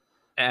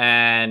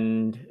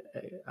 and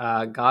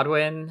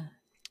Godwin,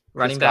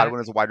 running back.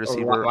 Godwin is a wide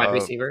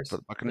receiver, for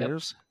the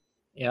Buccaneers.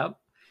 Yep.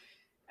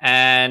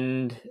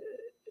 And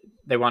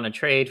they want to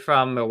trade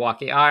from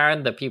Milwaukee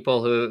Iron, the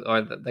people who,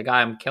 or the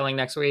guy I'm killing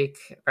next week,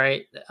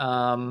 right?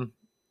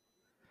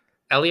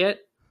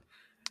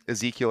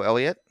 Ezekiel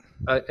Elliott.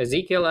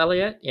 Ezekiel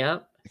Elliott, yeah.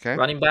 Okay.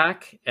 Running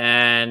back.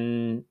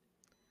 And,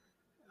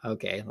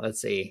 okay, let's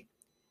see.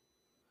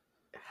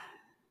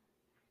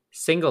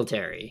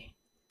 Singletary.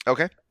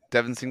 Okay.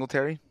 Devin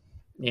Singletary.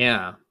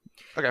 Yeah.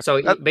 Okay.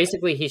 So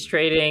basically he's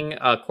trading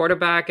a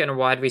quarterback and a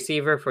wide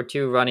receiver for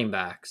 2 running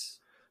backs.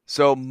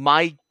 So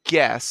my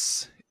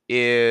guess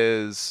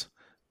is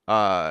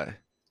uh,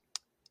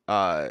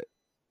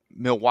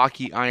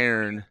 Milwaukee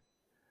Iron.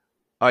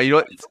 You know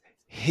what?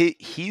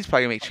 He's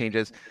probably gonna make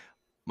changes.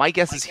 My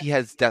guess is he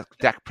has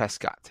Dak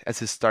Prescott as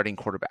his starting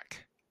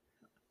quarterback.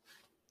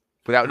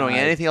 Without knowing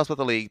anything else about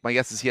the league, my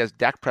guess is he has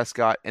Dak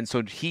Prescott, and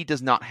so he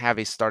does not have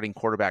a starting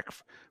quarterback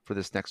for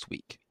this next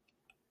week.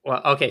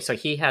 Well, okay, so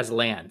he has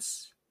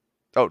Lance.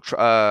 Oh,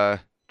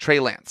 Trey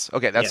Lance.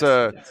 Okay, that's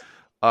Yes.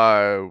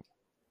 a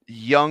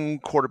young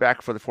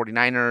quarterback for the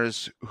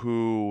 49ers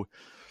who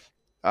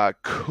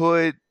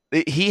could.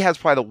 He has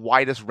probably the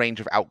widest range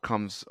of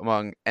outcomes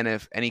among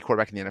any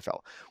quarterback in the NFL,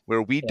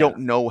 where we don't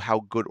know how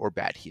good or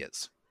bad he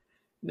is.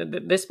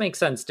 This makes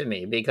sense to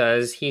me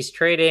because he's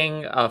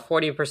trading a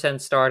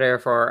 40% starter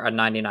for a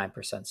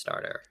 99%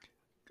 starter.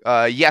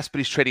 Yes, but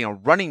he's trading a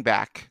running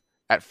back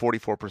at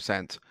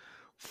 44%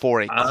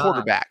 for a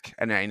quarterback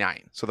at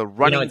 99. So the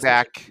running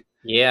back.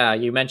 Yeah,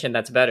 you mentioned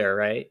that's better,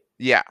 right?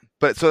 Yeah,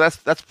 but so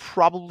that's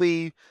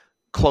probably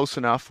close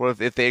enough. Or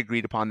if they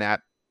agreed upon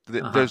that,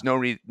 there's no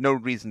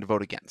reason to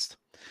vote against.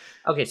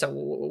 Okay, so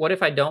what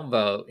if I don't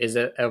vote? Is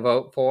it a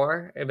vote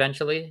for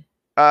eventually?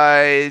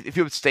 If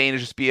you abstain, it'd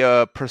just be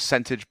a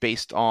percentage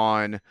based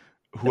on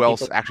who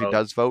else actually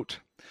does vote.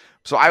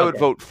 So I would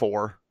vote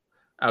for.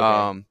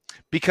 Okay.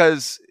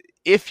 Because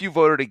if you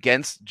voted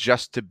against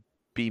just to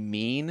be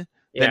mean,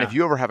 then if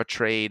you ever have a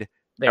trade,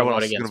 everyone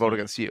else is going to vote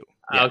against you.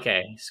 Yeah.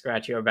 Okay,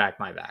 scratch your back,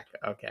 my back.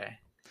 Okay.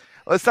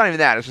 Well, it's not even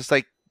that. It's just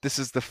like this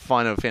is the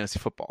fun of fantasy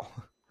football.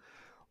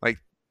 Like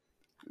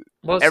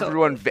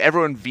everyone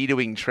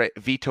vetoing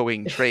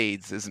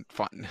trades isn't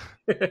fun.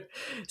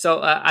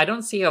 So I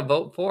don't see a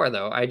vote for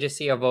though. I just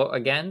see a vote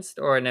against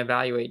or an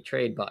evaluate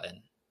trade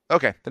button.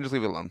 Okay, then just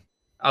leave it alone.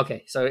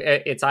 Okay, so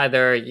it's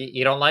either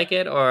you don't like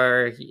it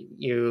or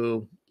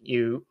you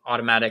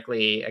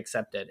automatically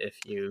accept it if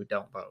you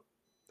don't vote.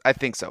 I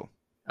think so.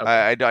 Okay.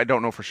 I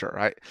don't know for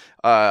sure.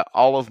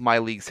 All of my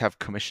leagues have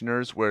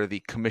commissioners where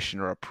the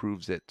commissioner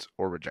approves it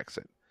or rejects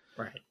it.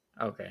 Right.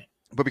 Okay.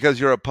 But because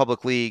you're a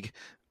public league,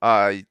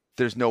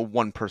 there's no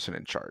one person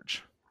in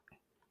charge.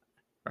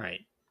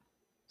 Right.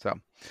 So,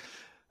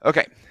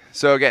 okay.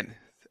 So again,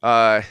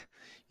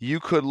 you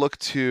could look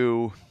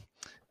to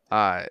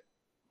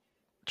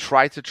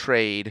try to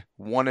trade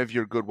one of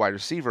your good wide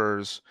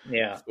receivers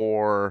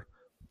for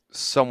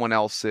someone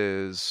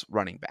else's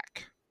running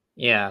back.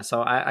 Yeah,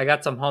 so I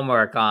got some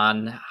homework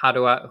on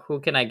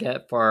who can I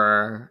get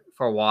for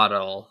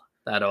Waddle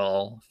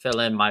that'll fill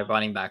in my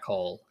running back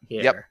hole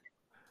here. Yep.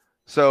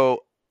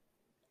 So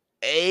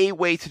a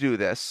way to do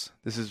this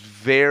is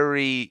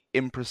very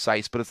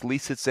imprecise, but at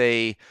least it's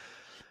an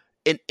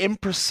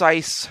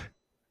imprecise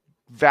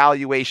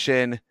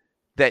valuation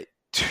that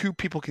two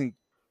people can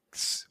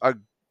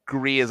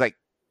agree is like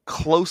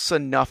close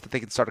enough that they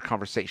can start a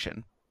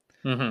conversation.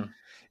 Mm-hmm.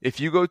 If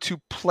you go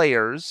to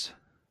players,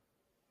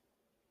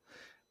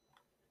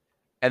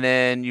 and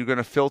then you're going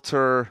to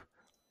filter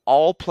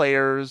all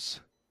players,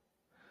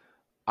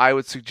 I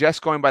would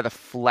suggest going by the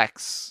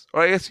flex.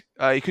 Or I guess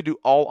you could do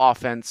all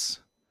offense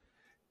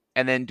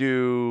and then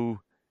do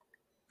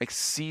like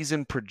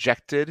season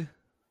projected.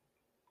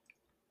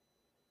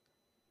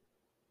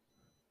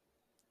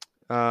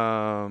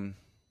 Yeah,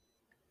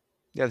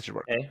 this should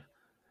work.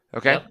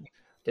 Okay. Yep.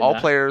 All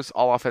players,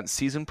 all offense,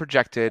 season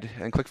projected,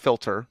 and click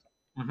filter.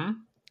 Mm-hmm.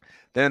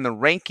 Then in the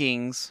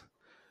rankings,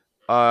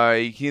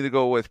 you can either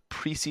go with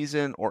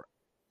preseason or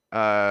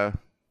probably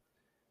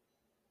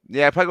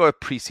go with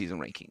preseason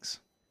rankings.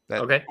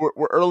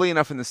 We're early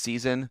enough in the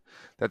season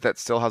that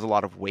still has a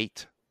lot of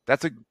weight.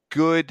 That's a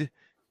good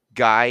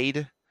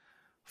guide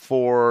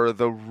for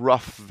the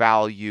rough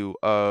value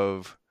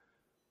of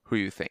who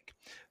you think.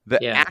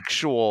 The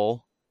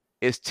actual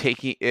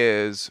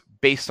is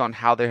based on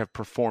how they have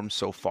performed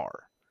so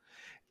far.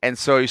 And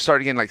so you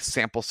start getting like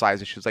sample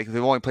size issues. Like if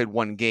they've only played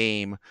one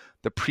game,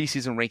 the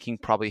preseason ranking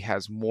probably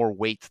has more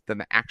weight than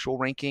the actual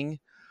ranking.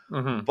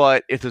 Mm-hmm.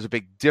 But if there's a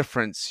big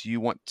difference, you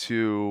want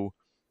to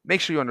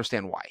make sure you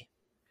understand why.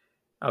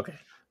 Okay.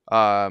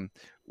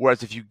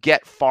 Whereas if you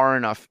get far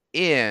enough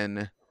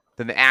in,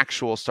 then the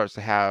actual starts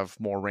to have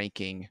more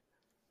ranking,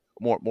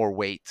 more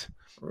weight.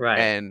 Right.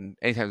 And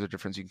anytime there's a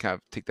difference, you can kind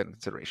of take that into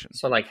consideration.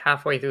 So like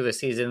halfway through the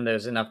season,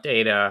 there's enough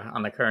data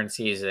on the current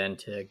season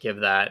to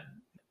give that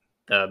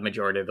the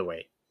majority of the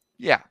weight.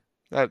 Yeah,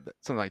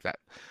 something like that.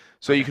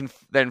 So you can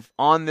then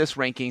on this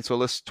ranking, so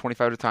list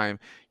 25 at a time,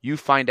 you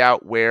find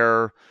out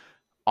where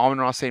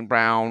Amon-Ra St.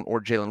 Brown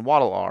or Jalen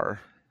Waddle are.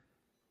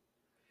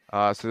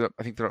 So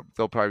I think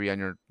they'll probably be on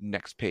your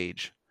next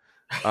page.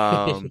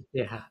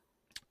 Yeah.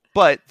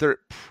 But they're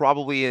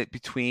probably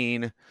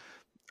between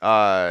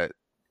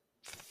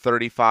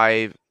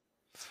 35.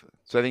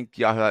 So I think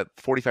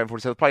 45 and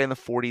 47, probably in the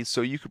 40s.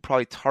 So you could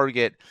probably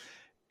target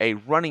a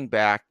running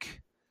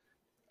back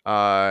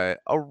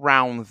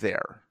around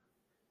there.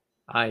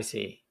 I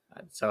see.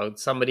 So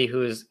somebody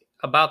who's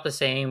about the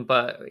same,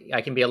 but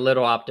I can be a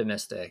little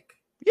optimistic.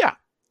 Yeah,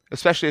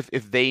 especially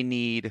if they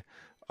need,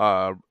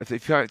 if you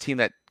have a team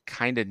that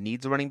kind of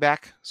needs a running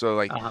back. So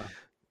like,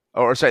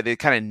 or sorry, they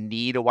kind of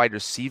need a wide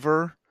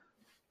receiver.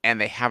 and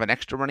they have an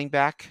extra running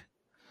back.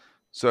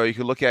 So you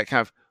could look at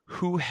kind of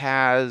who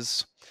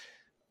has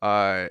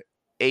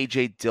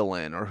A.J.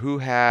 Dillon or who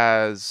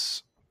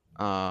has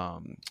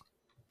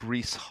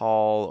Brees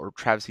Hall or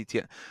Travis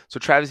Etienne. So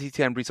Travis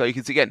Etienne, Brees Hall, you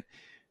can see again,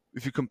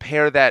 if you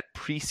compare that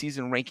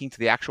preseason ranking to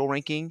the actual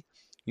ranking,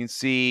 you can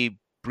see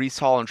Brees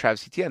Hall and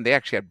Travis Etienne, they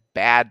actually had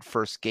bad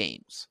first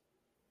games.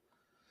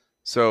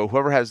 So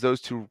whoever has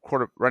those two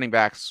running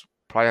backs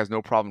probably has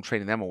no problem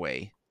trading them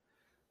away.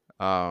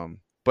 But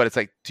it's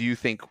like, do you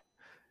think,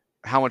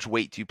 how much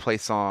weight do you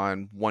place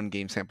on one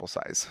game sample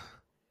size?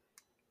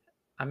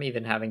 I'm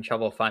even having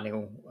trouble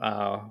finding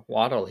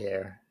Waddle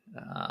here.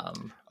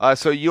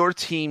 So your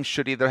team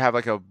should either have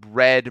like a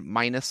red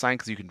minus sign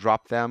because you can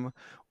drop them,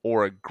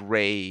 or a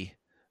gray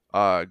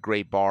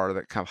bar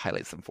that kind of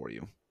highlights them for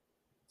you.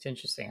 It's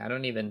interesting. I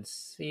don't even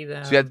see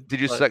them. So did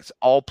you select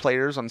all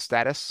players on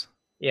status?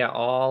 Yeah,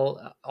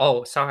 all.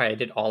 Oh, sorry, I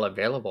did all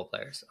available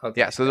players. Okay.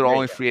 Yeah, so they're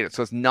only free agents,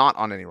 so it's not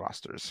on any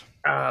rosters.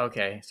 Oh,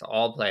 okay. So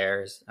all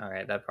players. All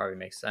right, that probably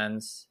makes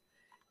sense.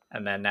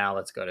 And then now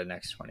let's go to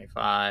next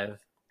 25.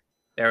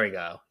 There we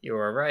go. You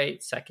were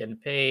right.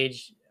 Second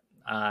page.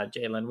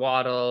 Jalen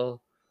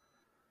Waddle.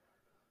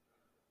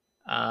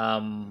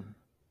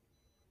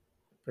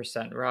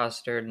 Percent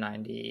rostered,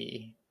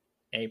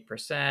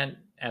 98%.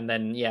 And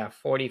then,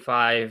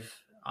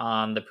 45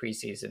 on the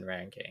preseason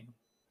ranking.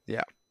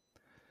 Yeah.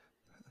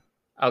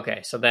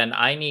 Okay, so then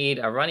I need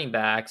a running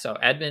back. So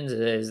Edmonds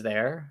is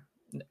there.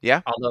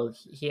 Yeah. Although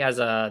he has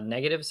a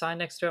negative sign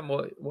next to him.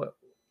 What?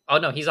 Oh,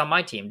 no, he's on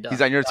my team. Duh.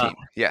 He's on your team.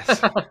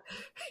 Yes.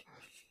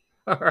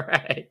 All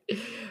right.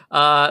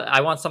 I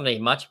want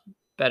something much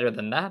better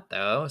than that,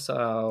 though.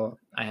 So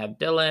I have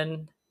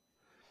Dylan.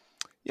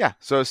 Yeah.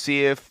 So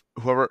see if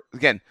whoever,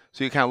 again,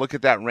 so you kind of look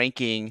at that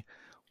ranking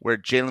where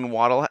Jalen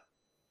Waddle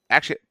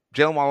and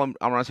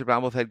Amon-Ra St.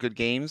 Brown both had good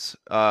games.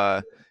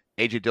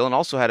 A.J. Dillon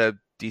also had a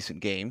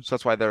decent game, so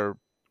that's why they're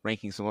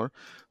ranking similar.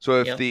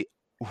 So if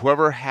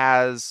whoever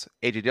has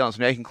A.J. Dillon,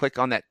 so now you can click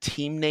on that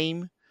team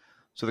name.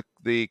 So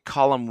the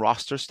column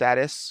roster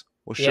status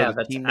will show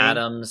the team name.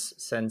 Adams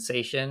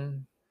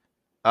Sensation.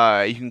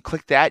 You can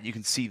click that. You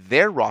can see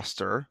their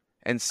roster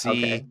and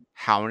see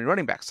how many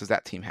running backs does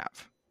that team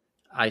have.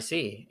 I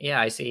see. Yeah,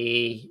 I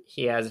see.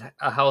 He has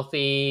a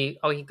healthy.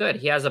 Oh, good.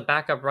 He has a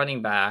backup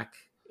running back.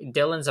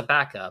 Dylan's a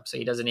backup, so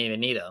he doesn't even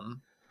need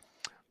him.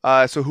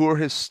 So who are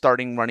his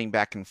starting running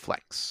back and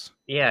flex?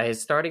 Yeah,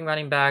 his starting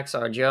running backs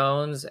are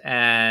Jones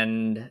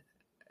and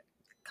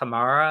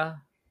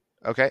Kamara.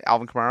 Okay,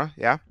 Alvin Kamara.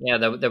 Yeah. Yeah,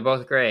 they're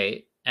both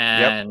great.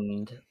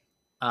 And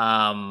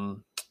the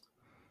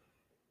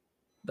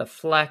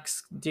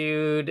flex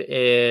dude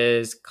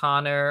is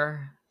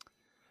Connor.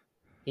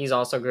 He's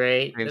also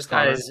great. James This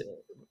guy's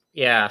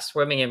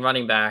swimming in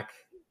running back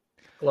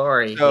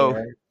glory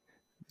here.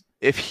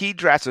 If he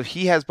drafts, so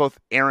he has both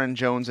Aaron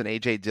Jones and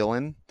A.J.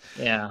 Dillon.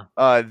 Yeah.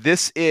 They're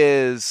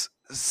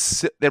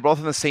both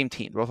on the same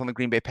team. They're both on the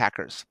Green Bay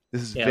Packers.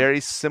 This is very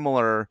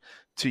similar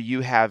to you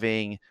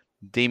having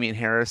Damian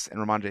Harris and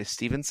Ramondre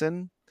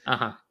Stevenson,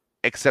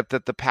 except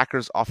that the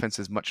Packers' offense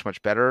is much,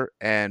 much better,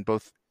 and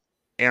both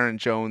Aaron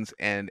Jones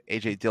and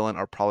A.J. Dillon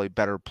are probably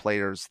better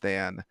players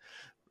than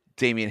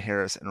Damian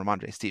Harris and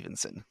Ramondre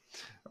Stevenson.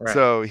 Right.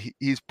 So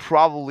he's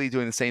probably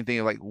doing the same thing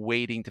of like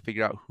waiting to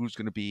figure out who's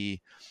going to be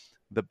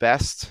the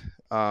best.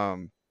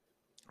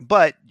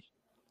 But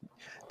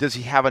does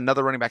he have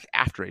another running back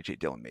after A.J.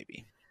 Dillon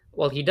maybe?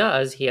 Well, he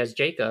does. He has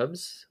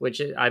Jacobs,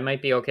 which I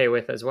might be okay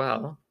with as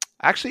well.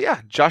 Actually, yeah.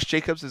 Josh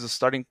Jacobs is a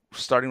starting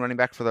running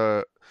back for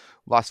the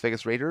Las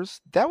Vegas Raiders.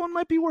 That one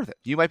might be worth it.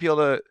 You might be able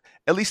to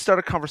at least start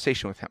a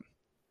conversation with him.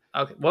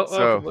 Okay.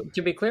 Well,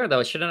 to be clear,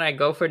 though, shouldn't I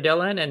go for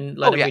Dylan and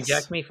let him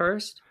reject me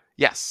first?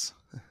 Yes.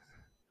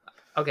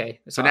 Okay.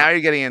 So now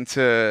you're getting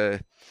into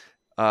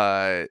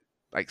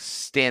like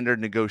standard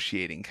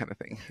negotiating kind of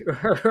thing.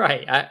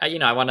 Right.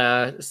 I want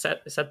to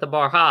set the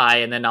bar high,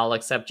 and then I'll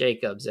accept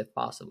Jacobs if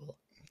possible.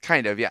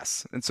 Kind of,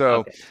 yes. And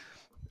so,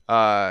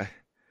 so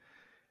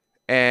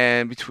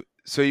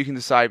you can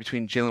decide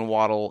between Jalen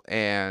Waddle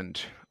and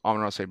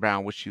Amon-Ra St.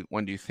 Brown, which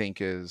one do you think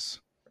is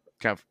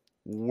kind of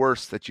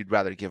worse that you'd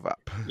rather give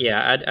up?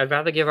 Yeah, I'd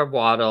rather give up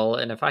Waddle,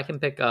 and if I can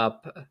pick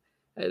up,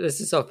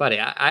 this is so funny.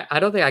 I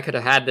don't think I could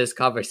have had this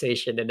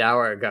conversation an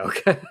hour ago,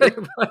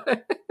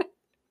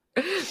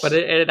 but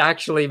it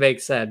actually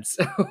makes sense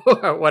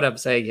what I'm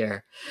saying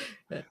here.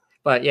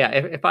 But yeah,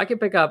 if I could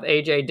pick up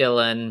A.J.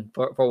 Dillon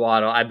for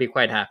Waddle, I'd be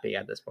quite happy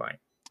at this point.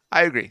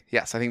 I agree.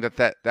 Yes, I think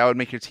that would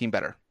make your team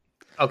better.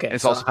 Okay, and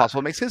it's also possible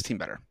it makes his team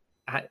better.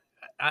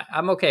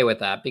 I'm okay with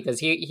that because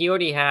he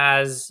already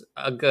has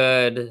a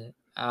good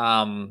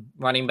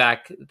running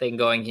back thing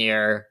going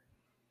here.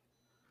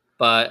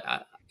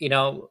 But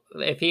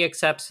if he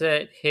accepts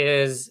it,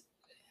 his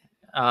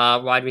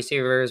wide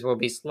receivers will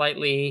be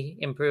slightly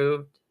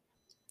improved.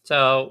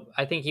 So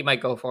I think he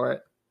might go for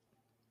it.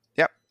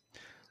 Yep.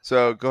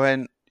 So go ahead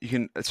and you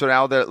can. So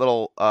now the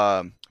little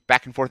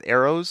back and forth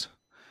arrows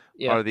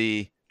are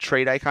the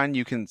trade icon,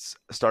 you can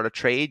start a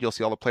trade. You'll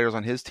see all the players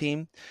on his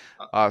team.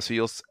 So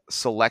you'll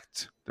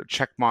select the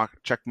check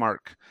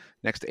mark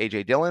next to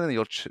AJ Dillon, and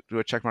you'll do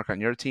a check mark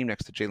on your team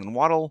next to Jalen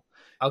Waddle.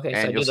 Okay,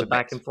 so I do the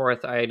back and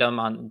forth item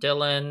on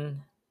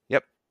Dillon.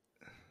 Yep.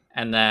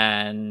 And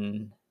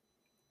then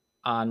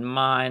on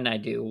mine, I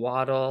do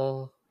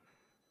Waddle.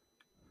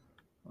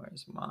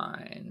 Where's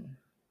mine?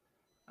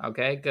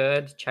 Okay,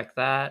 good. Check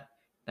that.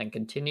 Then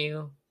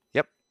continue.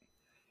 Yep.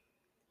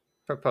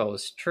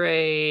 Propose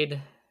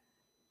trade.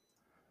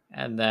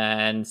 And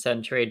then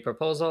send trade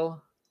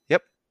proposal.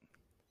 Yep.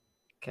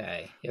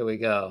 Okay, here we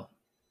go.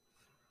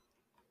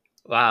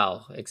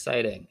 Wow,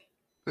 exciting.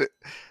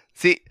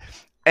 See,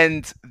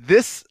 and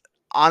this,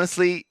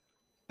 honestly,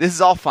 this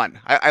is all fun.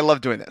 I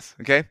love doing this,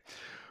 okay?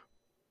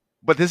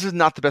 But this is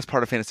not the best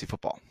part of fantasy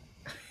football.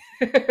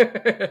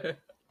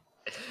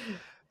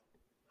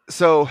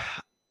 So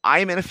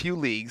I'm in a few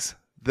leagues.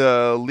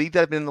 The league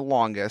that I've been in the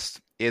longest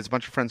is a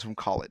bunch of friends from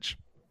college.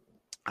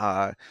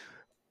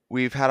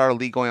 We've had our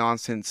league going on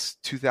since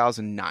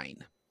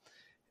 2009.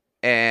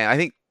 And I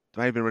think it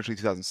might have been originally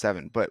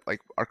 2007, but like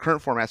our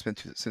current format's been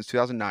since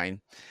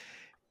 2009.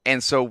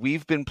 And so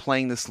we've been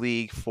playing this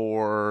league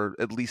for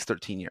at least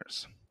 13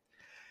 years.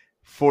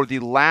 For the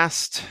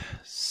last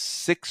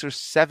 6 or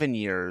 7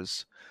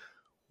 years,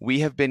 we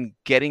have been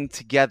getting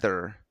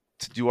together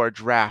to do our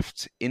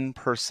draft in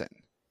person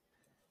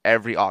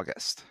every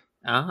August.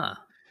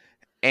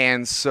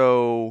 And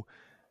so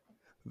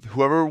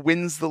whoever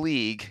wins the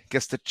league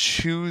gets to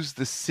choose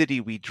the city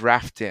we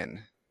draft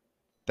in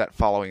that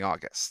following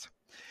August.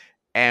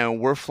 And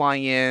we're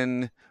flying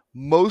in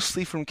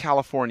mostly from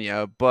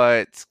California,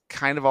 but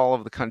kind of all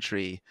over the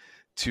country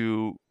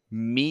to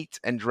meet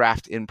and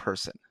draft in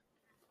person.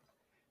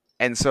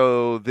 And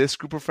so this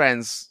group of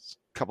friends,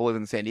 a couple live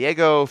in San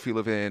Diego, a few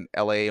live in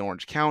LA and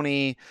Orange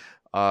County,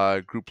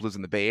 a group lives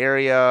in the Bay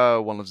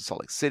Area, one lives in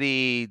Salt Lake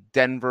City,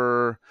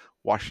 Denver,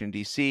 Washington,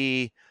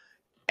 D.C.,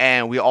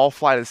 and we all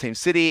fly to the same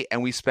city,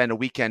 and we spend a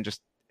weekend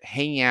just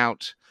hanging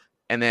out,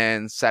 and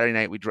then Saturday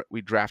night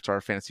we draft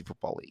our fantasy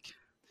football league.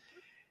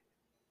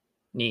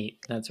 Neat.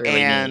 That's really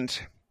neat. And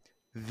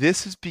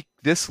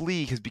this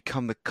league has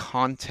become the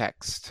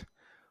context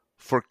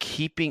for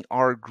keeping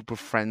our group of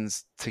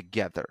friends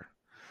together.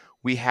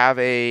 We have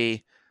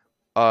a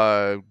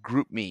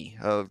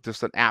GroupMe,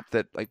 just an app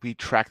that like we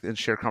track and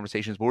share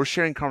conversations, but we're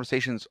sharing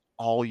conversations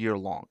all year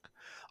long.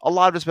 A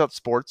lot of it's about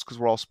sports because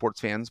we're all sports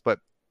fans, but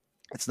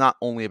it's not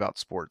only about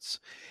sports.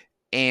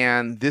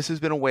 And this has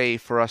been a way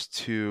for us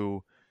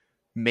to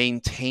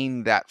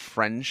maintain that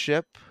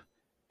friendship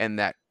and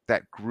that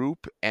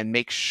group and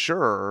make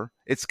sure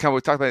it's kind of,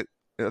 we talked about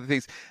other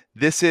things.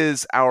 This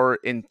is our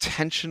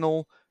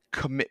intentional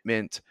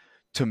commitment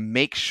to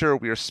make sure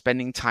we are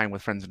spending time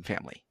with friends and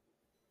family.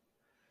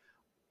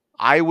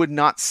 I would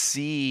not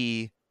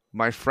see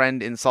my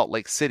friend in Salt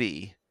Lake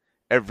City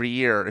every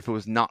year if it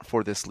was not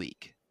for this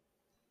league.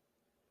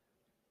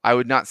 I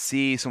would not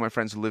see some of my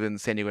friends who live in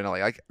San Diego and LA.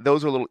 Like,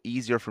 those are a little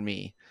easier for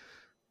me.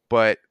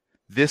 But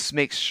this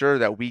makes sure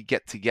that we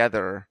get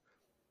together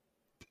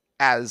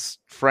as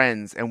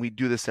friends, and we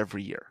do this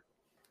every year.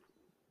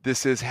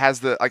 This has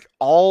the like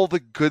all the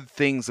good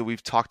things that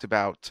we've talked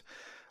about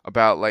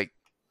like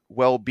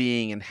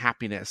well-being and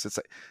happiness. It's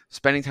like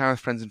spending time with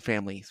friends and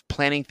family,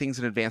 planning things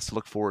in advance to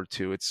look forward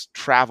to. It's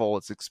travel,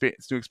 it's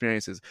new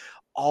experiences.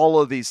 All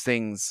of these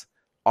things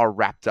are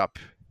wrapped up.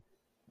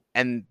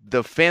 And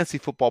the fantasy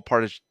football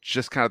part is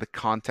just kind of the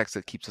context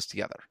that keeps us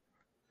together.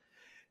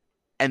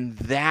 And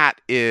that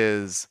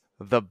is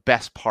the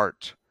best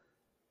part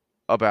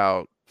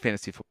about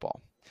fantasy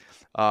football.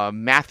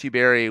 Matthew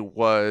Berry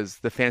was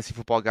the fantasy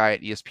football guy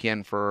at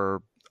ESPN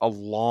for a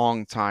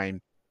long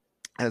time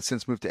and has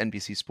since moved to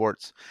NBC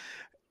Sports.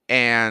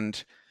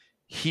 And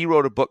he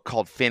wrote a book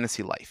called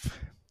Fantasy Life.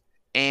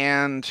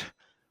 And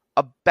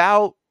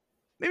about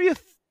maybe a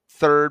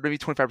third, maybe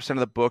 25% of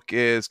the book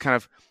is kind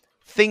of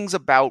things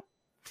about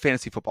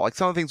fantasy football. Like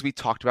some of the things we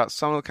talked about,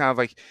 some of the kind of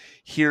like,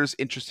 here's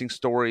interesting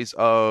stories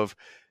of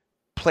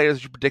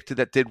players you predicted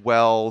that did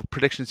well,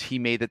 predictions he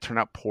made that turned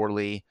out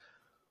poorly.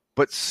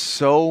 But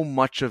so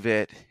much of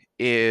it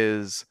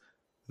is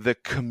the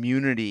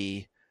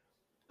community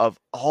of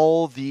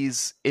all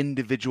these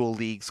individual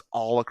leagues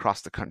all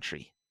across the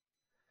country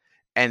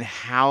and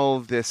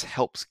how this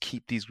helps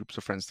keep these groups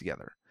of friends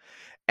together.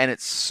 And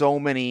it's so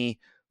many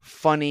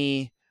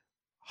funny,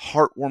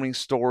 heartwarming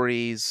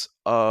stories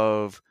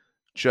of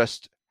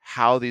just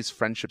how these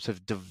friendships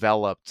have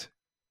developed,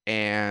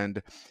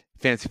 and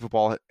fantasy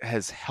football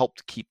has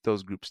helped keep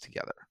those groups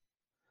together.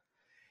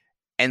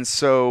 And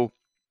so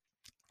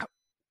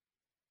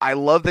I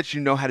love that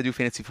you know how to do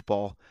fantasy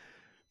football,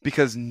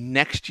 because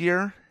next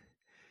year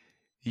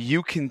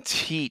you can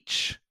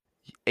teach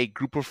a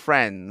group of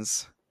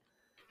friends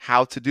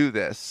how to do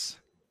this,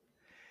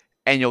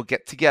 and you'll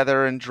get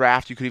together and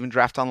draft. You could even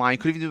draft online. You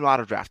could even do a lot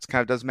of drafts. It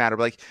kind of doesn't matter.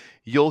 But like,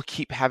 you'll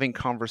keep having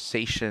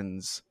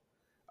conversations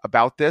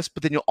about this,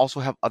 but then you'll also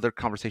have other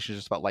conversations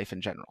just about life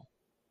in general.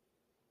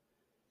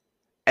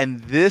 And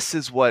this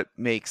is what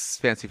makes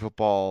fantasy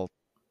football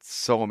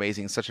so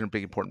amazing, such a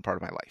big important part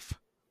of my life.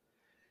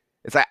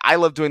 It's like I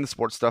love doing the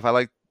sports stuff. I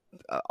like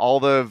all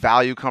the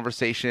value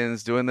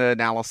conversations, doing the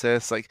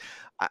analysis. Like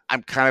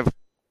I'm kind of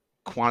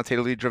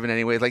quantitatively driven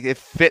anyway. Like it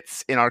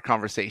fits in our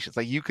conversations.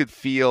 Like you could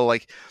feel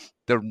like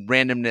the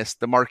randomness,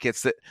 the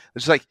markets. That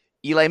it's like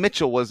Eli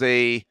Mitchell was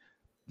a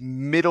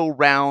middle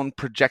round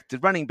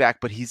projected running back,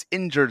 but he's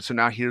injured, so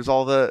now here's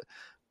all the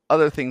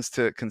other things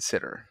to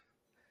consider.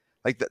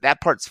 Like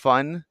that part's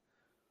fun,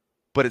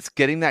 but it's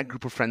getting that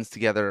group of friends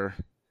together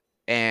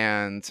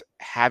and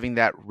having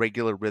that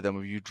regular rhythm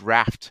of you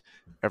draft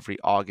every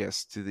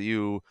August,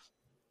 you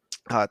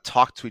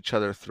talk to each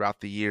other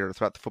throughout the year,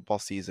 throughout the football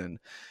season.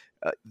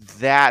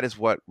 That is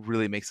what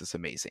really makes this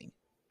amazing.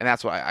 And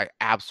that's why I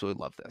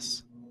absolutely love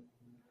this.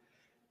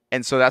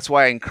 And so that's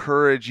why I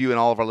encourage you and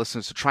all of our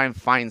listeners to try and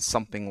find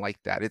something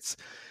like that. It's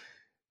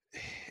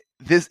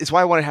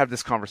why I want to have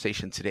this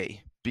conversation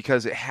today,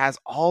 because it has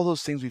all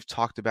those things we've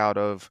talked about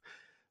of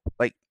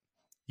like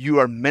you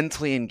are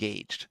mentally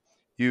engaged.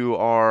 You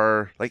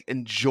are like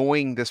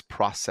enjoying this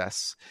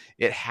process.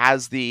 It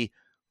has the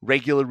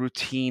regular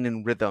routine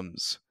and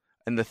rhythms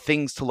and the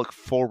things to look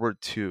forward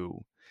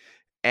to.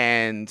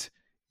 And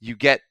you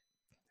get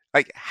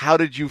like, how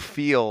did you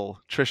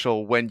feel,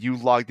 Trishul, when you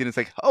logged in? It's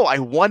like, oh, I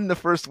won the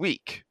first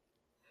week.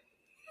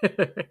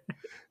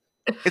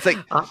 It's like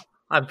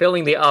I'm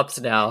feeling the ups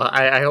now.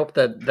 I hope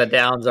that the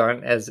downs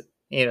aren't as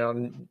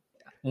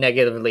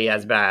negatively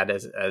as bad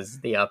as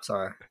the ups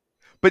are.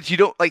 But you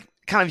don't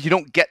you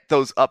don't get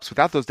those ups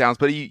without those downs.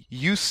 But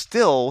you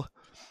still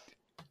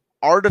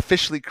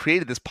artificially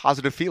created this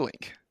positive feeling.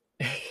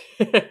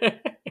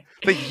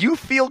 Like you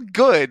feel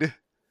good,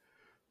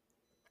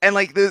 and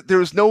like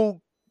there's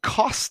no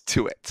cost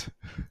to it,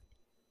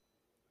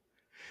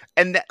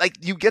 and that like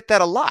you get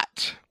that a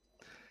lot.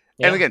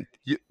 Yeah. And again,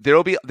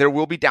 there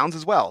will be downs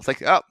as well. It's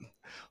like, oh,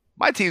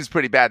 my team's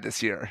pretty bad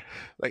this year.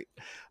 Like,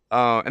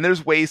 and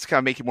there's ways to kind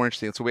of make it more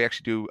interesting. So we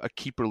actually do a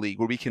keeper league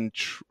where we can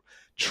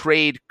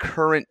trade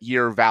current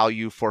year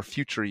value for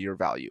future year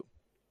value.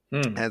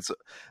 And so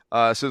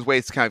there's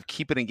ways to kind of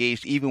keep it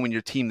engaged even when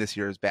your team this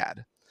year is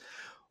bad.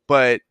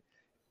 But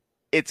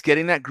it's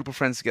getting that group of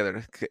friends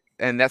together,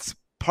 and that's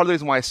part of the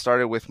reason why I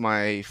started with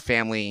my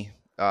family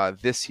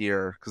this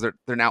year, because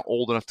they're now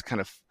old enough to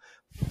kind of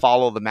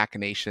follow the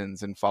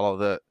machinations and follow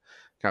the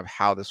kind of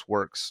how this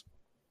works.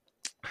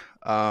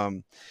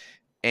 And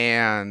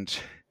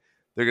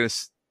they're going to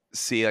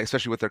see, like,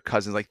 especially with their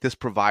cousins, like this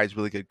provides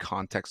really good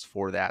context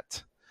for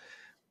that.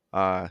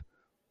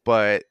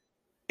 But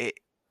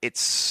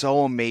it's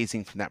so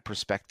amazing from that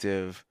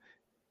perspective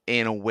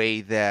in a way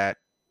that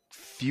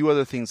few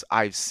other things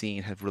I've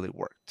seen have really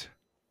worked.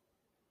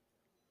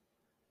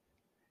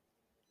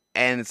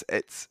 And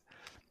it's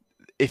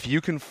if you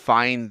can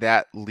find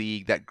that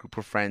league, that group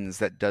of friends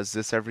that does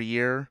this every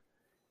year,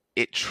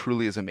 it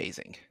truly is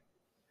amazing.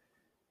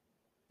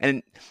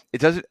 And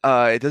it doesn't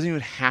even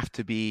have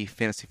to be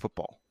fantasy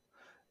football.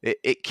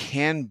 It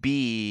can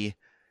be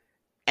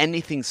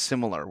anything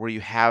similar where you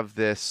have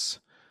this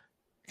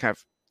kind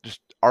of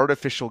just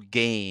artificial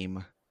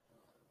game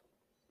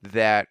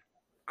that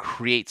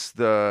creates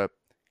the,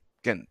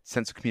 again,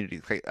 sense of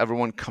community, like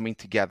everyone coming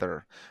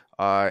together,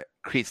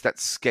 creates that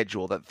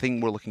schedule, that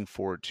thing we're looking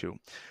forward to.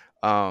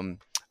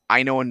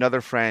 I know another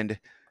friend,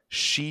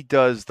 she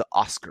does the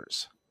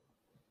Oscars.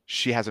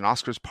 She has an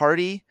Oscars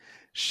party.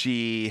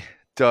 She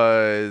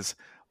does,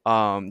 you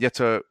have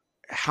to,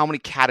 how many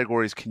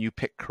categories can you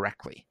pick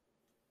correctly?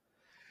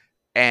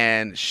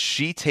 And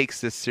she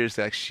takes this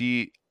seriously. Like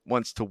she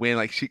wants to win.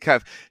 Like she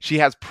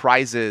has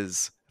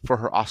prizes for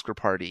her Oscar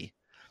party,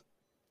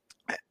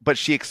 but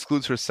she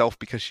excludes herself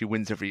because she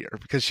wins every year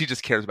because she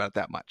just cares about it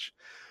that much.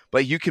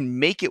 But you can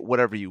make it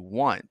whatever you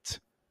want.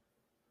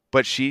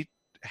 But she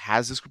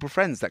has this group of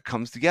friends that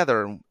comes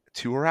together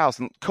to her house,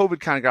 and COVID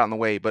kind of got in the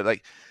way, but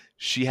like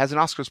she has an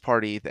Oscars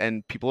party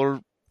and people are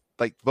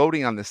like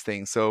voting on this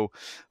thing. So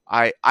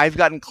I've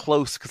gotten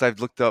close because I've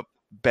looked up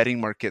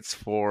betting markets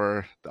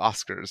for the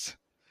Oscars.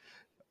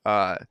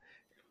 I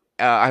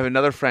have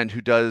another friend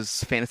who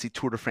does fantasy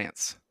Tour de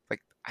France.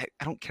 Like I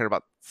don't care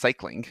about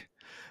cycling,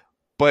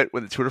 but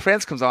when the Tour de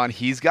France comes on,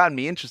 he's gotten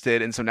me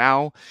interested. And so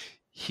now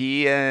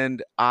he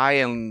and I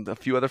and a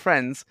few other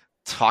friends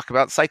talk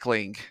about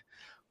cycling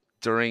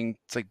during,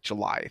 it's like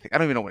July. I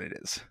don't even know when it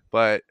is,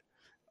 but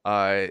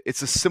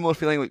it's a similar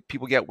feeling like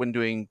people get when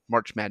doing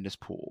March Madness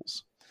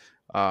pools,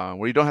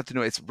 where you don't have to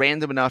know, it's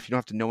random enough, you don't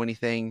have to know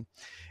anything,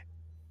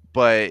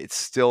 but it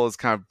still is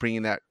kind of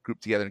bringing that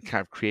group together and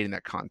kind of creating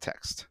that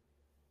context.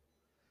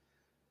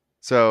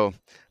 So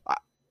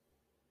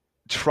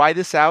try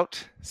this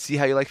out, see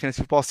how you like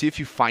fantasy football, see if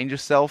you find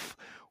yourself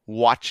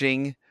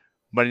watching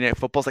Monday Night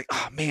Football. It's like,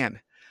 oh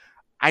man,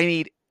 I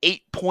need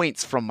 8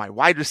 points from my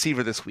wide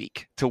receiver this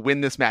week to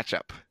win this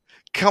matchup.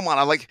 Come on.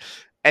 I'm like,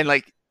 and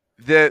like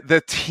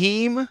the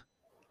team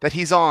that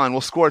he's on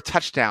will score a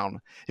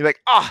touchdown. You're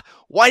like,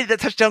 why did that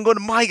touchdown go to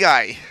my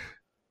guy?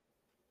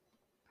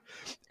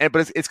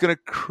 But it's going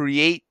to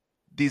create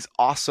these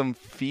awesome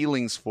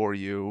feelings for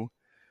you.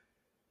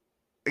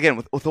 Again,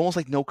 with almost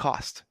like no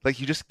cost. Like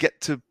you just get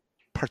to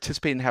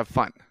participate and have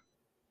fun.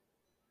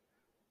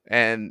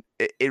 And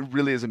it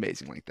really is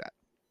amazing like that.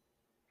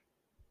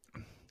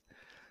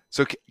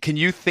 So can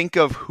you think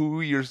of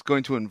who you're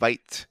going to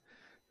invite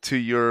to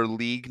your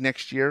league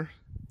next year?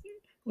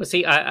 Well,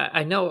 see,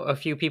 I know a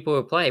few people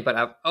who play, but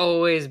I've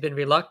always been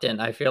reluctant.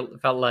 I felt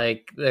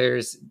like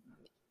there's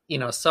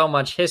so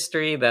much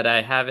history that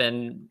I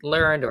haven't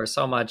learned, or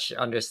so much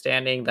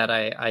understanding that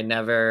I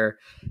never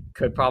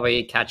could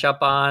probably catch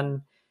up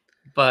on.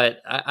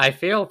 But I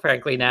feel,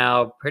 frankly,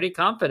 now pretty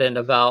confident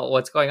about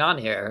what's going on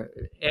here.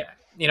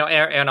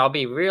 And I'll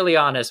be really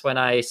honest. When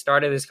I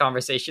started this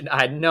conversation,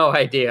 I had no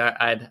idea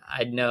I'd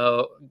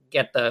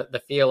get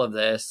the feel of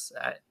this,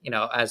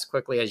 as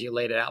quickly as you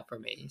laid it out for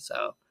me.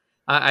 So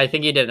I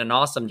think you did an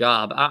awesome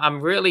job.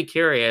 I'm really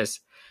curious.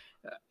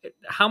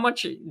 How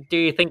much do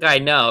you think I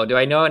know? Do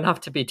I know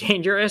enough to be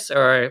dangerous,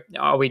 or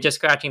are we just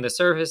scratching the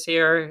surface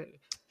here?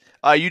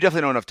 You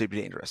definitely know enough to be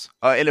dangerous.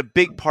 In a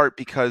big part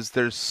because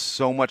there's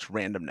so much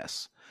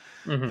randomness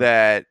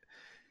that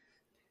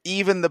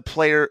even the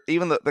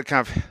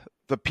kind of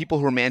the people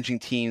who are managing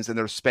teams and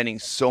they're spending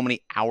so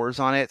many hours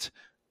on it,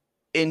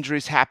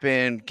 injuries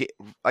happen,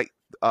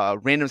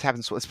 randoms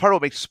happen. So it's part of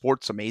what makes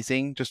sports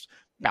amazing. Just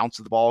bounce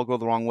the ball, go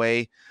the wrong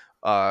way.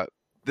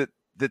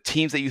 The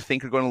teams that you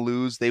think are going to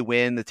lose, they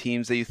win. The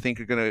teams that you think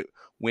are going to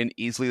win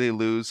easily, they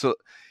lose. So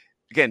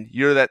again,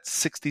 you're that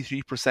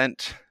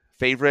 63%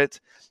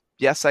 favorite.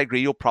 Yes, I agree,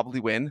 you'll probably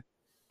win,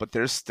 but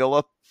there's still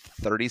a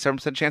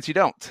 37% chance you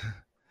don't.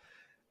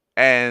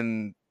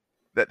 And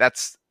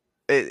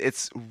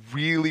it's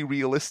really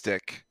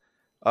realistic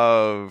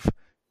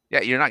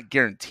you're not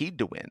guaranteed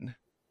to win,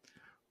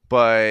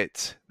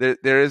 but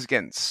there is,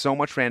 again, so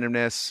much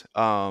randomness.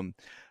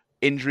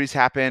 Injuries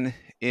happen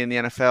in the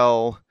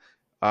NFL.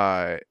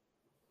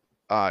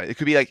 It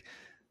could be like,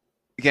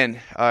 again,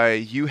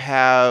 you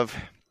have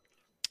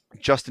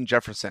Justin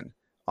Jefferson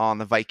on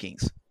the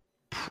Vikings,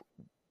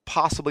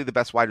 possibly the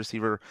best wide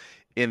receiver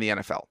in the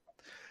NFL.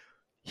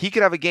 He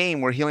could have a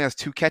game where he only has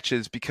 2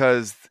 catches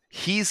because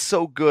he's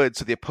so good,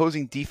 so the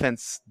opposing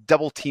defense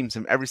double teams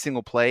him every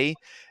single play,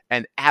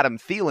 and Adam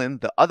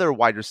Thielen, the other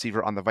wide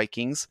receiver on the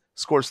Vikings,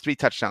 scores 3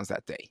 touchdowns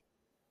that day.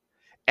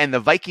 And the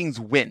Vikings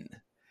win.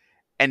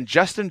 And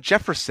Justin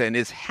Jefferson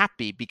is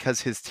happy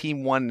because his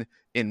team won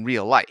in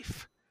real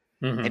life.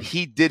 And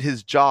he did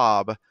his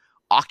job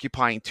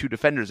occupying 2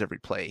 defenders every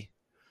play.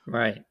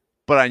 Right.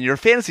 But on your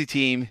fantasy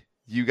team,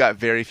 you got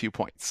very few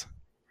points.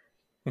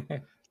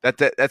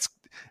 That's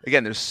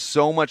again, there's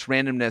so much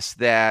randomness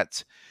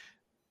that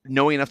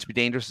knowing enough to be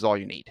dangerous is all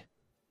you need.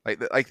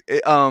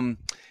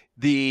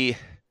 The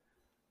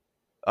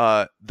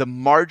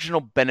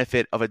marginal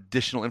benefit of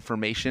additional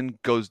information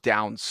goes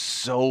down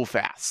so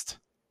fast.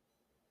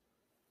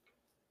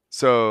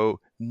 So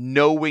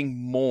knowing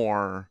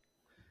more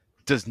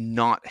does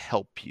not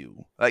help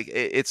you. Like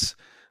it's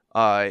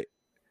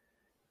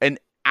an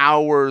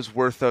hour's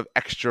worth of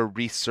extra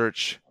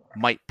research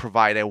might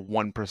provide a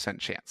 1%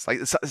 chance. Like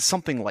it's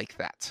something like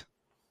that.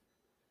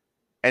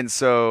 And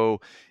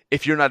so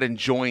if you're not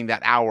enjoying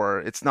that hour,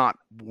 it's not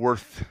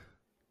worth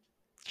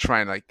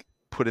trying to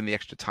put in the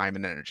extra time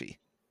and energy.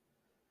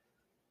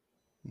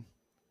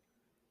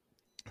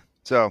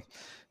 So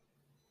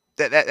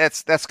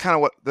that's kind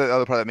of what the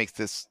other part that makes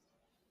this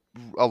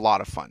a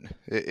lot of fun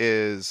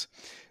is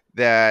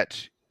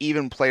that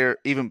even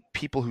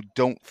people who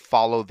don't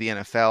follow the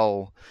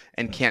NFL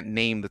and can't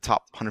name the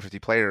top 150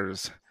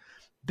 players,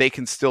 they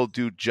can still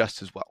do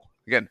just as well.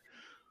 Again,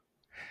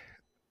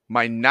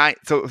 I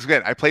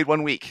played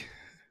 1 week.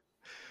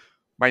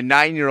 My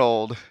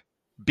 9-year-old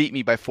beat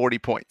me by 40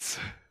 points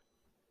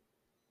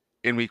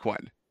in week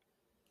 1.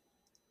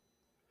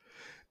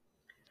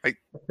 It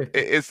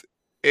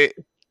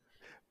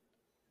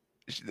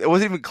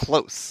wasn't even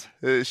close.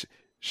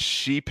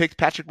 She picked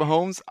Patrick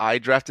Mahomes. I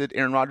drafted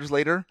Aaron Rodgers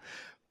later.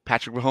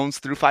 Patrick Mahomes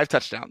threw 5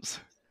 touchdowns.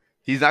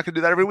 He's not going to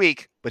do that every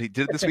week, but he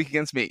did it this week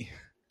against me.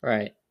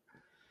 Right.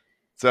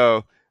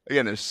 So,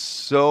 again, there's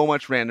so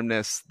much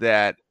randomness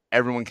that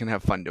everyone can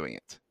have fun doing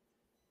it.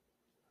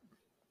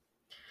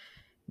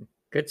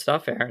 Good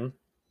stuff, Aaron.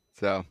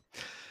 So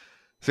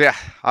yeah,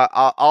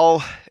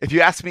 I'll if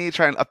you ask me to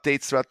try and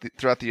updates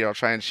throughout the year, I'll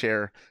try and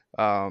share.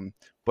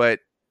 But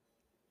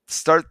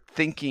start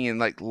thinking and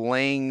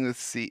planting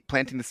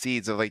the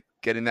seeds of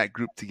getting that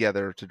group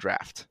together to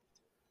draft.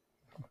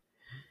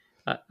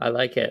 I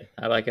like it.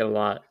 I like it a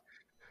lot.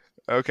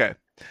 Okay.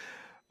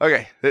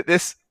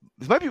 This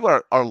might be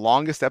our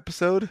longest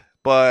episode,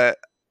 but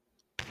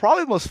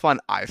probably the most fun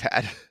I've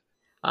had.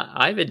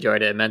 I've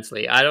enjoyed it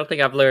immensely. I don't think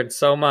I've learned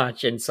so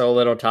much in so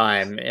little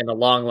time, in a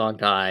long, long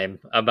time,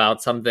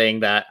 about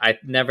something that I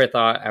never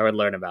thought I would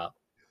learn about.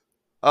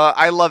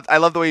 I love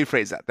the way you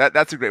phrase that.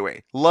 That's a great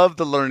way. Love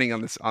the learning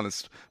on this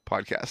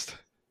podcast.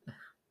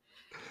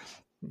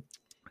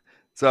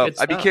 So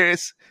I'd be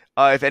curious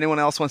if anyone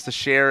else wants to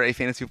share a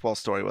fantasy football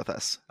story with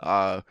us,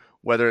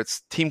 whether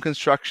it's team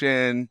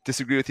construction,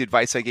 disagree with the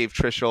advice I gave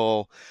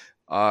Trishul,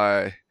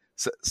 a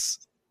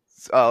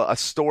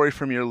story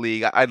from your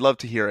league. I'd love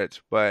to hear it,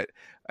 but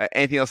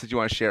anything else that you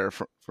want to share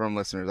from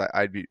listeners,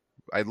 I'd be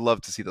I'd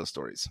love to see those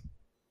stories.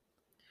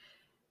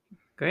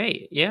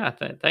 Great. Yeah.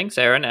 Thanks,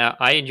 Aaron.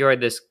 I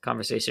enjoyed this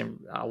conversation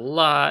a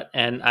lot,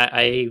 and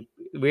I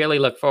really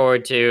look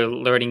forward to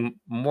learning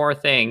more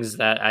things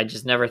that I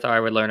just never thought I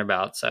would learn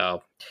about.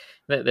 So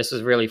this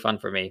was really fun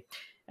for me.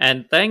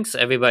 And thanks,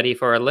 everybody,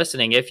 for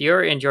listening. If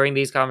you're enjoying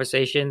these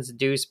conversations,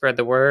 do spread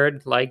the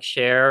word, like,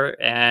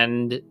 share,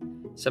 and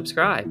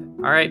subscribe.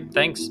 All right.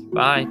 Thanks.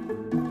 Bye.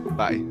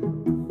 Bye.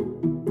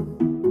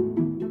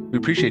 We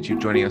appreciate you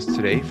joining us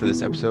today for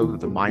this episode of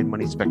the Mind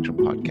Money Spectrum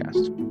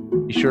podcast.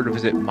 Be sure to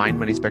visit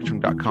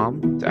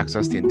mindmoneyspectrum.com to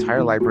access the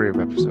entire library of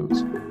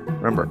episodes.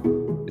 Remember,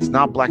 it's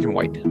not black and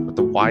white, but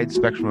the wide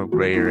spectrum of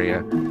gray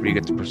area where you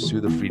get to pursue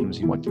the freedoms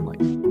you want in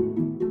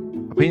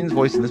life. Opinions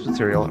voiced in this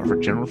material are for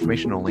general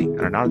information only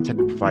and are not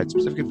intended to provide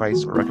specific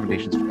advice or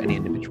recommendations for any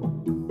individual.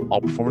 All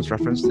performance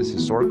referenced is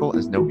historical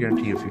as no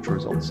guarantee of future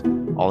results.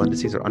 All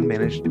indices are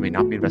unmanaged and may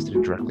not be invested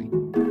in directly.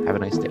 Have a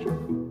nice day.